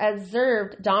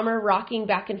observed Dahmer rocking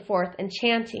back and forth and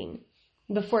chanting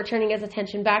before turning his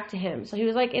attention back to him. So he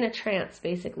was in a trance,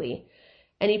 basically.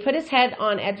 And he put his head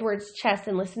on Edwards' chest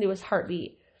and listened to his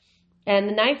heartbeat. And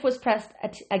the knife was pressed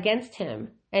against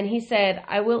him. And he said,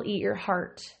 I will eat your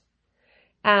heart.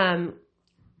 And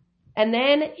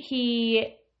then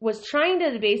he was trying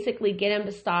to basically get him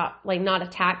to stop, like, not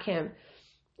attack him.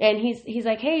 And he's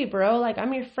like, hey, bro, like,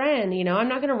 I'm your friend, you know, I'm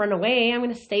not going to run away. I'm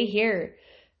going to stay here.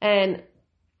 And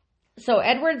so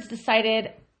Edwards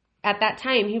decided at that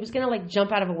time he was going to, like,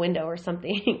 jump out of a window or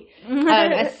something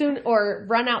or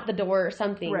run out the door or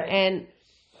something. Right. And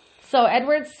so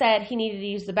Edwards said he needed to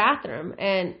use the bathroom.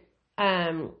 And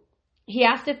he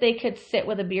asked if they could sit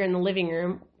with a beer in the living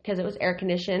room because it was air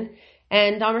conditioned.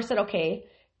 And Dahmer said, okay.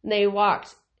 And they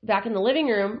walked back in the living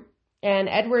room, and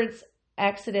Edwards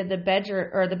exited the bedroom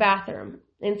or the bathroom.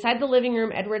 Inside the living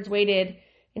room, Edwards waited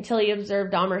until he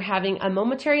observed Dahmer having a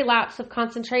momentary lapse of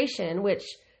concentration, which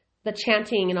the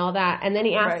chanting and all that. And then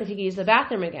he asked if he could use the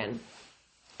bathroom again.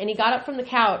 And he got up from the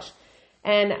couch,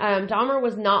 and Dahmer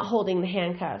was not holding the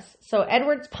handcuffs. So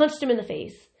Edwards punched him in the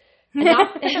face, and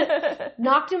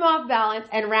knocked him off balance,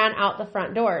 and ran out the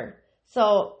front door.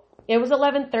 So it was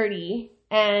 11:30,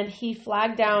 and he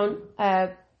flagged down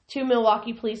 2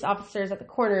 Milwaukee police officers at the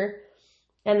corner,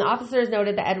 and the officers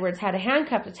noted that Edwards had a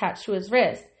handcuff attached to his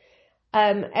wrist.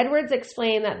 Edwards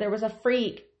explained that there was a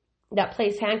freak that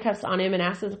placed handcuffs on him and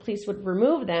asked if the police would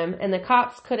remove them, and the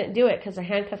cops couldn't do it because their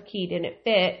handcuff key didn't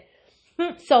fit.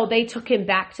 So they took him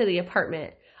back to the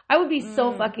apartment. I would be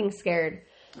so fucking scared.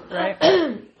 Right.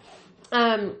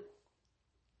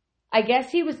 I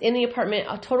guess he was in the apartment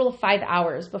a total of 5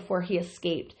 hours before he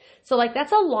escaped. So, like,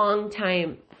 that's a long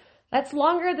time. That's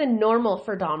longer than normal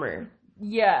for Dahmer.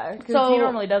 Yeah, because he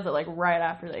normally does it, like, right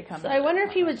after they come in. So I wonder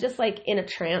if he was just, like, in a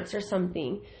trance or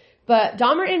something. But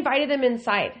Dahmer invited him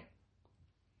inside.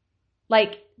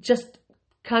 Like, just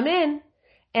come in.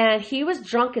 And he was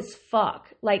drunk as fuck.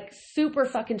 Like, super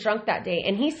fucking drunk that day.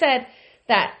 And he said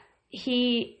that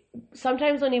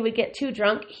sometimes when he would get too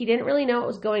drunk, he didn't really know what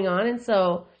was going on. And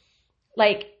so,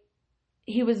 like,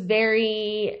 he was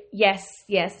very yes,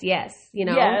 you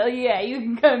know? Yeah, you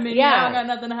can come in. Yeah. I don't got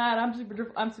nothing to hide.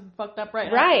 I'm super fucked up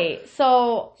right now. Right.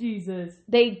 So Jesus.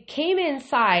 they came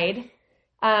inside,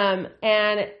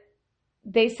 and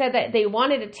they said that they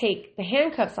wanted to take the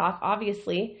handcuffs off,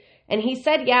 obviously. And he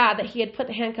said, that he had put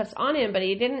the handcuffs on him, but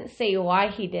he didn't say why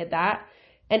he did that.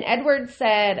 And Edwards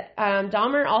said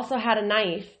Dahmer also had a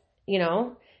knife, you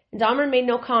know? And Dahmer made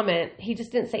no comment. He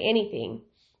just didn't say anything.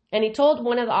 And he told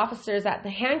one of the officers that the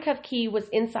handcuff key was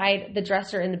inside the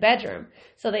dresser in the bedroom.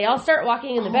 So they all start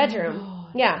walking in the bedroom.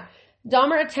 Yeah.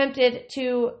 Dahmer attempted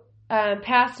to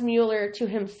pass Mueller to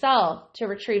himself to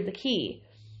retrieve the key.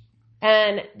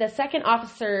 And the second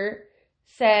officer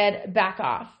said, back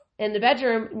off. In the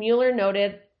bedroom, Mueller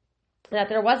noted that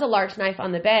there was a large knife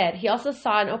on the bed. He also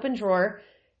saw an open drawer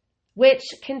which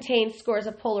contained scores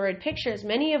of Polaroid pictures,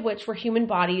 many of which were human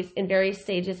bodies in various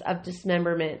stages of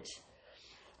dismemberment.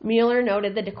 Mueller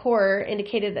noted the decor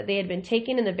indicated that they had been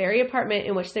taken in the very apartment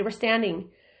in which they were standing.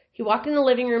 He walked in the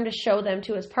living room to show them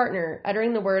to his partner,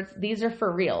 uttering the words, "These are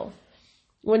for real."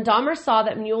 When Dahmer saw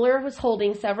that Mueller was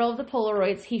holding several of the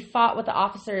Polaroids, he fought with the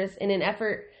officers in an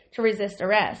effort to resist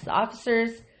arrest. The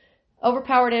officers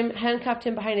overpowered him, handcuffed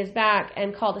him behind his back,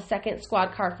 and called a second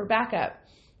squad car for backup.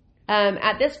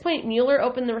 At this point, Mueller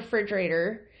opened the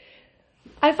refrigerator.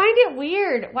 I find it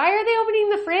weird. Why are they opening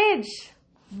the fridge?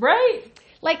 Right.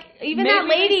 Like, even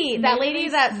Maybe that lady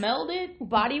that smelled it,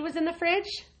 body was in the fridge,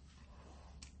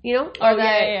 you know, or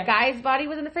the guy's body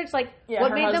was in the fridge. Like,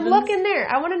 what made them look in there?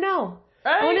 I want to know.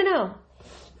 Right? I want to know.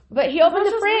 But he opened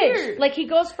the fridge. Weird. Like, he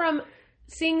goes from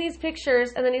seeing these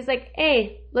pictures, and then he's like,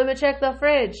 "Hey, let me check the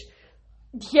fridge."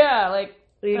 Yeah, like,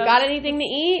 you got anything to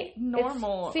eat?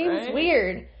 Normal. It seems right?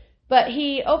 weird. But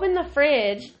he opened the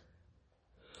fridge,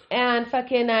 and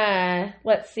fucking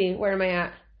let's see, where am I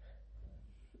at?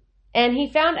 And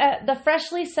he found the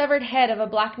freshly severed head of a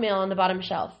black male on the bottom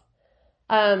shelf.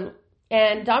 And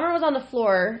Dahmer was on the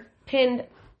floor, pinned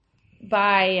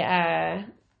by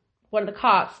one of the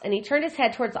cops, and he turned his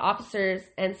head towards the officers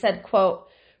and said, quote,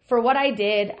 "For what I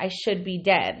did, I should be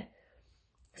dead."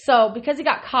 So, because he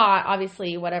got caught,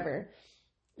 obviously, whatever.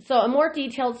 So, a more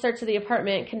detailed search of the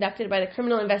apartment conducted by the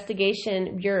Criminal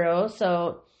Investigation Bureau.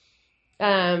 So,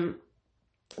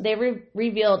 they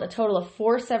revealed a total of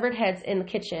 4 severed heads in the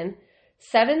kitchen,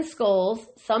 7 skulls,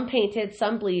 some painted,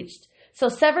 some bleached. So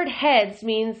severed heads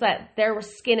means that there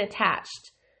was skin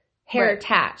attached, hair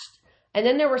attached. And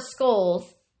then there were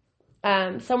skulls,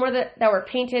 some were that were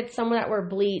painted, some that were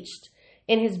bleached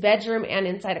in his bedroom and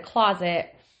inside a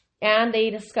closet. And they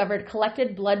discovered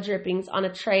collected blood drippings on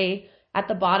a tray at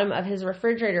the bottom of his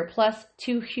refrigerator, plus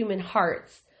 2 human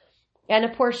hearts. And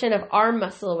a portion of arm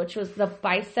muscle, which was the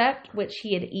bicep, which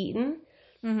he had eaten.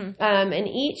 Mm-hmm. And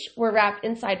each were wrapped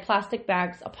inside plastic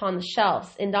bags upon the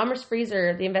shelves. In Dahmer's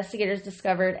freezer, the investigators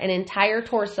discovered an entire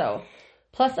torso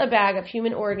plus a bag of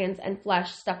human organs and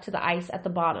flesh stuck to the ice at the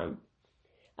bottom.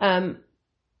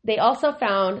 They also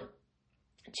found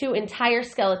 2 entire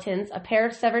skeletons, a pair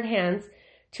of severed hands,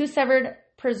 2 severed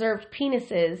preserved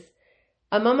penises,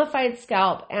 a mummified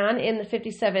scalp, and in the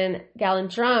 57-gallon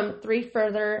drum, 3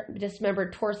 further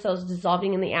dismembered torsos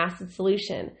dissolving in the acid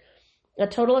solution. A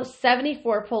total of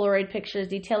 74 Polaroid pictures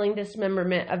detailing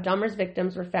dismemberment of Dahmer's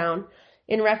victims were found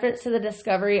in reference to the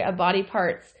discovery of body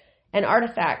parts and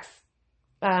artifacts.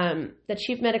 The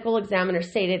chief medical examiner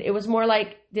stated it was more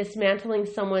like dismantling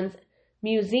someone's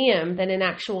museum than an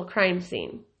actual crime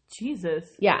scene. Jesus.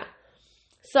 Yeah.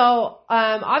 So,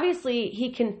 obviously,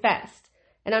 he confessed.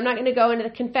 And I'm not going to go into the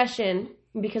confession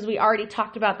because we already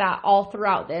talked about that all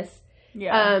throughout this.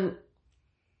 Yeah.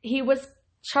 He was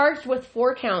charged with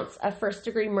 4 counts of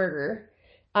first-degree murder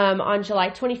on July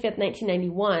 25th,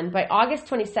 1991. By August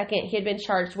 22nd, he had been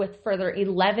charged with further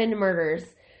 11 murders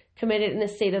committed in the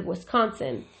state of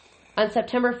Wisconsin. On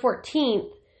September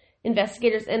 14th,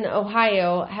 investigators in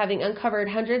Ohio, having uncovered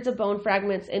hundreds of bone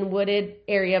fragments in wooded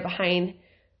area behind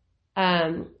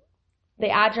the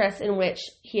address in which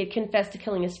he had confessed to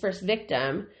killing his first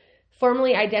victim,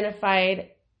 formally identified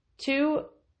 2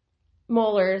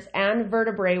 molars and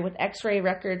vertebrae with x-ray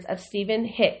records of Stephen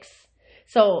Hicks.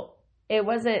 So it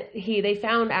wasn't they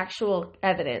found actual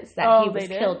evidence that he was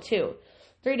killed too.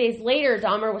 3 days later,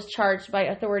 Dahmer was charged by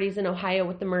authorities in Ohio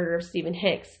with the murder of Stephen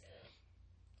Hicks.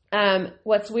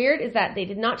 What's weird is that they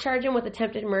did not charge him with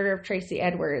attempted murder of Tracy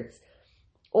Edwards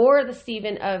or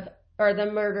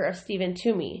the murder of Stephen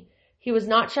Toomey. He was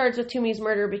not charged with Toomey's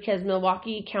murder because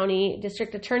Milwaukee County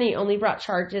District Attorney only brought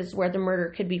charges where the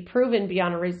murder could be proven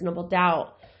beyond a reasonable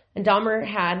doubt. And Dahmer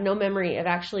had no memory of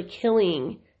actually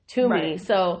killing Toomey. Right.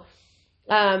 So,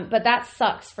 but that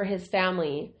sucks for his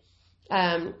family.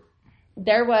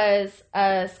 There was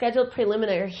a scheduled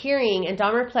preliminary hearing, and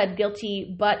Dahmer pled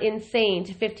guilty but insane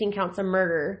to 15 counts of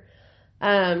murder.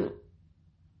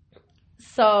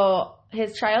 So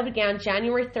his trial began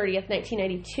January 30th,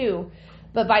 1992.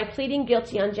 But by pleading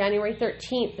guilty on January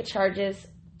 13th, the charges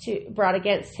brought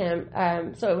against him,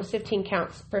 so it was 15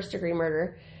 counts, first-degree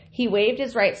murder. He waived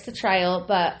his rights to trial,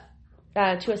 but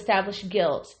to establish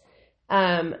guilt.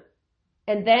 And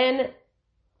then,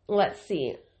 let's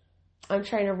see. I'm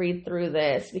trying to read through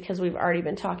this because we've already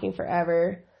been talking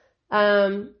forever.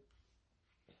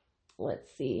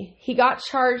 Let's see. He got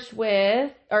charged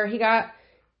with,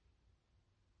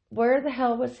 where the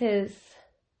hell was his...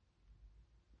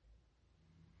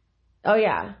 Oh,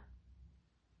 yeah.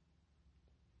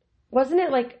 Wasn't it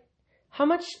like, how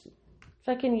much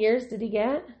fucking years did he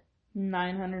get?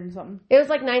 900 and something. It was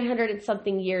like 900 and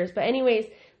something years. But anyways,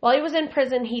 while he was in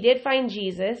prison, he did find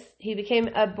Jesus. He became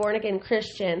a born-again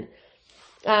Christian.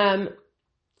 And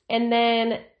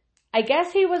then I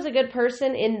guess he was a good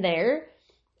person in there,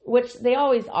 which they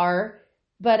always are.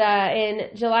 But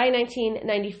in July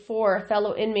 1994, a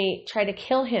fellow inmate tried to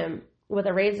kill him with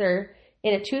a razor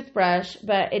in a toothbrush,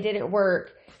 but it didn't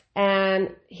work,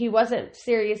 and he wasn't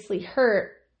seriously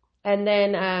hurt. And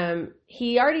then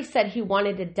he already said he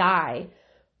wanted to die,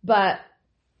 but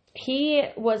he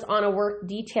was on a work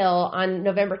detail on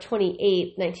November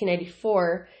 28th,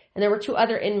 1994, and there were 2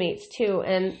 other inmates too,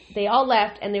 and they all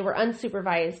left, and they were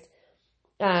unsupervised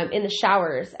in the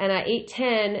showers. And at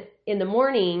 8:10 in the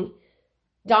morning,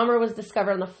 Dahmer was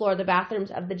discovered on the floor of the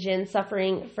bathrooms of the gym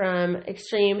suffering from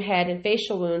extreme head and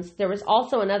facial wounds. There was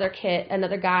also another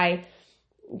guy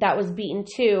that was beaten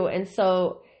too. And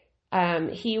so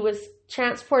he was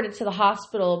transported to the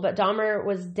hospital, but Dahmer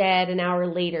was dead an hour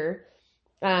later.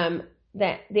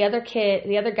 The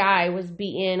other guy was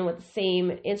beaten with the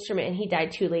same instrument, and he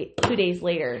died 2 days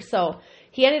later. So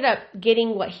he ended up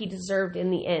getting what he deserved in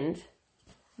the end.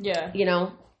 Yeah. You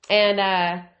know?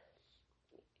 And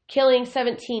killing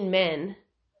 17 men,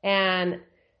 and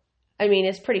I mean,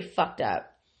 it's pretty fucked up.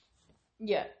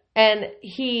 Yeah. And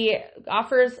he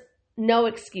offers no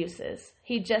excuses.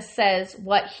 He just says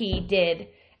what he did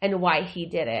and why he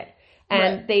did it.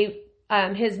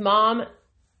 And his mom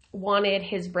wanted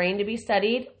his brain to be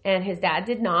studied, and his dad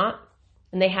did not.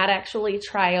 And they had actually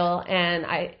trial, and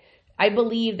I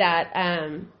believe that,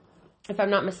 if I'm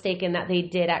not mistaken, that they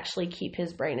did actually keep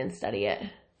his brain and study it.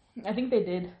 I think they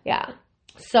did. Yeah.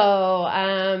 So,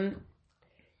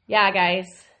 yeah, guys.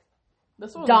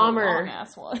 This was Dahmer. a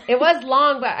long-ass one. It was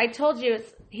long, but I told you,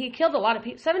 he killed a lot of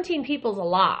people. 17 people's a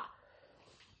lot.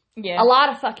 Yeah. A lot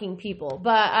of fucking people.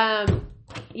 But,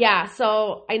 yeah,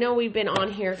 so I know we've been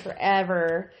on here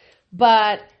forever,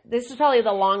 but this is probably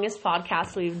the longest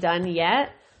podcast we've done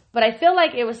yet. But I feel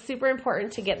like it was super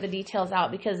important to get the details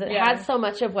out because it had so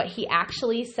much of what he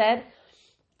actually said.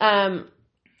 And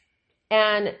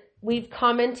we've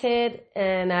commented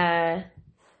and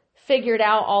figured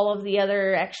out all of the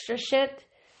other extra shit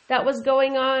that was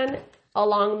going on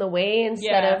along the way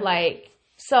instead of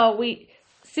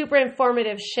super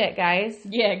informative shit, guys.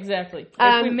 Yeah, exactly.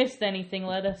 If we missed anything,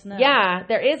 let us know. Yeah,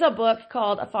 there is a book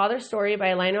called A Father's Story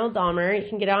by Lionel Dahmer. You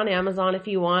can get it on Amazon if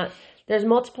you want. There's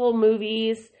multiple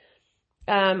movies.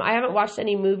 I haven't watched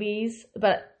any movies,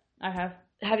 but... I have.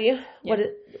 Have you? Yeah.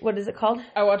 What is it called?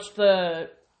 I watched the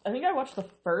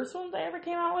first one they ever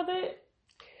came out with it.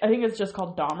 I think it's just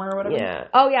called Dahmer or whatever. Yeah.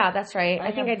 Oh, yeah, that's right.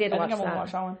 I think I did watch that. I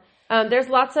watch that one. There's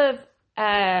lots of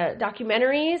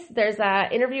documentaries. There's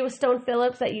an interview with Stone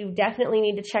Phillips that you definitely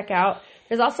need to check out.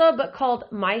 There's also a book called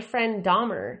My Friend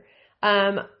Dahmer.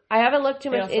 I haven't looked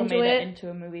too much into it. They also made into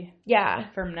a movie. Yeah.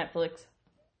 From Netflix.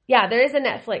 Yeah, there is a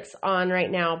Netflix on right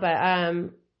now.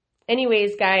 But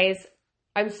anyways, guys,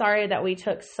 I'm sorry that we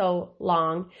took so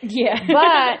long. Yeah.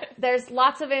 But there's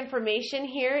lots of information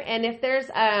here. And if there's,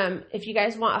 if you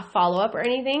guys want a follow-up or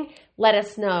anything, let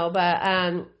us know.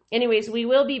 But anyways, we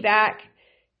will be back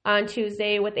on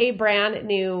Tuesday with a brand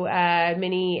new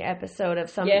mini episode of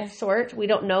some sort. We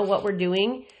don't know what we're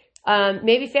doing.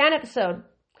 Maybe fan episode.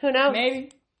 Who knows?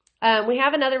 Maybe. We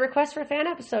have another request for a fan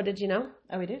episode. Did you know?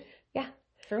 Oh, we did? Yeah.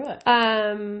 For what?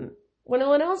 One of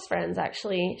Linnell's friends,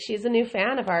 actually. She's a new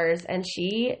fan of ours, and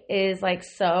she is, like,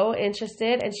 so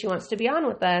interested, and she wants to be on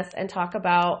with us and talk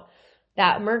about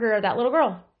that murder of that little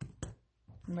girl.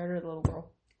 Murder of the little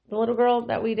girl. The little girl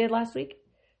that we did last week?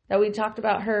 That we talked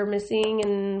about her missing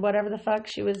and whatever the fuck.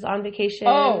 She was on vacation.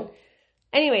 Oh.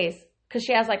 Anyways, because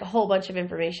she has, like, a whole bunch of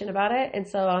information about it, and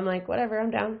so I'm like, whatever,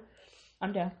 I'm down.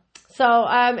 I'm down. So,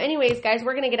 anyways, guys,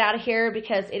 we're going to get out of here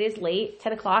because it is late,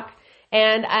 10 o'clock.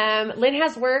 And Lynn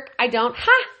has work. I don't.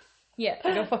 Ha! Yeah,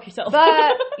 go fuck yourself.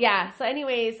 But, yeah. So,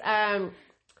 anyways,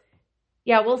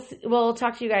 yeah, we'll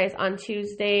talk to you guys on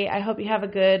Tuesday. I hope you have a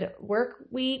good work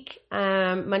week.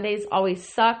 Mondays always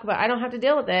suck, but I don't have to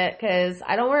deal with it because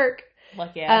I don't work.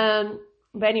 Like, yeah.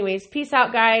 But anyways, peace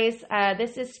out, guys.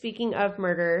 This is Speaking of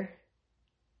Murder.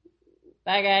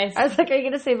 Bye, guys. I was like, are you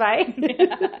going to say bye?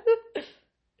 Yeah.